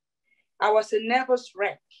time, I was a nervous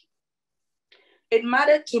wreck. It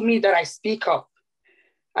mattered to me that I speak up.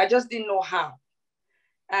 I just didn't know how.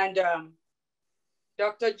 And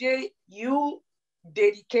Dr. J, you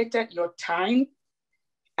dedicated your time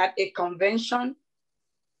at a convention.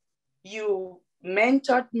 You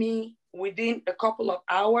mentored me within a couple of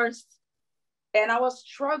hours. And I was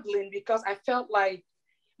struggling because I felt like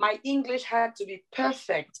my English had to be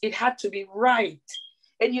perfect. It had to be right.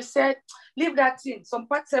 And you said, leave that thing. Some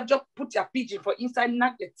parts have just put your pigeon for inside,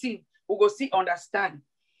 knock the thing, we go see, understand.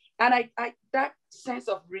 And I that sense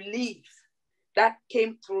of relief that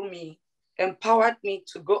came through me empowered me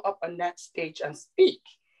to go up on that stage and speak.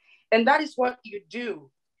 And that is what you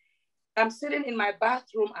do. I'm sitting in my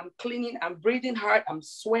bathroom, I'm cleaning, I'm breathing hard, I'm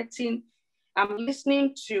sweating, I'm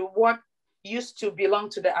listening to what used to belong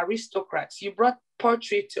to the aristocrats. You brought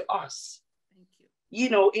poetry to us, you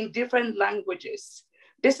know, in different languages.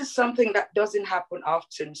 This is something that doesn't happen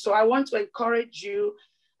often. So I want to encourage you,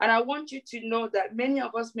 and I want you to know that many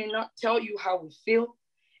of us may not tell you how we feel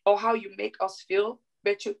or how you make us feel,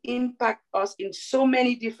 but you impact us in so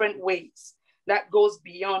many different ways that goes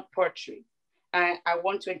beyond poetry. And I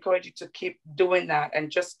want to encourage you to keep doing that and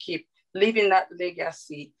just keep living that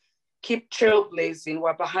legacy. Keep trailblazing.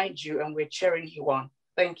 We're behind you and we're cheering you on.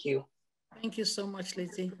 Thank you. Thank you so much,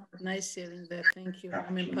 Lizzie. Nice hearing that. Thank you.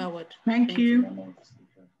 I'm empowered. Thank you.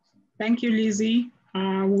 Thank you, Lizzie.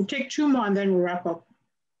 We'll take 2 more and then we'll wrap up.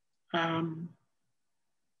 Rire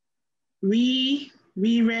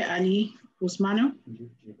Ali Usmanu.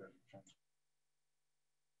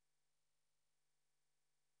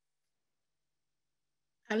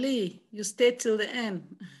 Ali, you stayed till the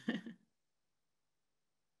end.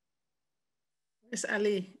 Where's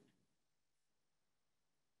Ali?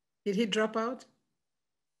 Did he drop out?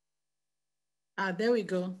 Ah, there we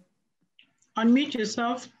go. Unmute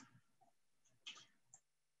yourself.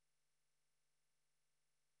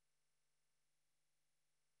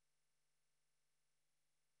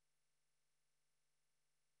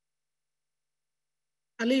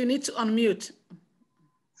 Ali, you need to unmute.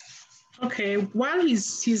 Okay, while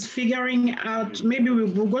he's figuring out, maybe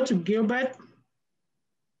we'll go to Gilbert.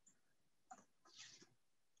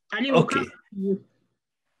 Ali, we'll come to you.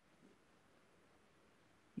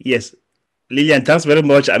 Yes, Lillian, thanks very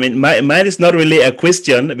much. I mean, mine is not really a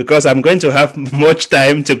question because I'm going to have much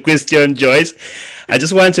time to question Joyce. I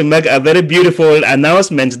just want to make a very beautiful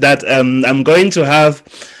announcement that I'm going to have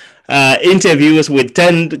interviews with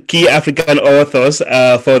 10 key African authors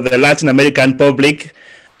for the Latin American public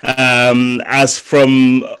as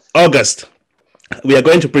from August. We are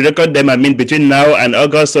going to pre-record them, I mean, between now and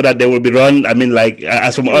August so that they will be run, I mean, like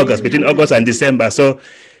as from August, between August and December. So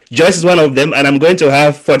Joyce is one of them, and I'm going to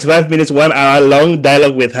have 45 minutes, 1 hour long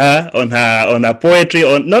dialogue with her on her poetry,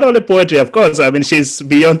 on not only poetry, of course, I mean, she's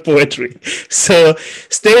beyond poetry. So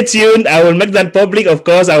stay tuned. I will make that public, of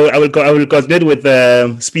course. I will coordinate with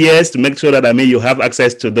Spears to make sure that, I mean, you have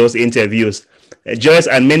access to those interviews. Joyce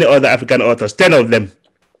and many other African authors, 10 of them.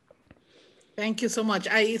 Thank you so much.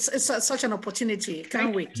 It's such an opportunity.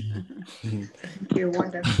 Can't wait. Thank you,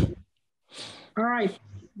 wonderful. All right,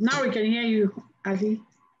 now we can hear you, Ali.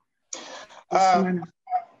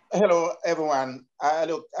 Hello, everyone.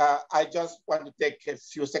 Look, I just want to take a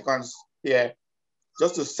few seconds here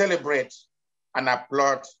just to celebrate and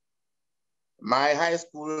applaud my high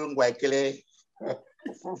school Waikele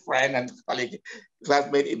friend and colleague,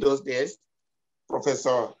 classmate in those days,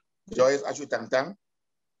 Professor Joyce Ashuntantang,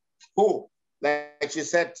 who, like she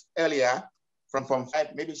said earlier, from Form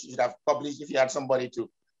 5, maybe she should have published if you had somebody to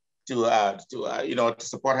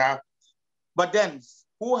support her. But then,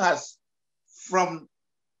 who has, from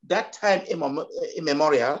that time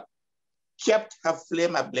immemorial, kept her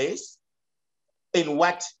flame ablaze in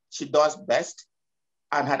what she does best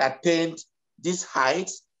and had attained these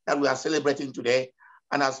heights that we are celebrating today,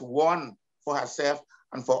 and has won for herself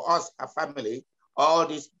and for us, her family, all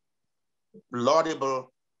these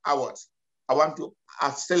laudable awards. I want to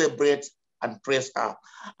celebrate and praise her,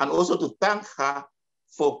 and also to thank her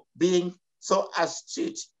for being so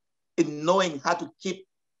astute in knowing how to keep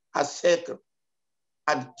her circle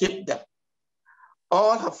and keep them.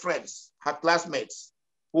 All her friends, her classmates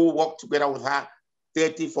who worked together with her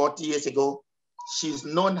 30, 40 years ago, she's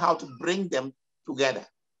known how to bring them together.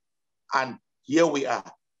 And here we are.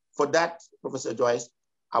 For that, Professor Joyce,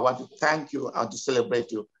 I want to thank you and to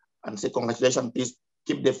celebrate you and say congratulations. Please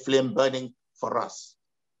keep the flame burning for us.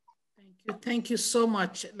 Thank you. Thank you so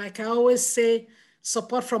much. Like I always say,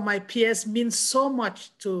 support from my peers means so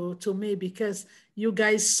much to me because you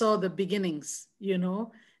guys saw the beginnings, you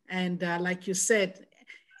know, and like you said,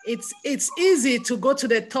 it's easy to go to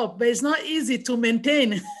the top, but it's not easy to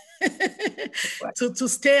maintain, to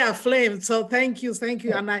stay aflame. So thank you.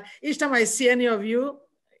 And each time I see any of you,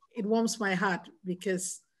 it warms my heart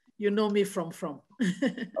because you know me from.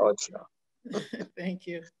 Oh, sure. Thank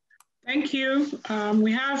you. Thank you.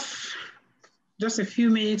 We have just a few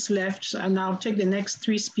minutes left, and I'll take the next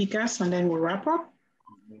 3 speakers and then we'll wrap up.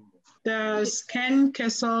 There's Ken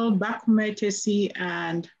Kessel, Bakume Tesi,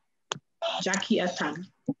 and Jackie Atang.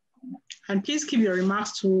 And please keep your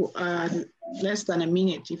remarks to less than a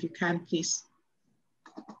minute if you can, please.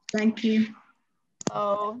 Thank you.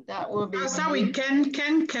 Oh, that will be. I'll start with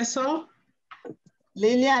Ken Kessel.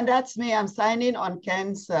 Lillian, that's me. I'm signing on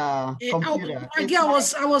Ken's computer.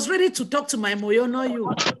 I was ready to talk to my Moyo, not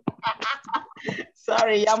you.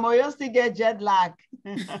 Sorry, your Moyo still get jet lag.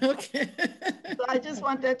 Okay. So I just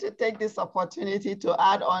wanted to take this opportunity to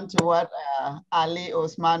add on to what Ali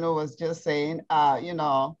Osmanu was just saying. You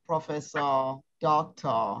know, Professor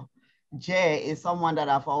Dr. J is someone that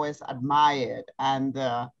I've always admired, and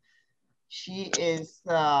she is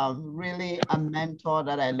really a mentor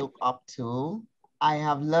that I look up to. I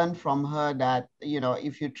have learned from her that, you know,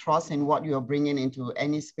 if you trust in what you're bringing into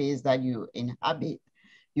any space that you inhabit,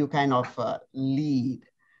 you kind of lead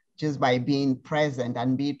just by being present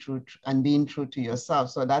and being true to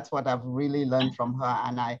yourself. So that's what I've really learned from her.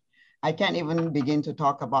 And I can't even begin to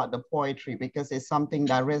talk about the poetry because it's something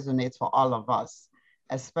that resonates for all of us,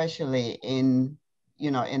 especially in,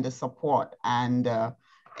 you know, in the support and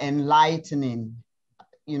enlightening,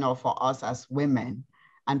 you know, for us as women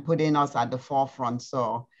and putting us at the forefront.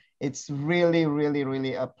 So it's really, really,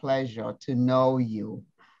 really a pleasure to know you.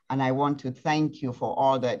 And I want to thank you for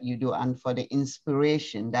all that you do and for the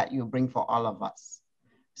inspiration that you bring for all of us.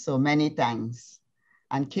 So many thanks,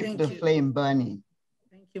 and keep the flame burning.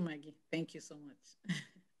 Thank you, Maggie. Thank you so much.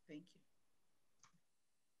 Thank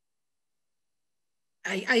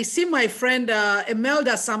you. I see my friend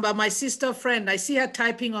Imelda Samba, my sister friend. I see her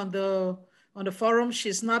typing on the forum.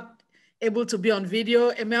 She's not able to be on video.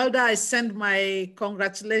 Imelda, I send my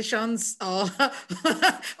congratulations, or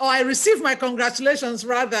I received my congratulations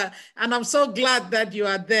rather, and I'm so glad that you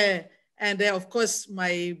are there. And of course,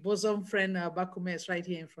 my bosom friend Bakume is right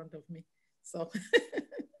here in front of me. So.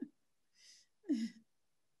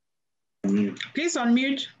 Please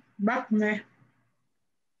unmute Bakume.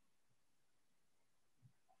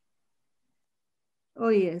 Oh,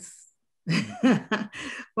 yes.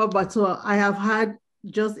 But I have had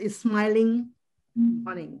just a smiling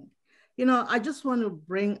morning. You know, I just want to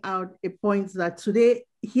bring out a point that today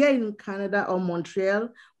here in Canada or Montreal,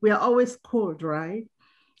 we are always cold, right?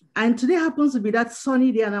 And today happens to be that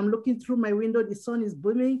sunny day and I'm looking through my window, the sun is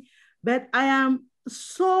booming, but I am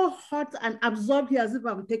so hot and absorbed here as if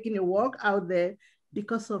I'm taking a walk out there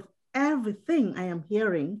because of everything I am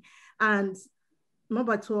hearing. And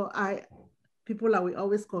Mabato, we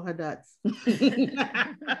always call her that.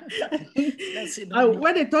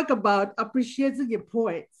 When they talk about appreciating a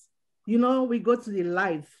poet, you know, we go to the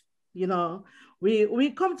life, you know,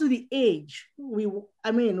 we come to the age,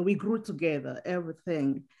 we grew together,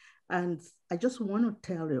 everything. And I just want to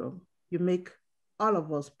tell you, you make all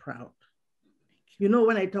of us proud. You know,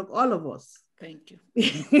 when I talk all of us. Thank you.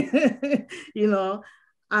 You know,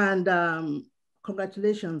 and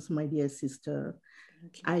congratulations, my dear sister.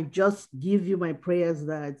 I just give you my prayers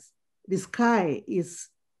that the sky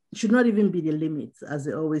should not even be the limit, as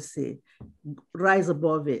they always say. Rise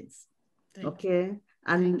above it. Okay?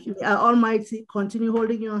 And may our Almighty continue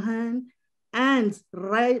holding your hand and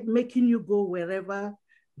making you go wherever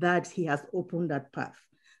that He has opened that path.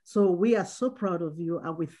 So we are so proud of you,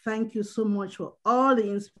 and we thank you so much for all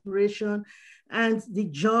the inspiration and the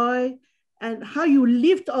joy and how you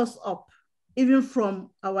lift us up, even from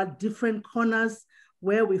our different corners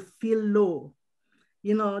where we feel low.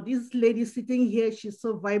 You know, this lady sitting here, she's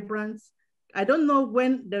so vibrant. I don't know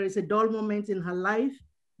when there is a dull moment in her life,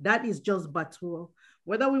 that is just Batuo.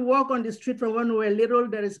 Whether we walk on the street from when we were little,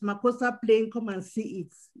 there is Makosa playing, come and see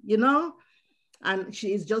it, you know? And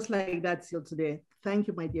she is just like that till today. Thank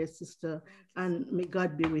you, my dear sister, and may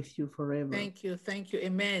God be with you forever. Thank you, thank you.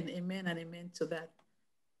 Amen, amen, and amen to that.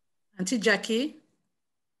 Auntie Jackie?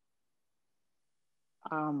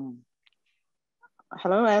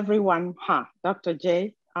 Hello, everyone. Dr.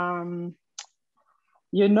 J.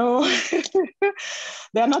 You know,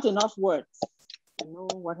 there are not enough words. You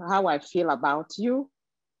know how I feel about you.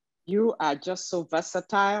 You are just so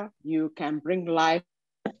versatile. You can bring life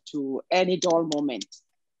to any dull moment.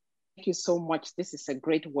 Thank you so much. This is a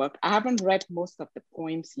great work. I haven't read most of the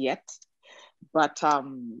poems yet, but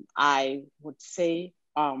I would say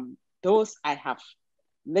those I have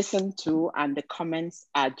listened to and the comments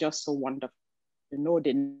are just so wonderful. You know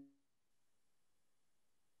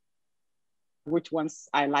which ones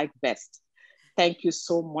I like best. Thank you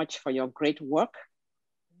so much for your great work.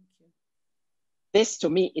 Thank you. This to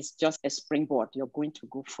me is just a springboard. You're going to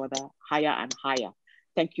go further, higher and higher.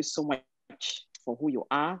 Thank you so much for who you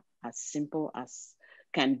are, as simple as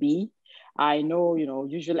can be. I know, you know,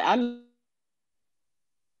 usually I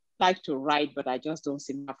like to write, but I just don't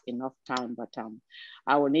see enough time. But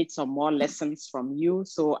I will need some more lessons from you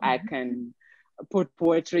so I can put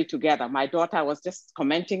poetry together. My daughter, I was just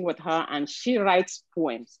commenting with her, and she writes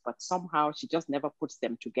poems, but somehow she just never puts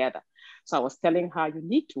them together. So I was telling her, you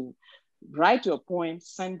need to write your poems,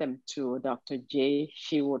 send them to Dr. J.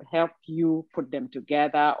 She would help you put them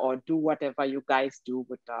together or do whatever you guys do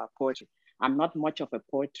with poetry. I'm not much of a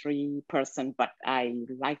poetry person, but I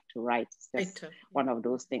like to write. It's just one of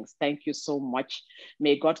those things. Thank you so much.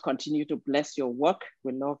 May God continue to bless your work.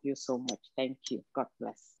 We love you so much. Thank you. God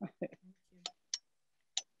bless.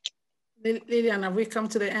 Lillian, have we come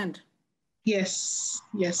to the end? Yes,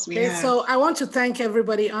 yes, we Okay, have. so I want to thank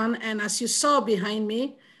everybody on, and as you saw behind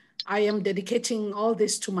me, I am dedicating all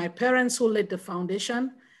this to my parents who laid the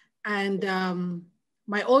foundation. And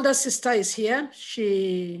my older sister is here.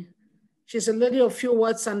 She's a lady of few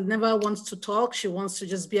words and never wants to talk. She wants to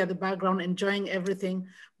just be at the background enjoying everything,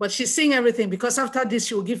 but she's seeing everything because after this,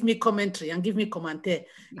 she will give me commentary and give me commentaire,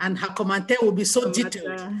 and her commentaire will be so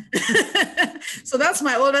detailed. So that's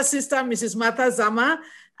my older sister, Mrs. Martha Zama.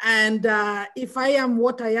 And if I am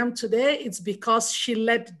what I am today, it's because she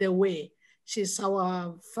led the way. She's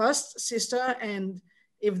our first sister, and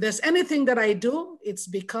if there's anything that I do, it's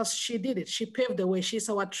because she did it. She paved the way. She's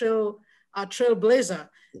our trailblazer.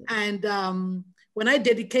 And when I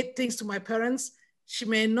dedicate things to my parents, she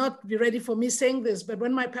may not be ready for me saying this, but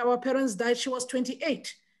when our parents died, she was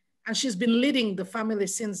 28, and she's been leading the family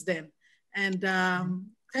since then. And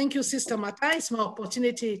thank you, Sister Martha. It's my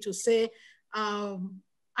opportunity to say I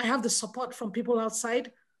have the support from people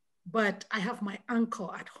outside, but I have my anchor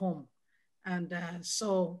at home. And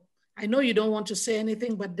so I know you don't want to say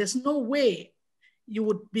anything, but there's no way you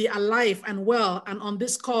would be alive and well and on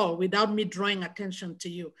this call without me drawing attention to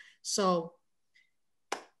you. So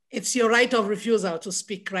it's your right of refusal to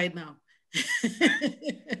speak right now.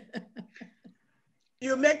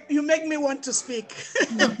 You make me want to speak.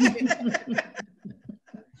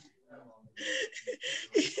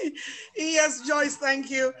 Yes, Joyce, thank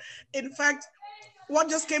you. In fact, what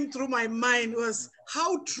just came through my mind was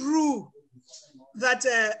how true that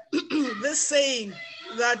this saying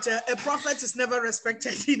that a prophet is never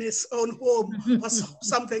respected in his own home or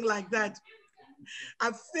something like that.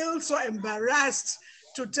 I feel so embarrassed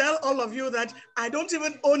to tell all of you that I don't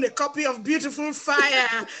even own a copy of Beautiful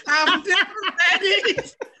Fire. I've never read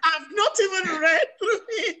it. I've not even read through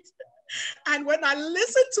it. And when I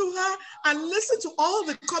listened to her, I listened to all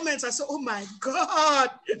the comments, I said, oh my God.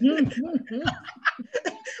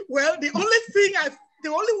 Well, the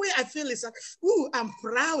only way I feel is, ooh, I'm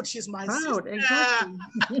proud she's my sister.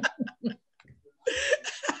 Exactly.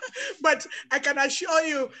 But I can assure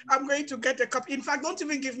you, I'm going to get a copy. In fact, don't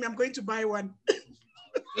even give me, I'm going to buy one.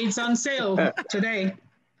 It's on sale today.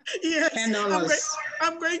 Yes, $10.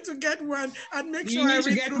 I'm going to get one and make sure you need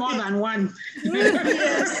to get more than one.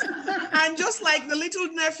 Yes, and just like the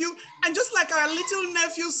little nephew, and just like our little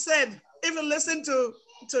nephew said, even listen to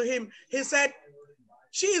him, he said,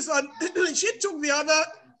 she took the other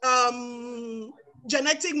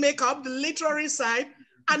genetic makeup, the literary side,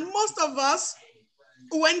 and most of us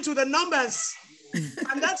went to the numbers.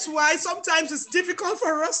 And that's why sometimes it's difficult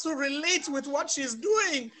for us to relate with what she's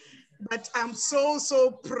doing. But I'm so,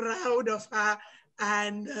 so proud of her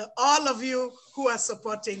and all of you who are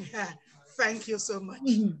supporting her. Thank you so much.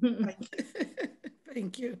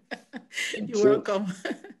 Thank you. You're welcome.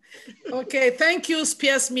 Okay, thank you,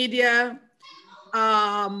 Spears Media.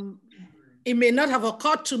 It may not have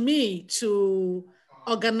occurred to me to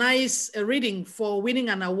organize a reading for winning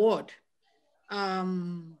an award.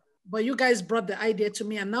 But you guys brought the idea to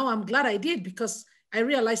me, and now I'm glad I did, because I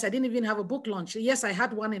realized I didn't even have a book launch. Yes, I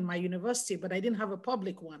had one in my university, but I didn't have a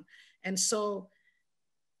public one. And so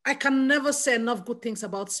I can never say enough good things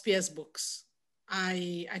about Spears Books.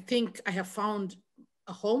 I think I have found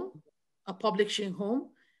a home, a publishing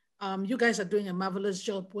home. You guys are doing a marvelous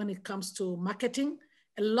job when it comes to marketing.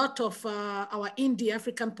 A lot of our indie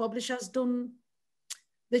African publishers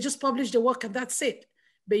they just publish the work and that's it.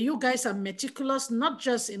 But you guys are meticulous, not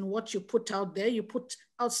just in what you put out there. You put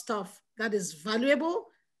out stuff that is valuable,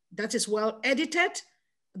 that is well edited,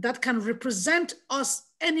 that can represent us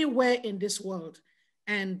anywhere in this world.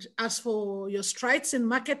 And as for your strides in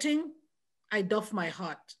marketing, I doff my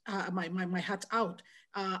heart, my hat out.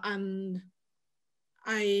 And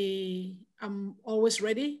I am always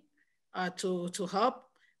ready to help.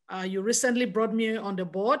 You recently brought me on the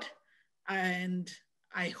board, and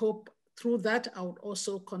I hope through that, I would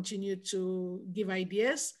also continue to give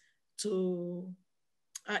ideas to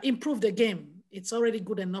improve the game. It's already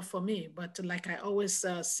good enough for me, but like I always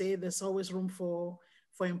say, there's always room for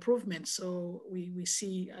improvement. So we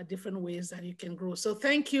see different ways that you can grow. So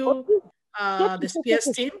thank you, the Spears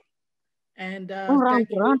team. And thank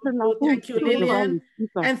you, Lillian.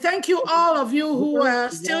 And thank you all of you who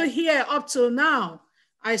are still here up till now.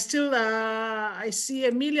 I still, I see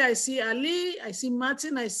Emilia, I see Ali, I see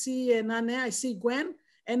Martin, I see Nane, I see Gwen,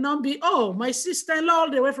 and Nambi. Oh, my sister-in-law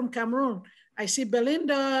all the way from Cameroon. I see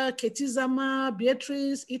Belinda, Ketizama,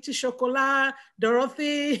 Beatrice, Iti Chocolat,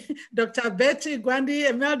 Dorothy, Dr. Betty, Gwandi,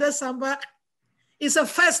 Emelda Samba. It's a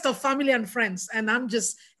fest of family and friends, and I'm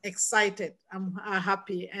just excited. I'm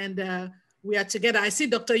happy, and we are together. I see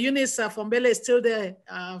Dr. Eunice from Bele is still there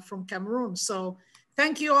from Cameroon. So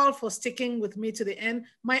thank you all for sticking with me to the end.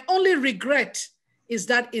 My only regret is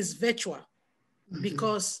that it's virtual,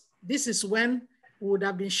 because this is when we would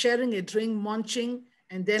have been sharing a drink, munching,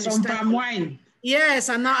 and then some palm wine. Yes,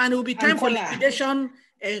 and now it will be time for liquidation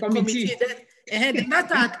committee.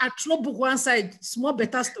 That at flow book one side, small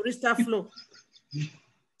better story start flow.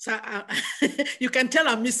 So you can tell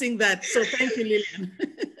I'm missing that. So thank you, Lillian.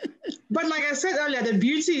 But like I said earlier, the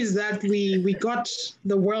beauty is that we got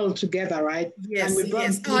the world together, right? Yes, and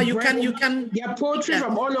yes. Oh, you can. Yeah, poetry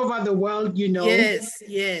from all over the world, you know. Yes,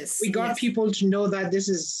 yes. We got people to know that this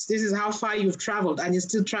is how far you've traveled, and you're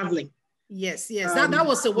still traveling. Yes, yes. That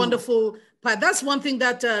was a wonderful part. That's one thing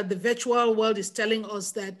that the virtual world is telling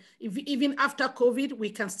us, that even after COVID, we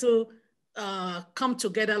can still come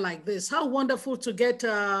together like this. How wonderful to get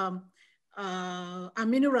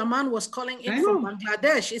Aminu Rahman was calling in from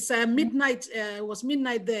Bangladesh. It's midnight. It was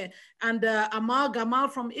midnight there, and Amal Gamal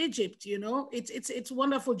from Egypt. You know, it's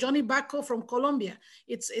wonderful. Johnny Bacco from Colombia.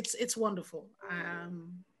 It's wonderful.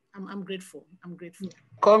 I'm grateful. I'm grateful.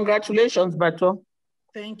 Congratulations, Bato.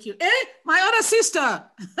 Thank you. Hey, my other sister,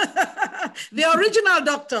 the original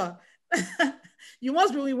doctor. You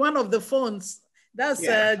must be with one of the phones. That's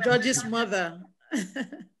George's mother.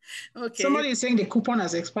 Okay. Somebody is saying the coupon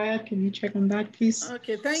has expired. Can you check on that, please?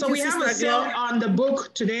 Okay, thank you. So we have a sale on the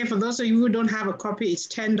book today. For those of you who don't have a copy, it's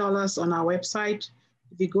 $10 on our website.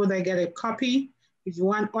 If you go there, get a copy. If you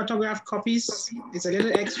want autographed copies, it's a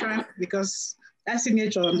little extra because that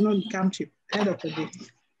signature not come to end of the day.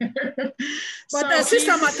 But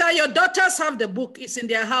Sister Mata, your daughters have the book. It's in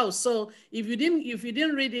their house. So if you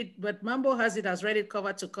didn't read it, but Mambo has read it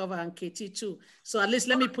cover to cover, and KT too. So at least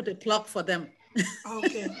let me put a plug for them.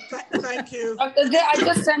 Okay, thank you. I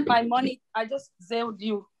just sent my money. I just Zelled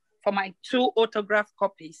you for my 2 autograph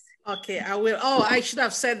copies. Okay, I will. Oh, I should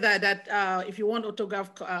have said that if you want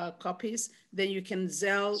autograph copies, then you can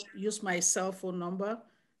use my cell phone number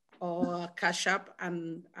or Cash App,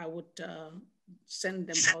 and I would send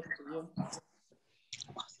them out to you.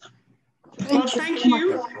 Well, thank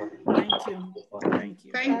you. Thank you. Thank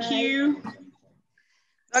you. Thank you.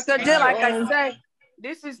 Dr. J, like I said,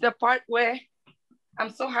 this is the part where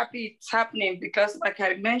I'm so happy it's happening, because like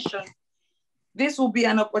I mentioned, this will be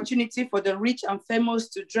an opportunity for the rich and famous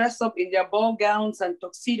to dress up in their ball gowns and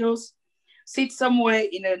tuxedos, sit somewhere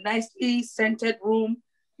in a nicely scented room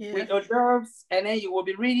with hors d'oeuvres, and then you will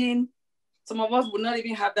be reading. Some of us will not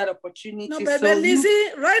even have that opportunity. No, but Lizzie,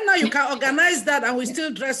 right now you can organize that, and we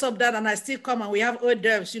still dress up that, and I still come and we have hors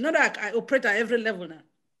d'oeuvres. You know that I operate at every level now.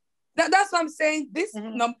 That's what I'm saying. This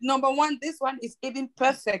number one, this one is even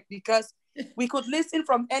perfect because we could listen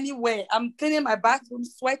from anywhere. I'm cleaning my bathroom,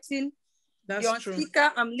 sweating. That's You're on true.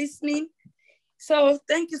 speaker, I'm listening. So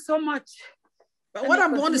thank you so much. But what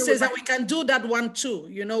I'm going to say is that we can do that one too.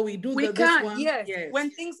 You know, we do this one. Yes. When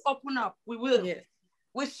things open up, we will. Yes.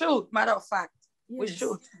 We should, matter of fact. Yes. We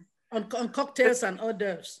should. On cocktails and hors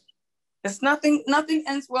d'oeuvres. There's nothing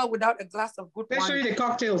ends well without a glass of good wine. Especially the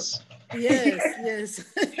cocktails. Yes, yes.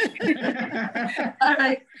 All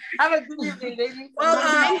right. Have a good evening, ladies. Well,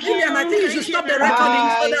 Lillian, I think you should stop the recording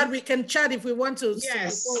so that we can chat if we want to.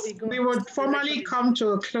 Yes, we would formally come to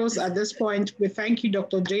a close at this point. We thank you,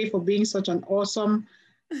 Dr. J, for being such an awesome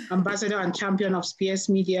ambassador and champion of Spears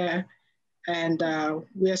Media. And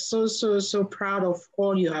we are so proud of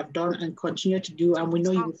all you have done and continue to do. And we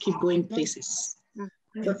know you will keep going places.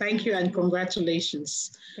 So thank you and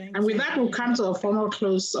congratulations. And with that, we'll come to a formal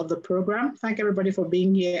close of the program. Thank everybody for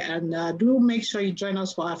being here, and do make sure you join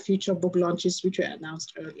us for our future book launches, which were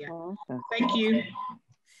announced earlier. Thank you.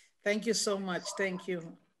 Thank you so much. Thank you.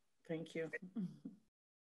 Thank you.